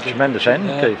jack. Well, a tremendous end,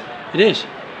 Keith. It is.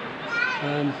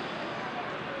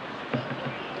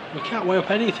 We can't weigh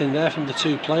up anything there from the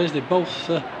two players. They both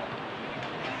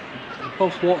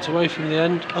walked away from the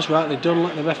end. That's rightly done,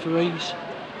 like the referees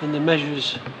and the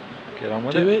measures Get on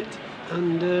with do it. it.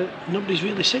 And nobody's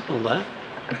really signalled there,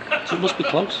 so it must be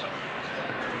close.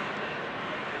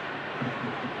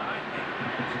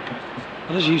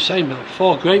 But as you say, Mel,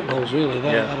 four great balls really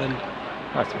there Yeah. at that end.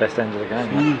 That's the best end of the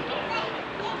game.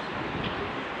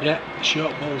 Yeah,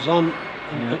 short balls on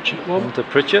and pitch at one. On to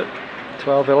Pritchett,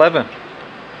 12-11.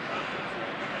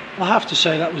 I have to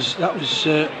say that was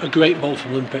a great ball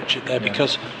from Lynn Pritchett there,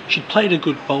 because she'd played a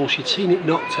good ball, she'd seen it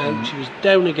knocked out, she was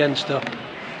down against her,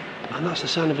 and that's the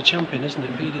sign of a champion, isn't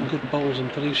it? Feeding good balls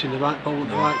and producing the right ball at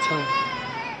the right time.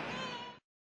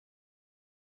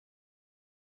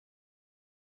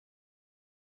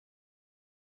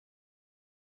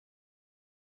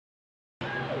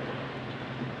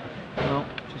 Well,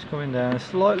 she's coming down a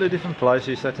slightly different place.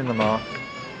 She's setting the mark.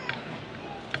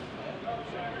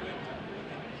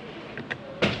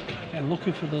 Again,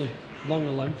 looking for the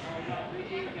longer length.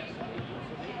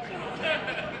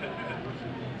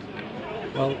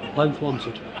 Well, length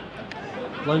wanted.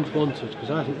 Length wanted, because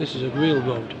I think this is a real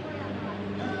road.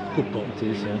 Good ball. It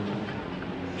is, yeah.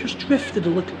 Just drifted a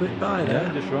little bit by there.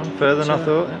 Yeah, just run further than I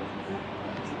thought. Yeah.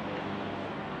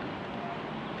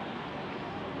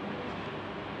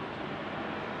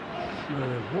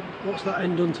 What's that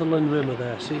end done to Lynn Rimmer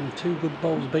there? Seeing two good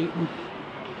balls beaten.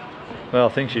 Well, I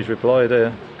think she's replied there.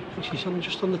 I think she's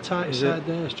just on the tight Is side it?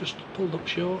 there. It's just pulled up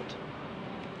short.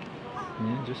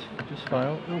 Yeah, just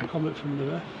failed. No comment from the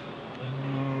ref.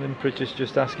 Lynn Pritchett's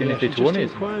just asking Yeah, if she's it's won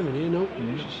just it. inquiring here, no.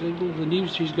 She signalled the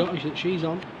news she's got is that she's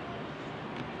on.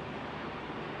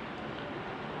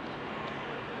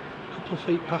 A couple of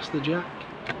feet past the jack.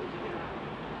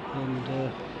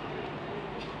 And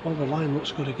well, the line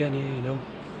looks good again here, you know.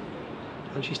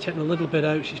 And she's taken a little bit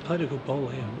out. She's played a good ball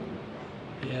here.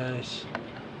 Yes.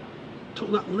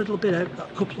 Took that little bit out,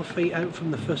 that couple of feet out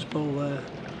from the first ball there.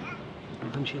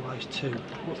 And she lies two.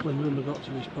 What's Lynn Rimmer got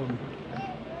to respond?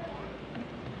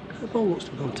 The ball looks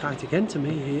to have gone tight again to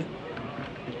me here.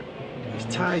 It's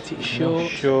tight, it's short.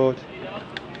 Short.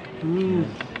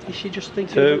 Is she just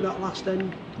thinking Two. about that last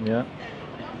end? Yeah.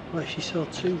 Like she saw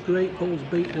two great balls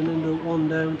beaten and ended up one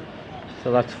down.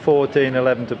 So that's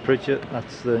 14-11 to Pritchett.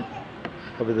 That's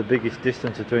probably the biggest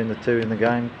distance between the two in the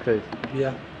game, Keith.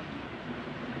 Yeah.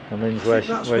 And Lynn's I where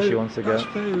think she wants to go. That's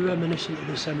very reminiscent of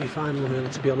the semi-final, really,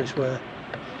 to be honest, where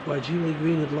Julie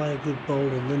Green would lie a good ball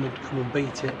and Lynn would come and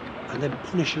beat it, and then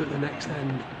punish her at the next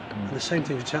end. And the same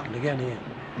thing has happened again here.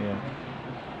 Yeah.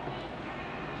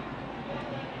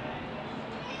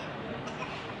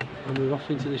 And we're off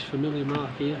into this familiar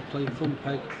mark here, playing thumb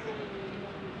peg.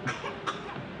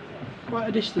 Quite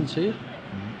a distance here.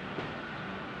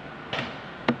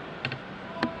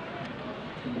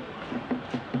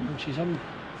 And she's on,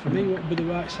 for me, what would be the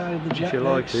right side of the jack. She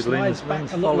likes it. Lynn's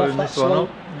Lynn's following this one up.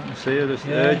 You see her just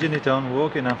urging it on,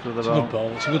 walking after the It's ball. a good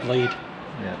ball, it's a good lead.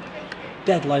 Yeah.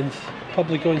 Dead length,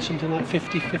 probably going something like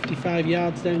 50-55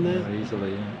 yards down there. Yeah,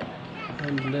 easily, yeah.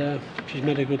 And she's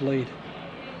made a good lead.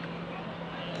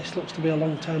 This looks to be a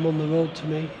long time on the road to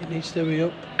me. It needs to hurry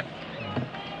up.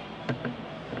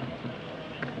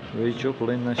 Reach up,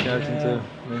 Lynn, they're shouting to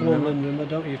Lynn. Come on, Lynn, remember,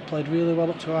 don't you? You've played really well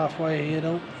up to halfway here.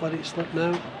 Don't let it slip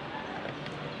now.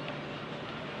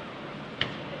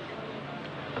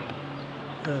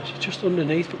 She's just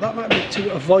underneath, but that might be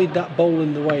to avoid that bowl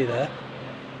in the way there.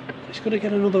 It's going to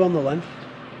get another on the length.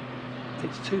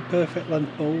 It's two perfect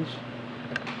length bowls.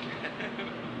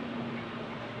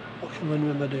 What can Lynn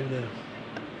Rimmer do now?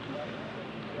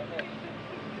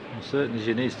 Well, certainly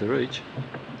she needs to reach.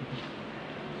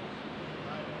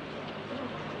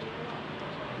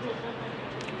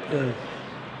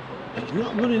 She's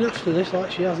not running after this like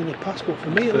she has in the past, but for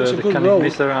me it looks a good Can roll. it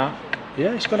miss her out?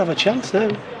 Yeah, it's got to have a chance now.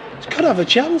 It's got to have a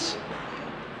chance.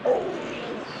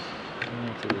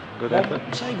 Good effort.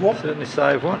 Save one. Certainly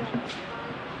save one.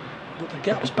 But the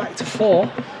gap's back to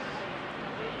 4,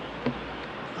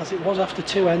 as it was after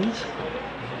 2 ends.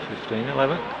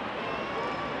 15-11.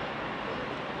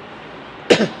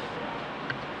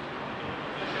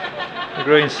 The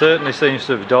green certainly seems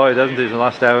to have died, hasn't it, in the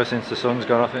last hour since the sun's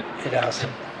gone off it? It has.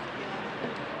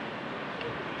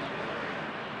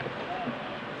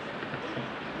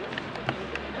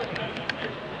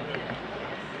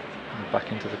 And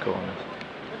back into the corners.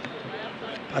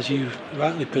 As you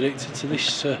rightly predicted, to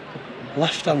this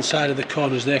left-hand side of the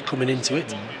corners, they're coming into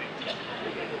it.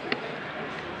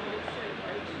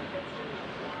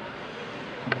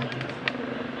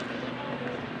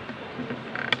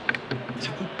 It's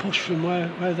a good push from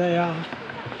where they are.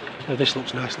 Now this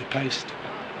looks nicely paced.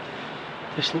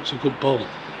 This looks a good ball.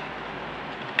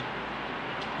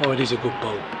 Oh, it is a good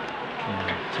ball.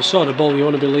 It's the sort of ball you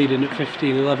want to be leading at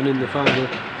 15-11 in the final,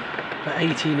 but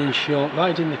 18 inch short,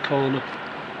 right in the corner.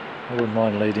 I wouldn't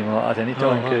mind leading like that any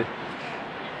time, Keith.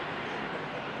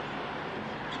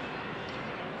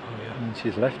 Oh, yeah. And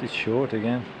she's left it short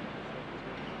again.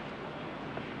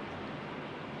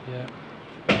 Yeah.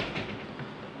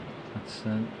 That's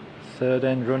third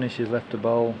end running, she's left the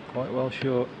bowl quite well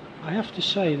short. I have to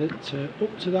say that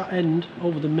up to that end,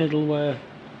 over the middle, where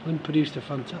Lynn produced a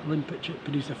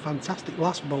fantastic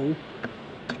last bowl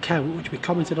to count, which we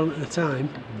commented on at the time.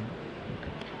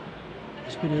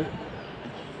 It's been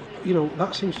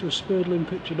that seems to have spurred Lynn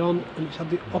Pritchard on, and it's had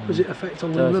the opposite effect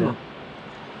on Lynn Rimmer.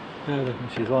 Now then,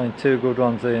 She's lying 2 good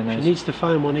ones there now. she needs to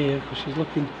find one here because she's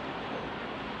looking.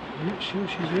 I'm not sure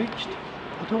she's reached.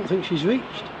 I don't think she's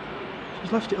reached.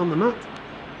 She's left it on the mat.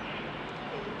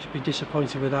 She'll be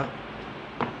disappointed with that.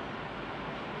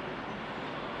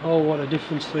 Oh, what a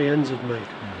difference 3 ends have made.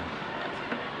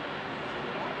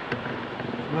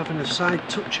 I'm having a side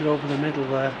toucher over the middle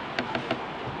there.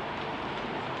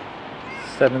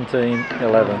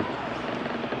 17-11.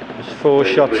 Just 4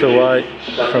 shots away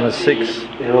from a 6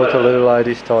 Waterloo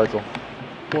ladies title.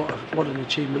 What an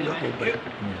achievement that will be.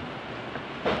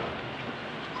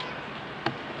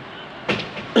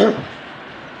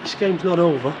 This game's not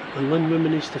over, and Lynn Rimmer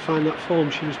needs to find that form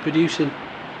she was producing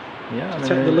Yeah, to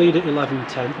take the lead at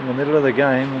 11-10. in the middle of the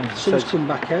game. Sun's come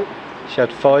back out. She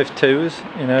had 5 twos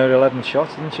in her 11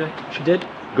 shots, didn't she? She did.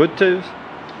 Good twos.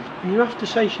 And you have to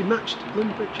say she matched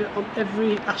Lynn Pritchard on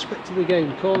every aspect of the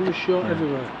game, corners, short,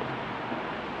 everywhere.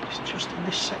 It's just in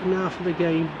this second half of the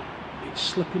game, it's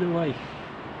slipping away.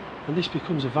 And this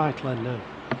becomes a vital end now.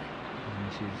 I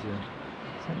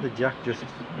think the jack just a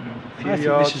few I think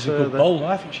yards this is a further. good bowl.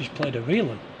 I think she's played a real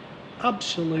one.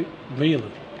 Absolute real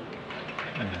one.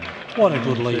 What a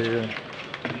good lead.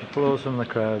 Applause from the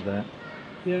crowd there.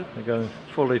 Yeah. They're going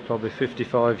fully probably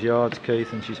 55 yards,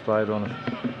 Keith, and she's played on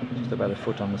just about a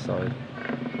foot on the side.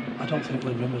 I don't think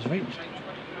Lynn Rimmer's reached.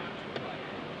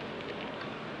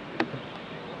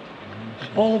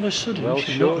 All of a sudden, Well,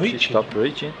 she's sure, not reaching. she stopped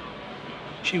reaching.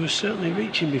 She was certainly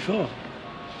reaching before.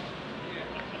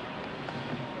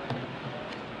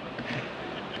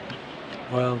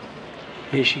 Well,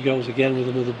 here she goes again with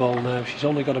another ball now. She's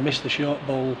only got to miss the short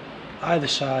ball either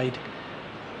side,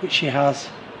 which she has.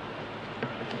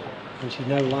 And she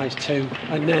now lies 2.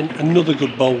 And then another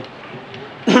good bowl.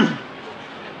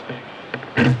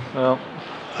 Well,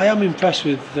 I am impressed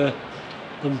with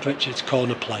Lynn Pritchard's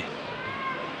corner play.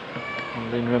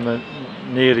 Lynn Rimmer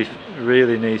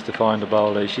really needs to find a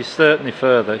bowl there. She's certainly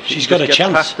further. If she She's can got a just get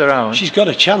chance. past her own, She's got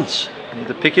a chance. need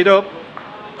to pick it up.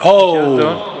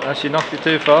 Oh! And she knocked it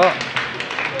too far.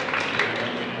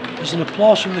 There's an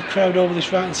applause from the crowd over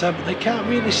this right hand side, but they can't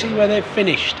really see where they've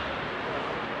finished.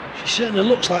 She certainly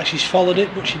looks like she's followed it,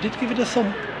 but she did give it a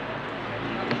thump.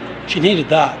 She needed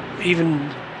that.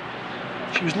 Even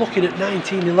she was looking at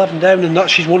 19-11 down, and that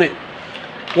she's won it.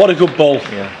 What a good ball!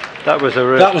 Yeah, that was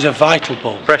a vital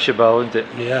ball. pressure ball, isn't it?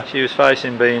 Yeah. She was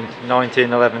facing being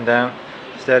 19-11 down,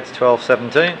 instead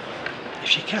 12-17. If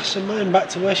she casts her mind back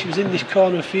to where she was in this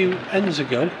corner a few ends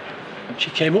ago, she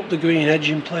came up the green edge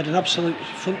and played an absolute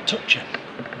front toucher.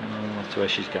 That's where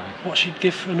she's going. What she'd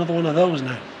give for another one of those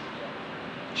now?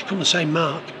 She's come the same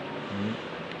mark.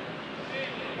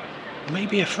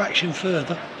 Maybe a fraction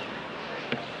further.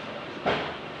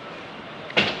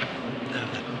 Now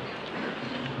then,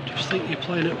 just think you're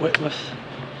playing at Whitworth,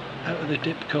 out of the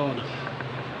dip corner.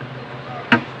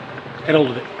 Get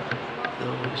hold of it.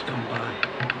 No, it's gone by.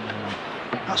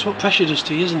 That's what pressure does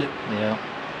to you, isn't it? Yeah.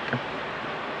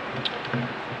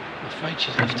 I'm afraid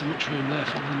she's left too much room there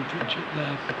for Lynn Pritchard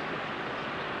there.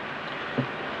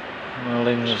 Well,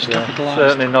 Lynn was She's capitalised.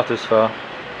 certainly not as far.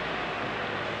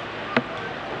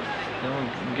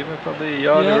 No, give her probably a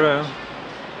yard of room.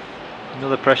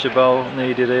 Another pressure ball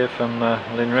needed here from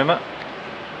Lynn Rimmer.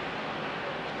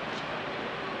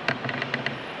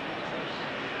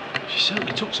 She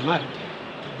certainly took some out.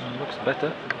 Looks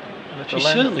better. She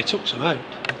certainly took some out.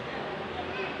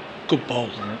 Good ball.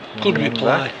 Yeah, Good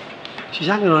reply. back. She's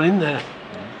hanging on in there.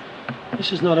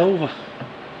 This is not over.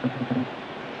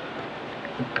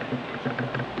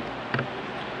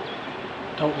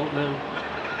 Don't look now.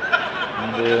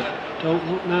 And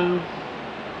Don't look now.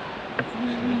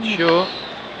 sure,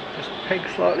 just peg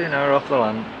slightly narrow off the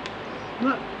land.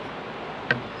 No.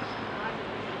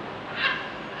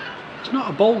 It's not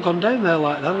a ball gone down there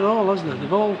like that at all, hasn't it?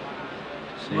 They've all.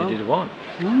 So you did one.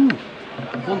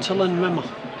 One to Lynn Rimmer.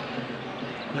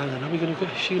 Now then, are we going to go?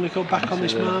 Is she going to go back on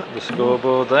this mark? The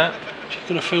scoreboard there. She's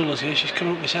going to fool us here. She's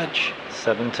coming up this edge.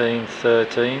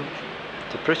 17-13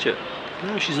 to Pritchard.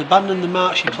 No, she's abandoned the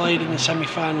mark she played in the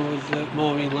semi-final with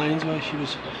Maureen Lanes, where she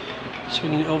was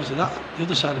swinging it over to the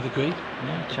other side of the green.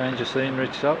 Yeah, change of scenery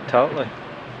totally.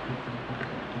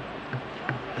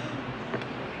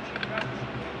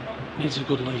 Needs a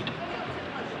good lead.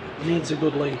 Needs a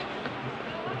good lead.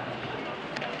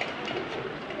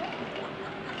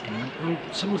 Well,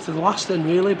 similar to the last then,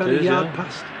 really, about a yard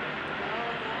past.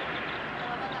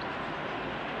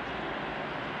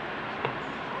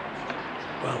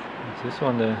 Well, It's this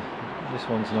one there. This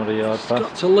one's not a yard it's past.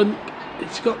 got to limp.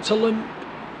 It's got to limp.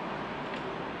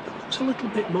 It looks a little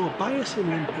bit more bias in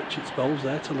Lynn Pritchard's bowls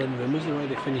there to Lynn Rimmer's, the way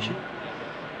they finish it.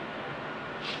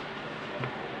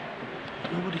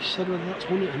 Nobody said whether that's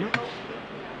won it or not.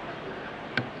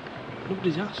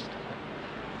 Nobody's asked.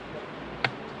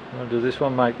 Well, does this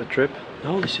one make the trip?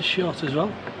 No, this is short as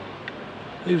well.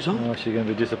 Who's on? Oh, she's going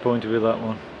to be disappointed with that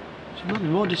one. She might be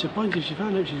more disappointed if she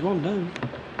found out she's one down.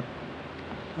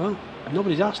 Well,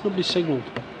 nobody's asked, nobody's signalled.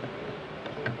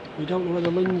 We don't know whether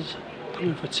Lynn's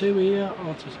coming for 2 here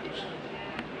or to...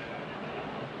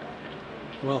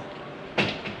 Well,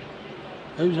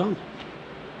 who's on?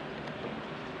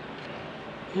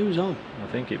 Who's on? I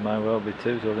think it may well be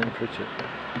 2 to Lynn Pritchard.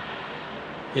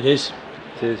 It is.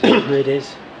 It is. It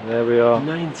is. There we are.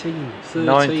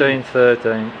 19-13.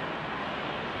 19-13.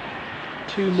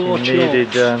 2 more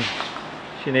chalks.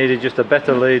 She needed just a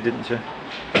better lead, didn't she?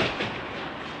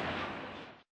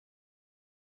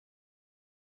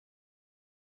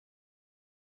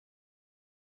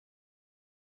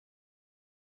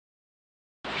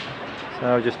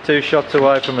 So just 2 shots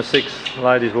away from a 6th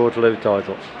Ladies Waterloo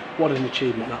title. What an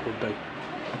achievement that would be.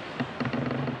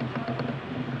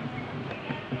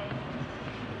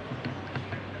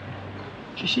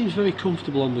 She seems very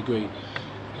comfortable on the green.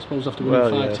 I suppose after winning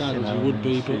 5 titles she would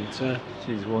be, but...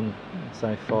 she's won,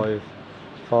 say, five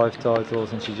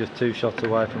titles, and she's just 2 shots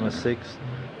away from a 6th.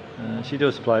 She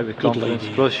does play with confidence.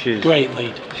 Lead, Plus great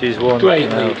lead. She's won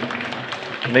lead.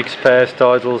 Mixed pairs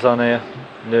titles on here,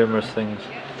 numerous things.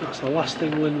 That's the last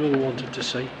thing Lynn Rimmer wanted to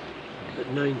see. At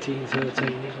 19-13,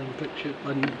 Lynn Pritchard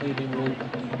leading one.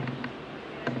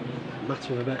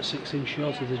 Matter of about 6 inches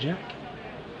short of the jack.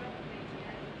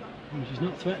 And she's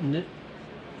not threatened it.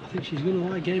 I think she's going to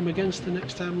lie game against the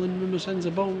next time Lynn Rimmer sends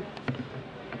a ball.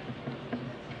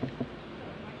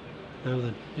 Now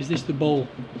then, is this the ball?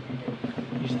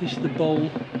 Is this the ball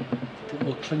that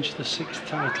will clinch the 6th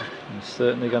title. He's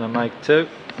certainly going to make 2.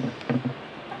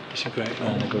 It's a great ball.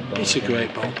 And a good ball It's a again.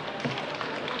 great ball.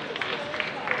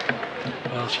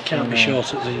 Well, she can't be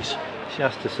short at these. She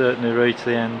has to certainly reach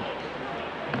the end.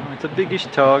 It's a biggish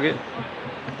target.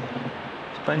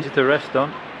 There's plenty to rest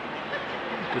on.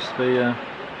 Just the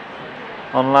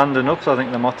on land and ups, I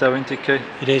think the motto, isn't it, Keith?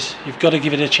 It is. You've got to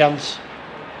give it a chance.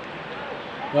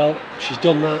 Well, she's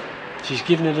done that. She's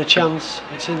given it a chance.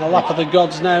 It's in the lap of the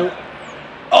gods now.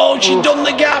 Oh, she's done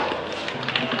the gap.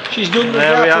 She's done the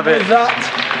There gap we have with it. that.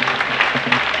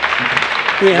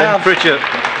 We Lynn have. Pritchett.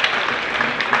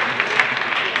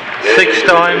 6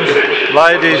 times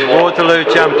ladies Waterloo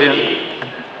champion.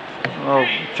 Oh,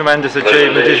 tremendous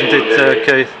achievement, isn't it,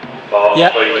 Keith?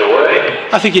 Yeah,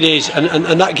 I think it is,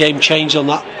 and that game changed on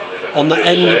that end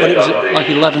when it was at like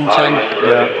 11-10.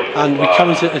 Yeah. And we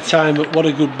commented at the time, but what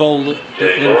a good bowl that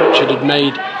Lynn Pritchett had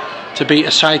made to beat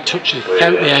a side touch to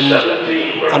count the end,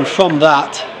 and from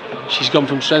that she's gone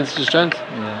from strength to strength.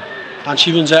 Yeah. And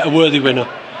she runs out a worthy winner.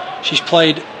 She's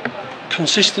played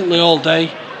consistently all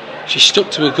day. She's stuck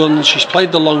to her guns. She's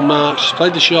played the long mark. She's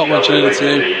played the short when she needed to.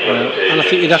 And I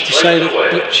think you'd have to say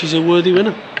that she's a worthy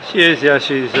winner. She is, yeah.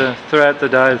 She's throughout the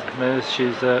day.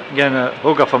 She's again a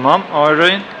hug off her mum,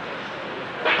 Irene.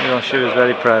 Yeah, she was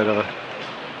very proud of her.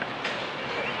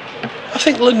 I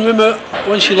think Lynn Rimmer,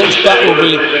 when she looks back, will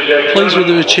be pleased with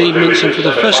her achievements. And for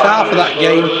the first half of that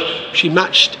game, she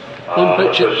matched Lynn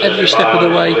Pritchett every step of the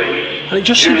way. And it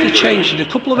just seemed to change. She had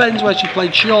a couple of ends where she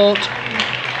played short,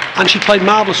 and she played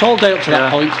marvellous all day up to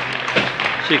that point.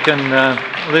 She can,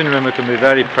 Lynn Rimmer can be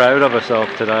very proud of herself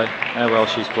today, how well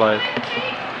she's played.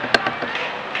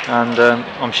 And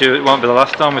I'm sure it won't be the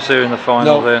last time we see her in the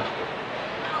final there.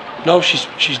 No,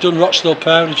 she's done Rochdale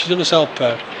proud, and she's done herself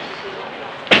proud.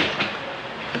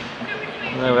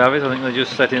 There we have it. I think they're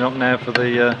just setting up now for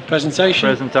the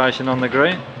presentation on the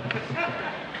green.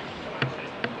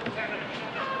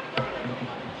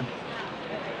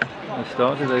 They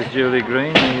started. There's Julie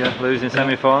Green, the losing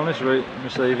semi-finalist,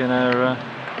 receiving her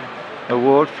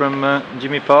award from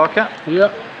Jimmy Parker.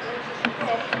 Yeah.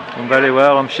 Done very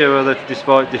well. I'm sure that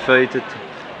despite defeat,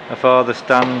 her father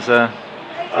stands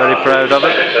very proud of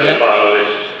it. Yeah.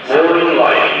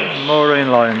 Maureen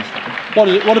Lyons.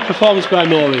 What a performance by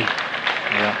Maureen.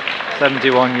 Yeah,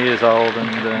 71 years old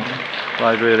and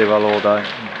played really well all day.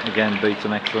 Again, beat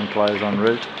some excellent players en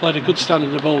route. Played a good stand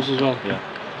in the bowls as well. Yeah.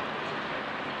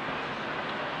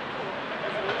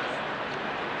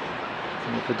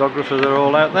 And the photographers are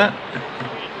all out there.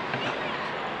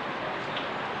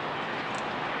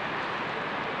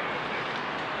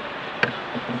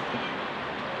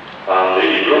 And the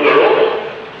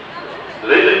runner-up,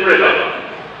 Lynn Rimmer.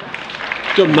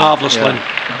 Done marvellous, Yeah. Lynn.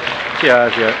 She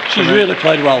has, yeah. She's really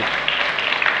played well.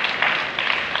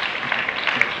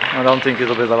 I don't think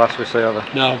it'll be the last we see of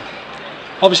her. No.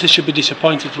 Obviously she'll be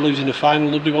disappointed for losing the final.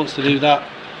 Nobody wants to do that.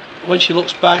 When she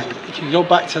looks back, if you go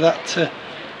back to that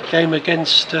game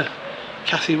against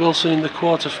Cathy Wilson in the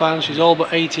quarter-final, she's all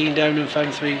but 18 down and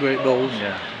found 3 great bowls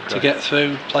to get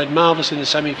through. Played marvellous in the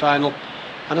semi-final.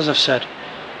 And as I've said,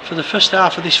 for the first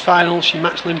half of this final, she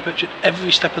matched Lynn Pritchett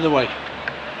every step of the way.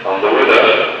 And the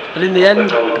winner. But in the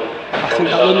end, I think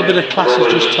that little bit of class is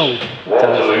just told.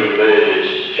 Waterloo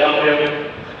ladies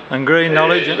champion. And green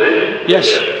knowledge. Yes.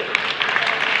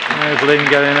 There's Lynn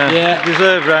getting a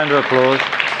deserved round of applause.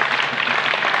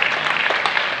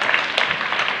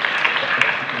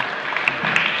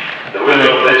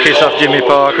 A kiss off Jimmy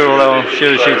Parker, although I'm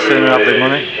sure she'd sooner have the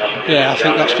money. Yeah, I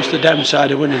think that's just the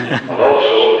downside of winning it.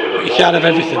 But you can't have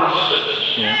everything.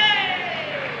 Yeah.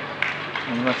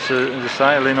 And that's, as I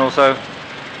say, Lynn also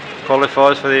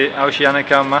qualifies for the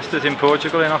Oceanico Masters in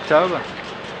Portugal in October.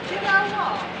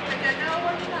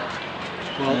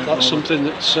 Well, that's something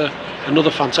that's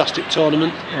another fantastic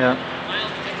tournament. Yeah.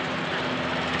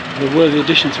 And a worthy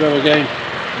addition to our game.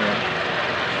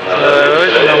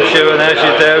 And I'm sure now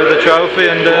she's there with the trophy,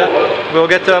 and we'll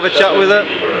get to have a chat with her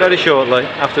very shortly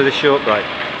after this short break.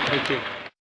 Thank you.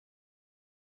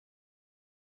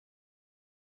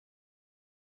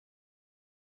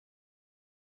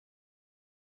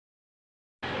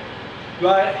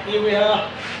 Right, here we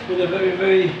are with a very,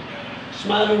 very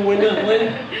smiling winner,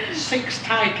 Lynn. 6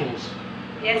 titles.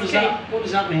 Yes, What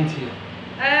does that mean to you?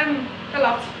 A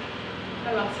lot.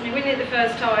 A lot. I mean, winning it the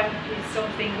first time is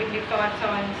something, winning it 5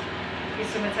 times is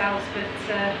something else, but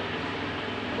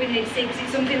winning it 6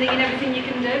 is something that you never think you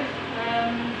can do.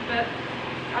 But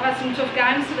I've had some tough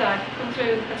games today, come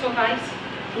through a tough 8.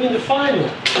 I mean, the final,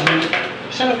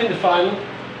 set up in the final,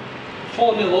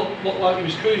 4-0 up, looked like he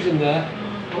was cruising there,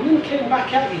 and then came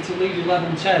back at you to lead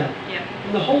 11-10. Yeah.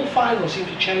 And the whole final seemed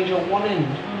to change on one end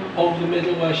over the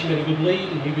middle where she made a good lead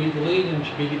and you beat the lead and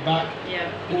she beat it back.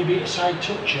 Yeah. And you beat a side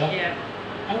toucher. Yeah.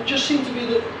 And it just seemed to be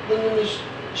that the numbers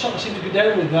sort of seemed to go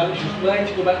down with that. She was learning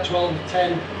to go back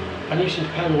 12-10 and you seemed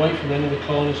to pound away from them in the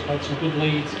corners, had some good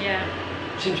leads. Yeah.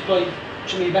 Seemed to play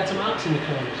some of your better marks in the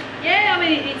corners. Yeah, I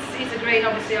mean it's a green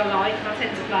obviously I like, and I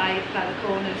tend to play the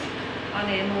corners on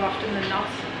here more often than not.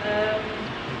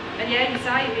 And yeah, you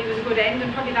say it was a good end,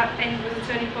 and probably that end was a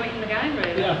turning point in the game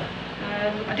really. Yeah.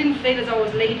 I didn't feel as I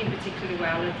was leading particularly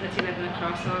well at 11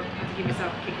 across, so I had to give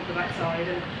myself a kick up the backside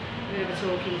and a bit of a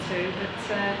talking to. But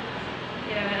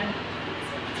you know, and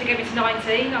to get me to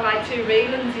 19, I laid 2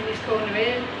 reelings in this corner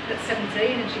here at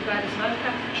 17, and she played a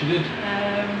smoker. She did.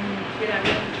 You know,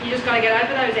 you just got to get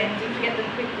over those ends and forget them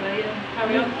quickly and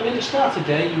carry on. I mean, at the start of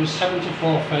the day, you were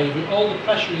 7-4 favourite. All the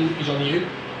pressure is on you.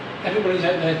 Everybody's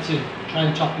out there to try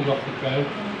and top you off the crowd.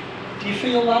 Do you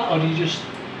feel that, or do you just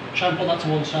try and put that to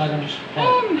one side and just play?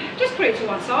 Just put it to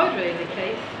one side really,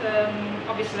 Keith.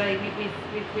 Obviously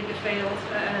with the field,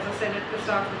 and as I said at the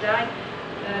start of the day,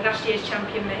 last year's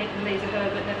champion Lisa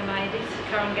Herbert never made it.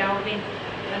 Karen Galvin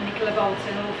and Nicola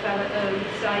Bolton all fell at early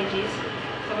stages.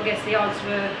 So I guess the odds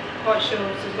were quite short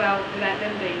as well without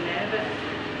them being there. But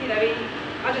you know,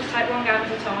 I just take one game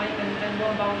at a time and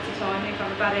one bowl at a time. If I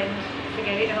have a bad end,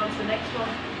 forget it and on to the next one.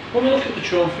 When we look at the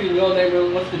trophy, and your name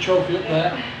will lift the trophy up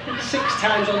there, 6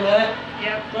 times on there.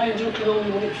 Yeah. Brian Duncan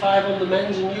only won it 5 on the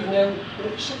men's, and you've now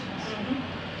won it 6.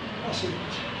 That's a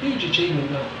huge achievement,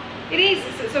 that. It is.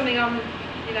 It's something I'm,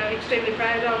 you know, extremely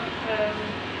proud of.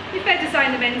 It's fair to say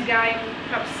in the men's game,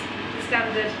 perhaps the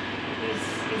standard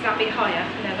is that bit higher.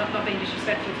 You know, not being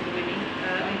disrespectful to the women.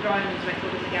 I mean, Brian's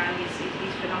record in the game is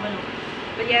phenomenal.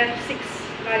 But yeah, 6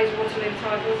 ladies Waterloo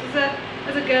titles.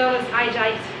 As a girl, as age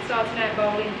 8, starting out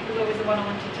bowling, it was always the one I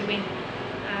wanted to win.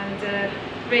 And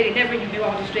really, never in my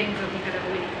wildest dreams I think I'd ever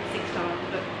win it 6 times.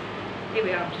 But here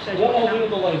we are. What all the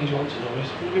other ladies want to know is,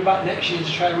 will you be back next year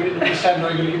to try and win it number 7, or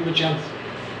are you going to give them a chance?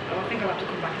 Oh, I think I'll have to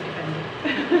come back and defend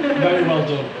it. Very well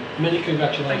done. Many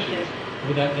congratulations. Thank you.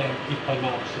 Without doubt, you've played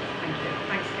marvellously. Thank you.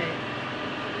 Thanks, Kate.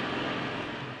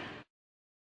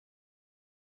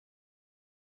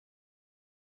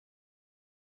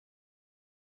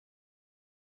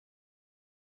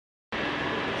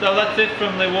 So that's it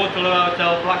from the Waterloo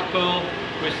Hotel, Blackpool.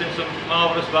 We've seen some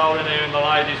marvellous bowling here in the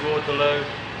ladies Waterloo.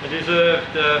 A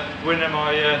deserved winner,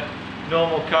 my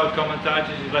normal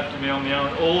co-commentator. She's left me on my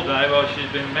own all day while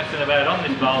she's been messing about on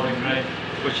this bowling green,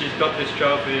 but she's got this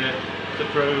trophy here to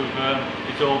prove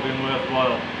it's all been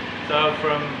worthwhile. So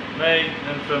from me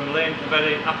and from Lynn, a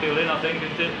very happy Lynn I think,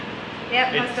 isn't it?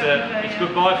 Yep, It's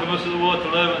goodbye from us at the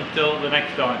Waterloo until the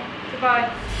next time.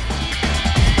 Goodbye.